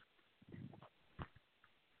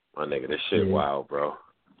 my nigga, this shit wild, bro.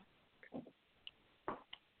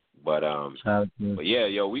 But yeah,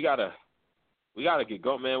 yo, we gotta get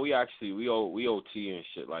going, man. We OT and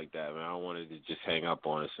shit like that, man. I don't want it to just hang up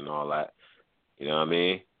on us and all that. You know what I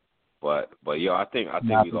mean? But yo, I think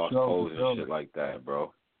we lost pose and shit like that,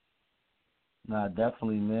 bro. Nah,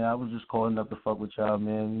 definitely, man. I was just calling up to fuck with y'all,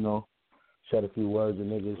 man. You know, shed a few words with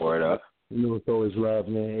niggas. Word up. You know, it's always love,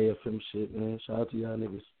 man. AFM shit, man. Shout out to y'all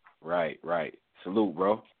niggas. Right. Salute,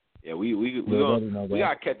 bro. Yeah, we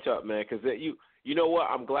gotta catch up, man. Cause you know what?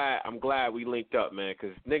 I'm glad we linked up, man.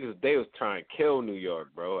 Cause niggas they was trying to kill New York,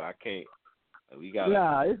 bro. I can't. We got.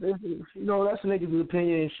 Nah, it's you know, that's niggas'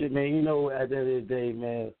 opinion and shit, man. You know, at the end of the day,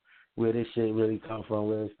 man, where this shit really come from,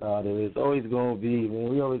 where it started, it's always gonna be, man.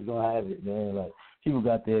 We always gonna have it, man. Like people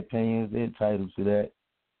got their opinions, they're entitled to that.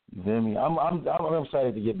 You feel me? I'm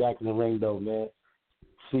excited to get back in the ring though, man.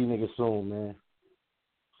 See niggas soon, man.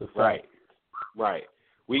 Right.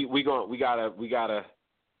 We gotta.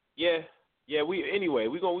 Yeah.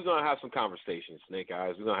 We're gonna have some conversations, Snake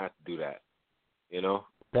Eyes. We're gonna have to do that. You know.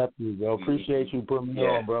 Definitely, bro. Appreciate you putting me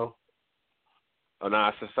on, bro. Oh, nah,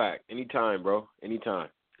 it's a fact. Anytime, bro. Anytime.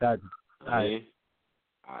 Gotcha. All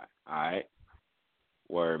right.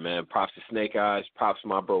 Word, man. Props to Snake Eyes. Props to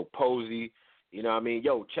my bro Posey. You know what I mean?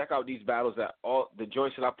 Yo, check out these battles, that all the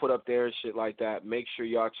joints that I put up there and shit like that. Make sure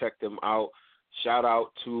y'all check them out. Shout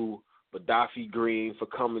out to Gaddafi Green for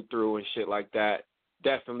coming through and shit like that.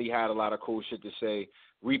 Definitely had a lot of cool shit to say.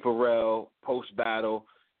 Reaper Rel, post-battle.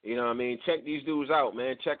 You know what I mean? Check these dudes out,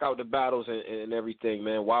 man. Check out the battles and everything,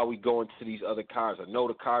 man, while we go into these other cars. I know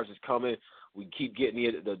the cars is coming. We keep getting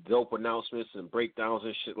the dope announcements and breakdowns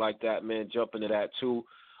and shit like that, man. Jump into that, too.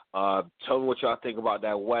 Tell me what y'all think about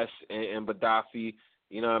that West and Gaddafi.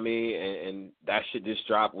 You know what I mean? And that shit just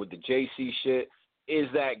dropped with the JC shit. Is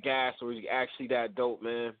that gas or is he actually that dope,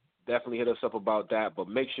 man? Definitely hit us up about that. But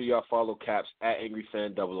make sure y'all follow Caps at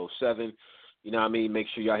AngryFan007. You know what I mean? Make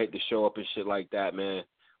sure y'all hit the show up and shit like that, man.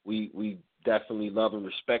 We definitely love and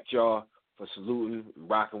respect y'all for saluting,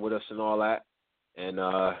 rocking with us and all that. And,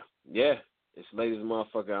 yeah, it's late as a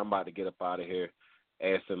motherfucker. I'm about to get up out of here.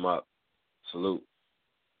 AFM up. Salute.